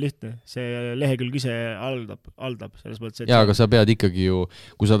 See on lihtne, see lehekülg ise haldab selles mõttes, et... Jaa, aga sa pead ikkagi ju,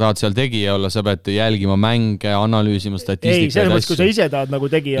 kui sa tahad seal tegija olla, sa pead jälgima mänge, analüüsima statistika. Ei, selles mõttes, kui sa ise tahad nagu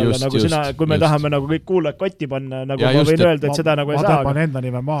tegija olla, nagu sina, kui me tahame nagu kõik kuulajad kotti panna, nagu ma võin öelda, et seda nagu ei saa. Ma tõpan enda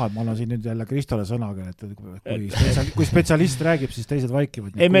nime maha, et ma annan siin nüüd jälle Kristole sõnaga, et kui spetsialist räägib, siis teised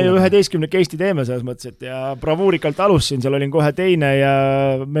vaikivad. Ei, me ju 11 Eesti teeme selles mõttes, et ja bravuurikalt alustasin, seal olin kohe teine ja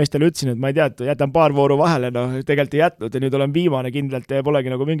meestele ütlesin, et ma ei tea, et jätan paar vooru vahele, tegelikult ei jätnud ja nüüd olen viimane kindlalt ja polegi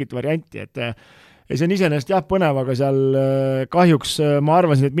nagu mingit varianti, et see on iseenesest jah põnev, aga seal kahjuks ma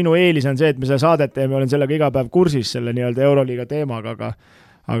arvasin, et minu eelis on see, et me seda saadet teeme, olen sellega iga päev kursis selle nii-öelda Euroliiga teemaga,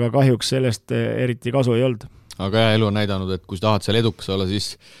 aga kahjuks sellest eriti kasu ei olnud. Aga elu on näidanud, et kui tahad seal edukas olla,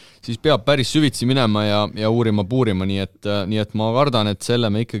 siis peab päris süvitsi minema ja puurima, nii et ma kardan, et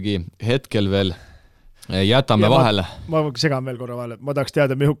selle me ikkagi hetkel veel jätame vahele. Ma segan veel korra vahele, ma tahaks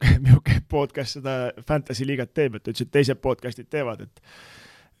teada, mihuke podcast seda Fantasy liigat teeb, et ütlesid, teised podcastid teevad,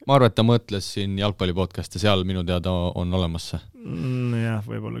 et ma arvan, et ta mõtles siin jalgpallipodcast ja seal minu teada on olemas see. Jah,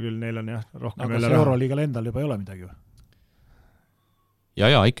 võib-olla küll, neil on jah rohkem aga kas Euroliigal endal juba ei ole midagi või?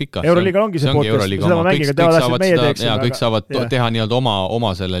 Ja, ikka. Euroliigal ongi see podcast, seda ma mängiga teha tahtsin, meie teeksime. Kõik saavad teha nii-öelda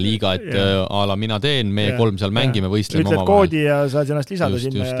oma selle liiga, et ala mina teen, meie 3 seal mängime, võistleme oma vahel. Ütled koodi ja saad ennast lisada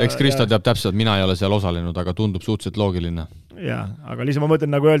sinna. Just. Eks Kristo teab täpselt, mina ei ole seal osalenud, aga tundub suhteliselt loogiline. Jaa, aga lihtsalt ma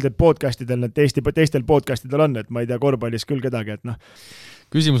mõtlen nagu öelda, et podcastidel, need teistel podcastidel on, et ma ei tea korvpallis küll kedagi, et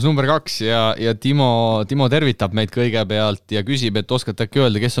Küsimus number 2 ja Timo tervitab meid kõigepealt ja küsib, et oskate äkki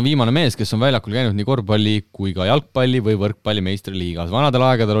öelda, kes on viimane mees, kes on väljakul käinud nii korvpalli kui ka jalgpalli või võrkpalli meistriliigas. Vanadel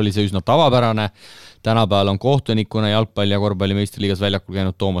aegadel oli see üsna tavapärane, tänapäeval on kohtunikuna jalgpalli ja korvpalli meistriliigas väljakul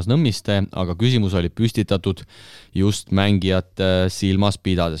käinud Toomas Nõmmiste, aga küsimus oli püstitatud just mängijat silmas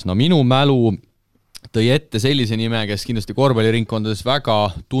pidades. No minu mälu tõi ette sellise nime, kes kindlasti korvpalliringkondades väga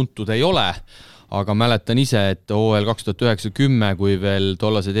tuntud ei ole, aga mäletan ise, et hooajal 2009-10, kui veel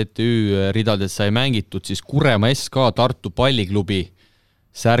tollased ETÜ ridades sai mängitud, siis Kuremaa SK Tartu palliklubi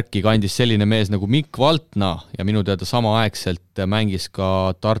särki kandis selline mees nagu Mikk Valtna ja minu teada samaaegselt mängis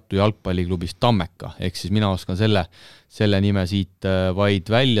ka Tartu jalgpalliklubis Tammeka, ehk siis mina oskan selle nime siit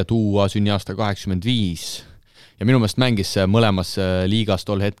vaid välja tuua, sünniaasta 85. Ja minu meelest mängis mõlemas liigas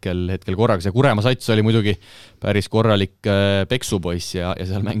tol hetkel korraga. See Kuremaa sats oli muidugi päris korralik peksupoiss ja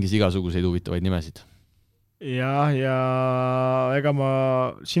seal mängis igasuguseid huvitavaid nimesid. Ja ega ma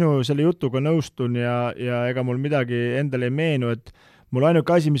sinu selle jutuga nõustun ja ega mul midagi endale ei meenu, et mul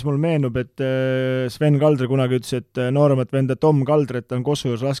ainuke asi, mis mul meenub, et Sven Kaldre kunagi ütles, et nooremat venda Tom Kaldret on Kossu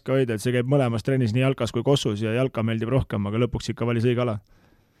juures raske hoida, et see käib mõlemas trennis nii jalkas kui Kossus ja jalka meeldib rohkem, aga lõpuks ikka valis õige ala.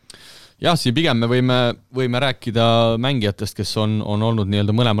 Jah, siin pigem me võime rääkida mängijatest, kes on olnud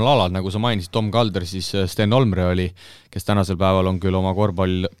nii-öelda mõlemal alal, nagu sa mainisid, Tom Kalder, siis Sten Olmre oli, kes tänasel päeval on küll oma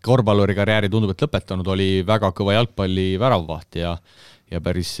korvpalluri karjääri tundub, et lõpetanud, oli väga kõva jalgpalli väravvaht ja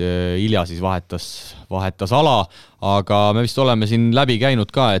päris hilja siis vahetas ala, aga me vist oleme siin läbi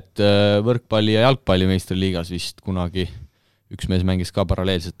käinud ka, et võrkpalli ja jalgpalli meistriliigas vist kunagi üks mees mängis ka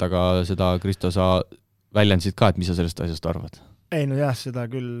paralleelselt, aga seda, Kristo, sa väljendasid ka, et mis sa sellest asjast arvad? Ei, no jah, seda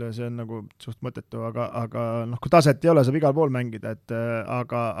küll, see on nagu suht mõttetu, aga kui taset ei ole, saab igal pool mängida, et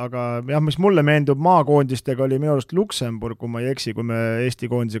aga jah, mis mulle meeldub maakoondistega oli minu arust Luksemburg, kui ma ei eksi, kui me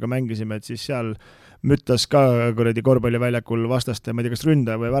Eesti koondisega mängisime, et siis seal müttas ka kuradi korvpalliväljakul vastaste, ma ei tea, kas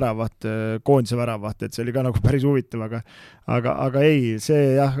ründaja või väravaht, koondise väravaht, et see oli ka nagu päris huvitav, aga ei,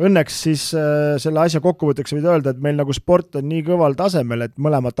 see jah, õnneks siis selle asja kokkuvõtteks võid öelda, et meil nagu sport on nii kõval tasemel, et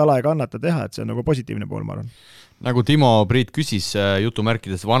mõlemat ala ei kannata teha, et see on nagu positiivne pool, ma arvan. Nagu Timo Priit küsis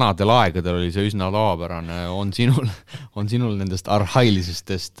jutumärkides, vanadel aegadel oli see üsna tavapärane, on sinul nendest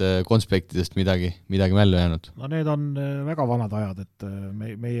arhailisestest konspektidest midagi mällu jäänud? No need on väga vanad ajad, et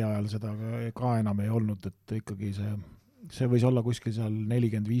meie ajal seda ka enam ei olnud, et ikkagi see võis olla kuskil seal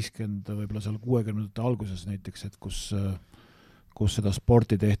 40-50, võib-olla seal 60 alguses näiteks, et kus seda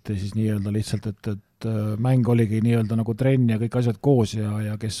sporti tehti siis nii-öelda lihtsalt, et mäng oligi nii-öelda nagu trenn ja kõik asjad koos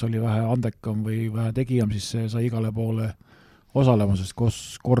ja kes oli vähe andekam või vähe tegijam, siis see sai igale poole osalema, sest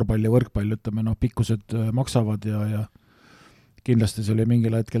korvpall ja võrkpall, ütleme, pikkused maksavad ja kindlasti see oli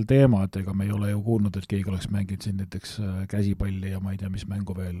mingil hetkel teema, et ega me ei ole ju kuulnud, et keegi oleks mänginud siin näiteks käsipalli ja ma ei tea, mis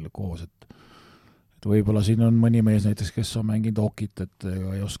mängu veel koos, et võib-olla siin on mõni mees näiteks, kes on mänginud hokit, et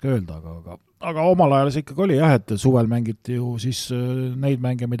ei oska öelda, aga omal ajal see ikkagi oli jah, et suvel mängiti ju siis neid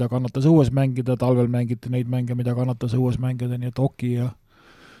mänge, mida kannatas õues mängida, talvel mängiti neid mänge, mida kannatas õues mängida, nii et hoki ja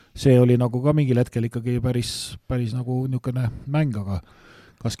see oli nagu ka mingil hetkel ikkagi päris nagu niisugune mäng, aga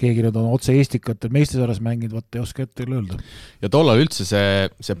kas keegi nüüd on otse Eestikat meistesarjas mänginud, võtta ei oska ette öelda. Ja tollal üldse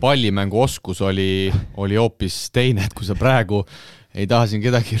see pallimängu oskus oli hoopis teine, et kui sa praegu ei taha siin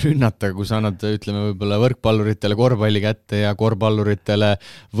kedagi rünnata, kui sa annad, ütleme, võib-olla võrkpalluritele korvpalli kätte ja korvpalluritele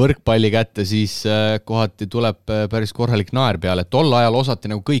võrkpalli kätte, siis kohati tuleb päris korralik naer peale. Tol ajal osati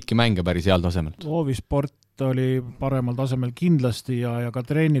nagu kõiki mänge päris heal tasemel. Hoovisport oli paremal tasemel kindlasti ja ka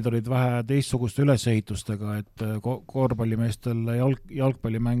treenid olid vähe teistsuguste ülesehitustega, et korvpallimeestel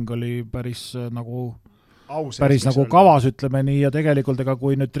jalgpallimäng oli päris nagu kavas, ütleme nii, ja tegelikult ega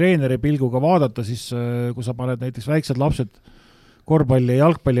kui nüüd treeneri pilguga vaadata, siis kui sa paned näiteks väiksed lapsed korvpalli ja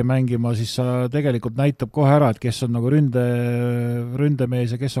jalgpalli mängima, siis sa tegelikult näitab kohe ära, et kes on nagu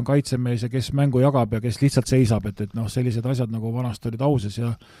ründemees ja kes on kaitsemees ja kes mängu jagab ja kes lihtsalt seisab, et sellised asjad nagu vanasti olid auses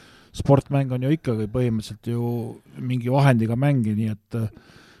ja sportmäng on ju ikkagi põhimõtteliselt ju mingi vahendiga mängi, nii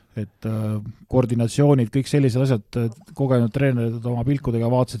et koordinatsioonid, kõik sellised asjad, kogenud treenerid oma pilkudega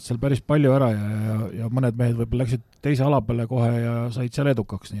vaatasid seal päris palju ära ja mõned mehed võib-olla läksid teise ala peale kohe ja said seal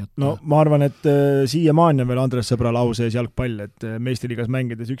edukaks. Nii et no ma arvan, et siiamaani on veel Andres sõbral au sees jalgpall, et meistriliigas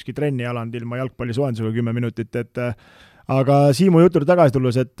mängides ükski trenni ei alanud ilma jalgpallisuhendusega 10 minutit, et aga Siimu jutul tagasi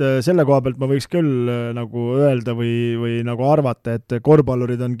tulles, et selle koha pealt ma võiks küll nagu öelda või nagu arvata, et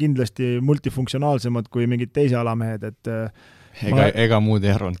korvpallurid on kindlasti multifunktsionaalsemad kui mingid teise alamehed, et ega muud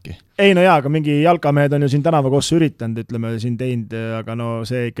ei arvandki. Ei no jaa, aga mingi jalkamehed on ju siin tänavakossu üritanud, ütleme siin teinud, aga no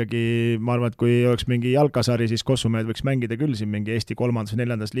see ikkagi, ma arvan, et kui oleks mingi jalkasari, siis kossumehed võiks mängida küll siin mingi Eesti 3. või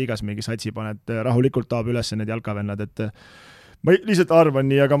 4. liigas mingi satsi paned, rahulikult taab üles need jalkavennad, et ma lihtsalt arvan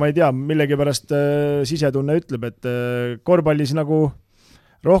nii, aga ma ei tea, millegipärast sisetunne ütleb, et korvpallis nagu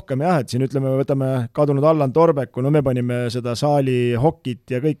rohkem jah, et siin ütleme, võtame kadunud Allan Torbeku, no me panime seda saali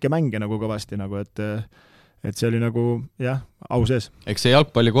hokit ja kõike mänge nagu kõvasti nagu, et see oli nagu jah, au sees. Eks see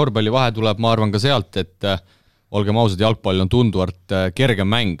jalgpalli ja korvpalli vahe tuleb, ma arvan ka sealt, et olgem ausad, jalgpall on tunduvalt kergem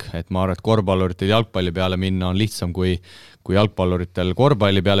mäng, et ma arvan, et korvpalluritel jalgpalli peale minna on lihtsam kui jalgpalluritel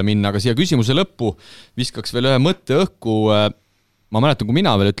korvpalli peale minna, aga siia küsimuse lõppu viskaks veel ühe mõtte õhku. Ma mäletan, kui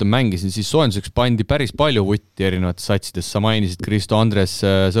mina veel mängisin, siis soojenduseks pandi päris palju vutti erinevates satsides. Sa mainisid Kristo Andres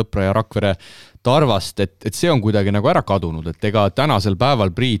Sõpra ja Rakvere Tarvast, et see on kuidagi nagu ära kadunud, et ega tänasel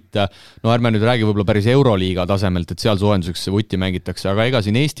päeval Priit, no ärme nüüd räägi võib-olla päris Euroliiga tasemelt, et seal soojenduseks vutti mängitakse, aga ega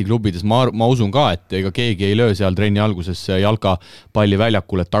siin Eesti klubides ma usun ka, et ega keegi ei löö seal trenni alguses jalkapalli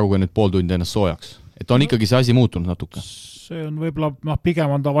väljakul, et taguge nüüd pool tundi ennast soojaks. Et on ikkagi see asi muutunud natuke. See on võib-olla,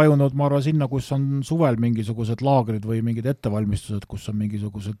 pigem on ta vajunud, ma arvan, sinna, kus on suvel mingisugused laagrid või mingid ettevalmistused, kus on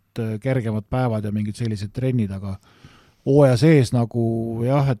mingisugused kergemad päevad ja mingid sellised trennid, hooaja sees nagu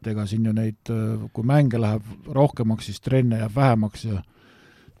jah, et ega siin ju neid, kui mänge läheb rohkemaks, siis trenne jääb vähemaks ja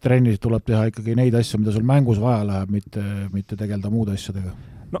trennis tuleb teha ikkagi neid asju, mida sul mängus vaja läheb, mitte tegeleda muude asjadega.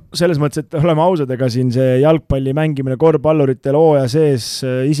 No selles mõttes, et oleme ausad, ega siin see jalgpalli mängimine korvpalluritel hooaja sees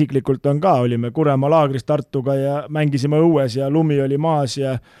isiklikult on ka, olime Kuremaa laagris Tartuga ja mängisime õues ja lumi oli maas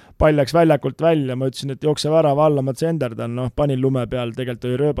ja pall läks väljakult välja, ma ütlesin, et jookse värava alla, ma tsenderdan, panin lume peal, tegelikult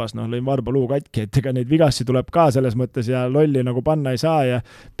oli rööbas, lõin varba luu katki, et ega neid vigassi tuleb ka selles mõttes ja lolli nagu panna ei saa ja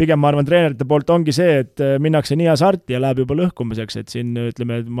pigem ma arvan, treenerite poolt ongi see, et minnakse nii hasarti ja läheb juba lõhkumiseks, et siin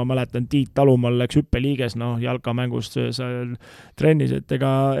ütleme, ma mäletan, Tiit Talumaal läks hüppeliiges, jalkamängus trennis, et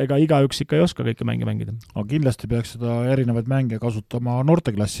ega igaüks ikka ei oska kõike mänge mängida. Aga kindlasti peaks seda erinevaid mänge kasutama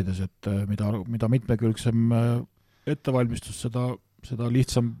noorteklassides, et mida mitmekülgsem ettevalmistus, seda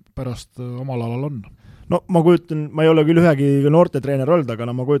lihtsam pärast omal alal on. No ma kujutan, ma ei ole küll ühegi noortetreener olnud, aga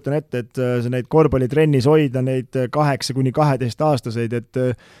ma kujutan ette, et neid korvpallitrennis hoida neid 8–12 aastaseid, et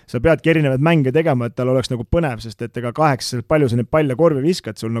sa peadki erinevaid mänge tegema, et tal oleks nagu põnev, sest et ega 8, palju sa neid palle korvi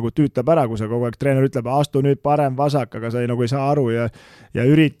viskad, sul nagu tüütab ära, kui sa kogu aeg treener ütleb, astu nüüd parem vasak, aga sa ei saa aru ja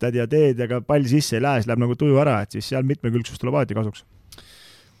üritad ja teed, aga pall sisse ei lähe, siis läheb nagu tuju ära, et siis seal mitmekülgsus tuleb alati kasuks.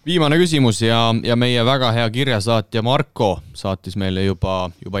 Viimane küsimus ja meie väga hea kirjasaatja Marko saatis meile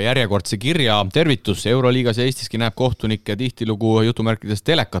juba järjekordse kirja. Tervitus, Euroliigas ja Eestiski näeb kohtunikke tihtilugu jutumärkides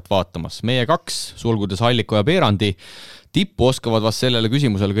telekat vaatamas. Meie 2, sulgudes Halliko ja Peerandi, tippu oskavad vast sellele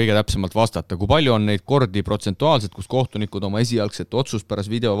küsimusele kõige täpsemalt vastata. Kui palju on neid kordi protsentuaalselt, kus kohtunikud oma esialgset otsust pärast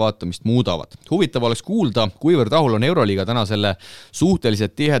video vaatamist muudavad? Huvitav oleks kuulda, kuivõrd rahul on Euroliiga täna selle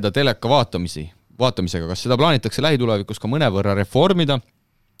suhteliselt tiheda teleka vaatamisega. Kas seda plaanitakse lähitulevikus ka mõnevõrra reformida?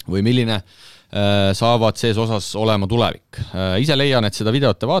 Või milline saavad sees osas olema tulevik. Ise leian, et seda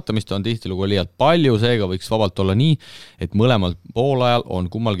videote vaatamist on tihtilugu liialt palju, seega võiks vabalt olla nii, et mõlemal poolajal on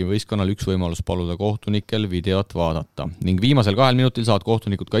kummalgi võistkonnal üks võimalus paluda kohtunikel videot vaadata. Ning viimasel 2 minutil saavad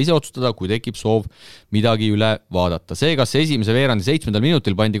kohtunikud ka ise otsustada, kui tekib soov midagi üle vaadata. See, kas esimese veerandi 7.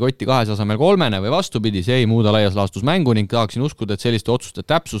 minutil pandi kotti 2 asemel 3 või vastupidi, see ei muuda laias laastus mängu ning tahaksin uskuda, et selliste otsuste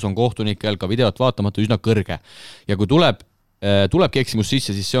täpsus on kohtunikel ka videot vaatamata üsna kõrge. Ja kui tulebki eksimus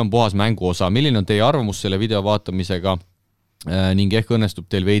sisse, siis see on puhas mängu osa. Milline on teie arvamus selle video vaatamisega ning ehk õnnestub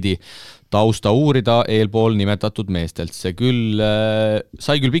teil veidi tausta uurida eelpool nimetatud meestelt? See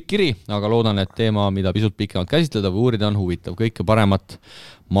sai küll pikk kiri, aga loodan, et teema, mida pisut pikemalt käsitleda või uurida, on huvitav. Kõike paremat,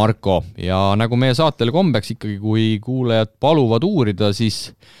 Marko. Ja nagu meie saatele kombeks ikkagi, kui kuulajad paluvad uurida,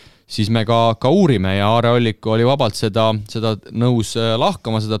 siis me ka uurime ja Aare Olliku oli vabalt seda nõus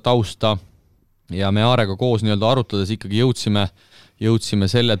lahkama, seda tausta. Ja me Aarega koos arutades ikkagi jõudsime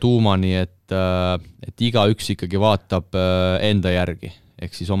selle tuumani, et igaüks ikkagi vaatab enda järgi,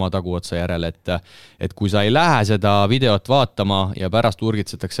 ehk siis oma taguotsa järele, et kui sa ei lähe seda videot vaatama ja pärast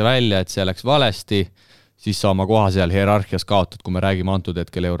urgitsetakse välja, et see läks valesti, siis sa oma koha seal hierarhias kaotad, kui me räägime antud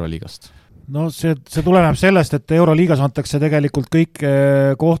hetkel Euroliigast. No see tuleneb sellest, et Euroliigas antakse tegelikult kõik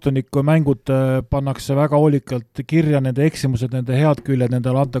kohtuniku mängud pannakse väga hoolikalt kirja, nende eksimused, nende head küljed,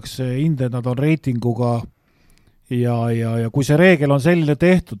 nendele antakse hinded, nad on reitinguga ja kui see reegel on selline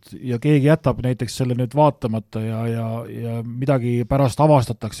tehtud ja keegi jätab näiteks selle nüüd vaatamata ja midagi pärast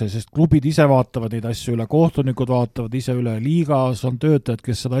avastatakse, sest klubid ise vaatavad neid asju üle, kohtunikud vaatavad ise üle, liigas on töötajad,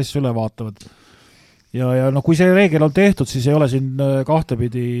 kes seda asju üle vaatavad. Ja kui see reegel on tehtud, siis ei ole siin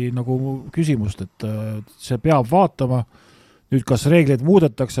kahtepidi nagu küsimust, et see peab vaatama. Nüüd, kas reegleid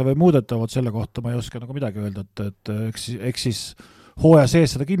muudetakse või muudetavad, selle kohta ma ei oska nagu midagi öelda, et eks siis hooaja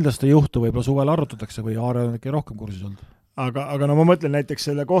sees seda kindlasti ei juhtu, võib-olla suvel arutatakse või Aare on äkki rohkem kursis olnud. Aga no ma mõtlen näiteks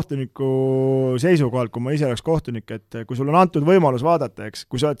selle kohtuniku seisukohalt, kui ma ise oleks kohtunik, et kui sul on antud võimalus vaadata, eks,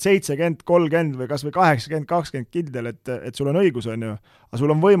 kui sa oled 70, 30 või kas või 80, 20 kindel, et sul on õigus, on ju, aga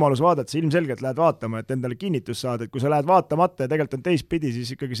sul on võimalus vaadata, siis ilmselgelt lähed vaatama, et endale kinnitus saada, et kui sa lähed vaatamata ja tegelikult on teistpidi,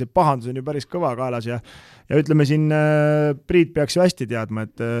 siis ikkagi see pahandus on ju päris kõva kaelas ja ütleme siin, Priit peaks ju hästi teadma,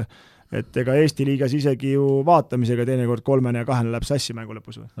 et ega Eesti liigas isegi ju vaatamisega teinekord 3 ja 2 läheb sassi mängu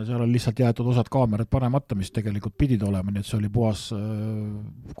lõpus või? No seal on lihtsalt jäetud osad kaamerad panemata, mis tegelikult pidid olema, nii et see oli puhas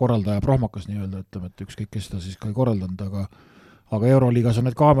korraldaja prohmakas nii-öelda, ütleme, et ükskõik kes seda siis ka ei korraldanud, aga Euroliigas on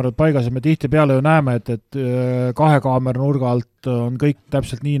need kaamerad paigas ja me tihtipeale ju näeme, et 2 kaamera nurga alt on kõik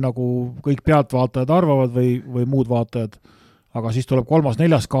täpselt nii, nagu kõik pealtvaatajad arvavad või muud vaatajad, aga siis tuleb 3.,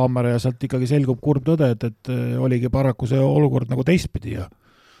 4. kaamera ja sealt ikkagi selgub kurb tõde, et oligi paraku see olukord nagu teistpidi ja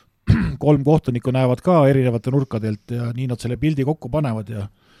 3 kohtunikku näevad ka erinevate nurkadelt ja nii nad selle pildi kokku panevad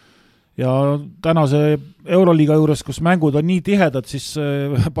ja tänase Euroliiga juures, kus mängud on nii tihedad, siis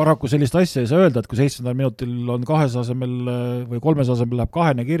paraku sellist asja ei saa öelda, et kui 7. minutil on 2 asemel või 3 asemel läheb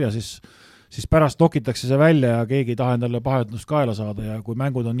 2 kirja, siis pärast nokitakse see välja ja keegi ei taha endale pahendust kaela saada ja kui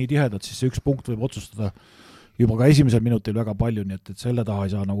mängud on nii tihedad, siis see 1 punkt võib otsustada juba ka esimesel minutil väga palju, nii et selle taha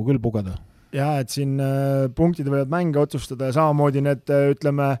ei saa nagu küll pugeda. Ja, et siin punktid võivad mänge otsustada ja samamoodi need,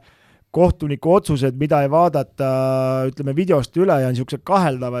 ütleme, kohtuniku otsused, mida ei vaadata, ütleme, videost üle ja on niisugused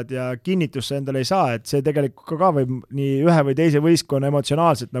kaheldavad ja kinnitusse endale ei saa, et see tegelikult ka võib nii ühe või teise võistkonna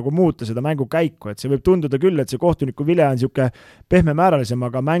emotsionaalselt nagu muuta seda mängukäiku, et see võib tunduda küll, et see kohtuniku vile on niisugune pehmemääralisem,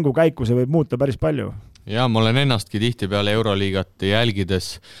 aga mängukäiku see võib muuta päris palju. Ja ma olen ennastki tihtipeale Euroliigat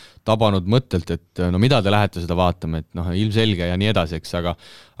jälgides tabanud mõttelt, et no mida te lähete seda vaatama, et ilmselge ja nii edasi, eks, aga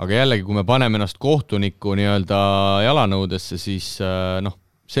jällegi, kui me paneme ennast kohtuniku nii-öelda jalanõudesse, siis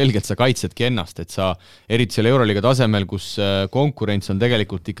selgelt sa kaitsedki ennast, et sa eriti selle Euroliiga tasemel, kus konkurents on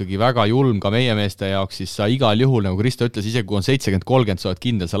tegelikult ikkagi väga julm ka meie meeste jaoks, siis sa igal juhul, nagu Kristo ütles, isegi kui on 70-30, sa oled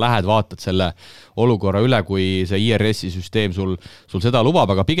kindel, sa lähed, vaatad selle olukorra üle, kui see IRS-i süsteem sul seda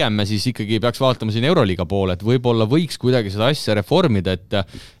lubab, aga pigem me siis ikkagi peaks vaatama siin Euroliiga poole, et võib-olla võiks kuidagi seda asja reformida,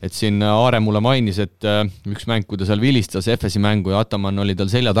 et siin Aare mulle mainis, et üks mäng, kui ta seal vilistas FS-i mängu ja Ataman oli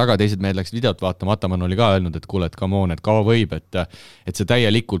tal selja taga, teised mehed läksid videot vaatama, Ataman oli ka öelnud, et kuule, et come on, et kaua võib, et see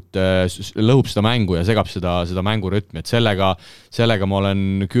täielikult lõhub seda mängu ja segab seda mängurütmi, et sellega ma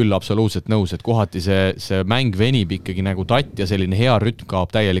olen küll absoluutselt nõus, et kohati see mäng venib ikkagi nagu tatt ja selline hea rütm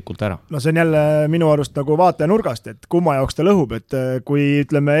kaob täielikult ära. No see on jälle minu arust nagu vaataja nurgast, et kumma jaoks ta lõhub, et kui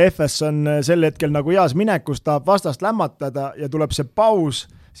ütleme FS on sel hetkel nagu heas minekus, tahab vastast lämmatada ja tuleb see paus,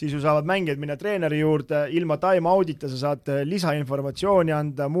 siis ju saavad mängijad minna treeneri juurde, ilma time-audita sa saad lisainformatsiooni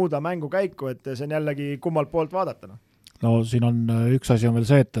anda, muuda mängu käiku, et see on jällegi kummalt poolt vaadata. No siin on üks asi on veel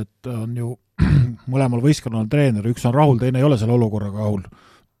see, et on ju mõlemal võistkonnal treener, üks on rahul, teine ei ole selle olukorraga rahul.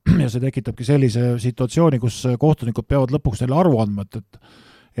 Ja see tekitabki sellise situatsiooni, kus kohtunikud peavad lõpuks neile aru andma,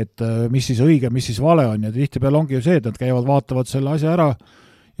 et mis siis õige, mis siis vale on ja tihtipeale ongi ju see, et nad käivad, vaatavad selle asja ära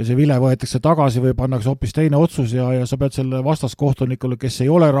ja see vile võetakse tagasi või pannakse hoopis teine otsus ja sa pead selle vastaskohtunikule, kes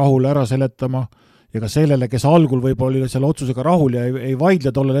ei ole rahul, ära seletama ja ka sellele, kes algul võib-olla oli selle otsusega rahul ja ei vaidle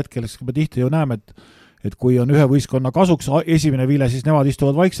tollel hetkel, sest me tihti ju näeme, et kui on ühe võistkonna kasuks esimene vile, siis nemad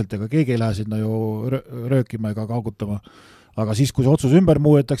istuvad vaikselt, ega keegi ei lähe sinna ju röökima ega kaugutama. Aga siis, kui see otsus ümber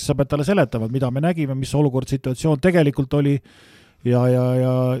muudetakse, sa pead talle seletama, mida me nägime, mis olukord, situatsioon tegelikult oli ja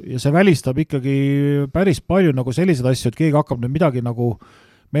see välistab ikkagi päris palju nagu selliseid asju, et keegi hakkab nüüd midagi nagu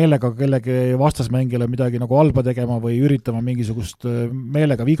meelega kellegi vastasmängijale midagi nagu halba tegema või üritama mingisugust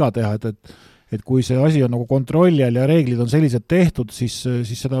meelega viga teha, et kui see asi on nagu kontrolli all ja reeglid on sellised tehtud, siis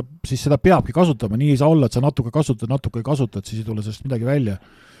seda peabki kasutama, nii ei saa olla, et sa natuke ei kasutad, siis ei tule sellest midagi välja.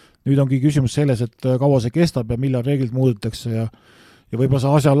 Nüüd ongi küsimus selles, et kaua see kestab ja millal reeglid muudetakse ja võib-olla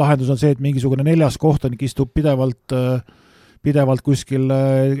see asja lahendus on see, et mingisugune 4. kohtunik istub pidevalt kuskil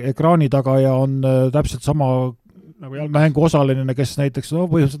ekraani taga ja on täpselt sama nagu mängu osaline, kes näiteks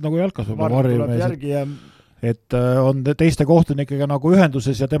põhimõtteliselt nagu jalkas varrimees. Et on teiste kohtunikega nagu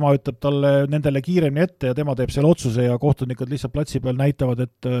ühenduses ja tema ütleb talle nendele kiiremini ette ja tema teeb selle otsuse ja kohtunikud lihtsalt platsi peal näitavad,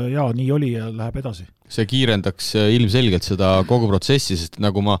 et jaa, nii oli ja läheb edasi. See kiirendaks ilmselgelt seda kogu protsessi, sest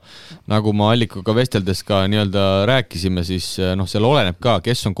nagu ma allikuga vesteldes ka nii-öelda rääkisime, siis seal oleneb ka,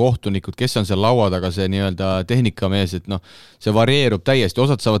 kes on kohtunikud, kes on seal laua taga, see nii-öelda tehnikamees, et see varieerub täiesti,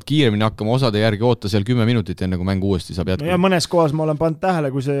 osad saavad kiiremini hakkama, osade järgi oota seal 10 minutit, enne kui mäng uuesti saab jätkuma. Ja mõnes kohas ma olen pannud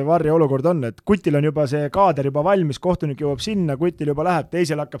tähele, kui see varri olukord on, et kutil on juba see kaader juba valmis, kohtunik jõuab sinna, kutil juba läheb,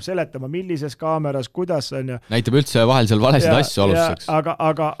 teisel hakkab seletama, millises kaameras, kuidas on ja näitab üldse vahel seal valesid asju alustuseks.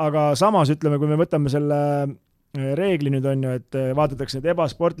 Aga samas ütleme, kui me võtame selle reegli nüüd on ju, et vaadatakse need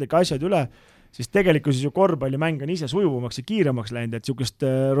ebasportlike asjad üle, siis tegelikult ju korvpallimäng on ise sujuvamaks ja kiiremaks läinud, et niisugust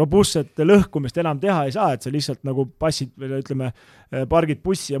robustset lõhkumist enam teha ei saa, et sa lihtsalt nagu passid või ütleme, pargid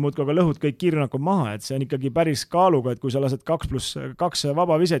bussi ja muudkui aga lõhud kõik kiirnakud maha, et see on ikkagi päris kaaluga, et kui sa lased 2+2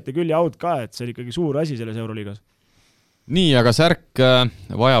 vaba viset ja külje out ka, et see on ikkagi suur asi selles Euroliigas. Nii, aga särk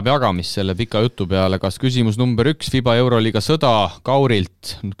vajab jagamist selle pika jutu peale, kas küsimus number 1 FIBA Euroliiga sõda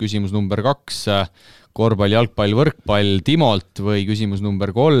Kaurilt, küsimus number 2 korvpall, jalgpall, võrkpall Timolt või küsimus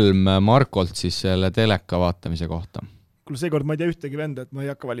number 3 Markolt siis selle teleka vaatamise kohta. Kuule, seekord ma ei tea ühtegi venda, et ma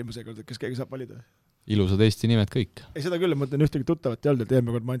ei hakka valima seekord, et kes keegi saab valida. Ilusad Eesti nimed kõik. Ei, seda küll, ma mõtlen ühtegi tuttavat ei olnud, et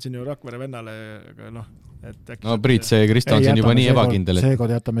eelmine kord ma andsin ju Rakvere vennale, aga et äkki... No Priit, see Kristo on siin juba nii ebakindel.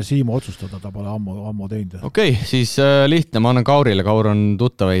 Seekord jätame Siimu otsustada, ta pole ammu teinud. Okei, siis lihtne, ma annan Kaurile, Kaur on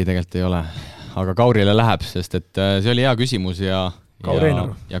tuttav, ei tegelikult ei ole, aga Kaurile läheb, sest et see oli hea küsimus ja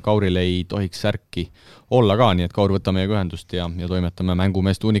Kauril ei tohiks särki olla ka, nii et Kaur võtta meiega ühendust ja toimetame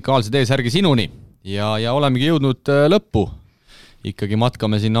mängumeeste unikaalse T-särgi sinuni ja olemegi jõudnud lõppu. Ikkagi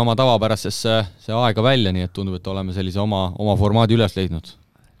matkame sinna oma tavapärasesse see aega välja, nii et tundub, et oleme sellise oma formaadi üles leidnud.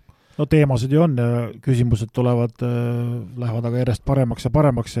 No teemasid ju on, küsimused lähevad aga järjest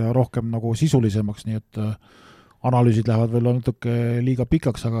paremaks ja rohkem nagu sisulisemaks, nii et analüüsid lähevad veel natuke liiga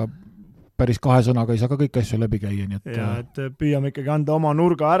pikaks, aga päris 2 sõnaga ei saa ka kõiki asju läbi käia, nii et ja et püüame ikkagi anda oma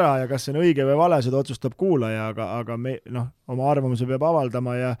nurga ära ja kas see on õige või vale, seda otsustab kuulaja, aga me oma arvamuse peab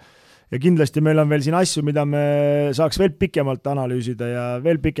avaldama ja kindlasti meil on veel siin asju, mida me saaks veel pikemalt analüüsida ja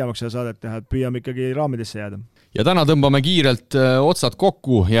veel pikemaks seda saadet teha, et püüame ikkagi raamidesse jääda. Ja täna tõmbame kiirelt otsad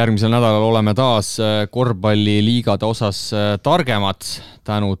kokku, järgmisel nädalal oleme taas korvpalliliigade osas targemad,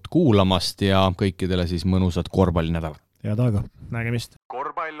 tänud kuulamast ja kõikidele siis mõnusat korvpallinädalat. Head aega. Nägemist.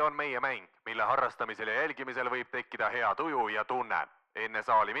 Korvpall on meie mäng, mille harrastamisel ja jälgimisel võib tekkida hea tuju ja tunne. Enne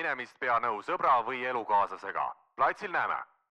saali minemist pea nõu sõbra või elukaaslasega. Platsil näeme!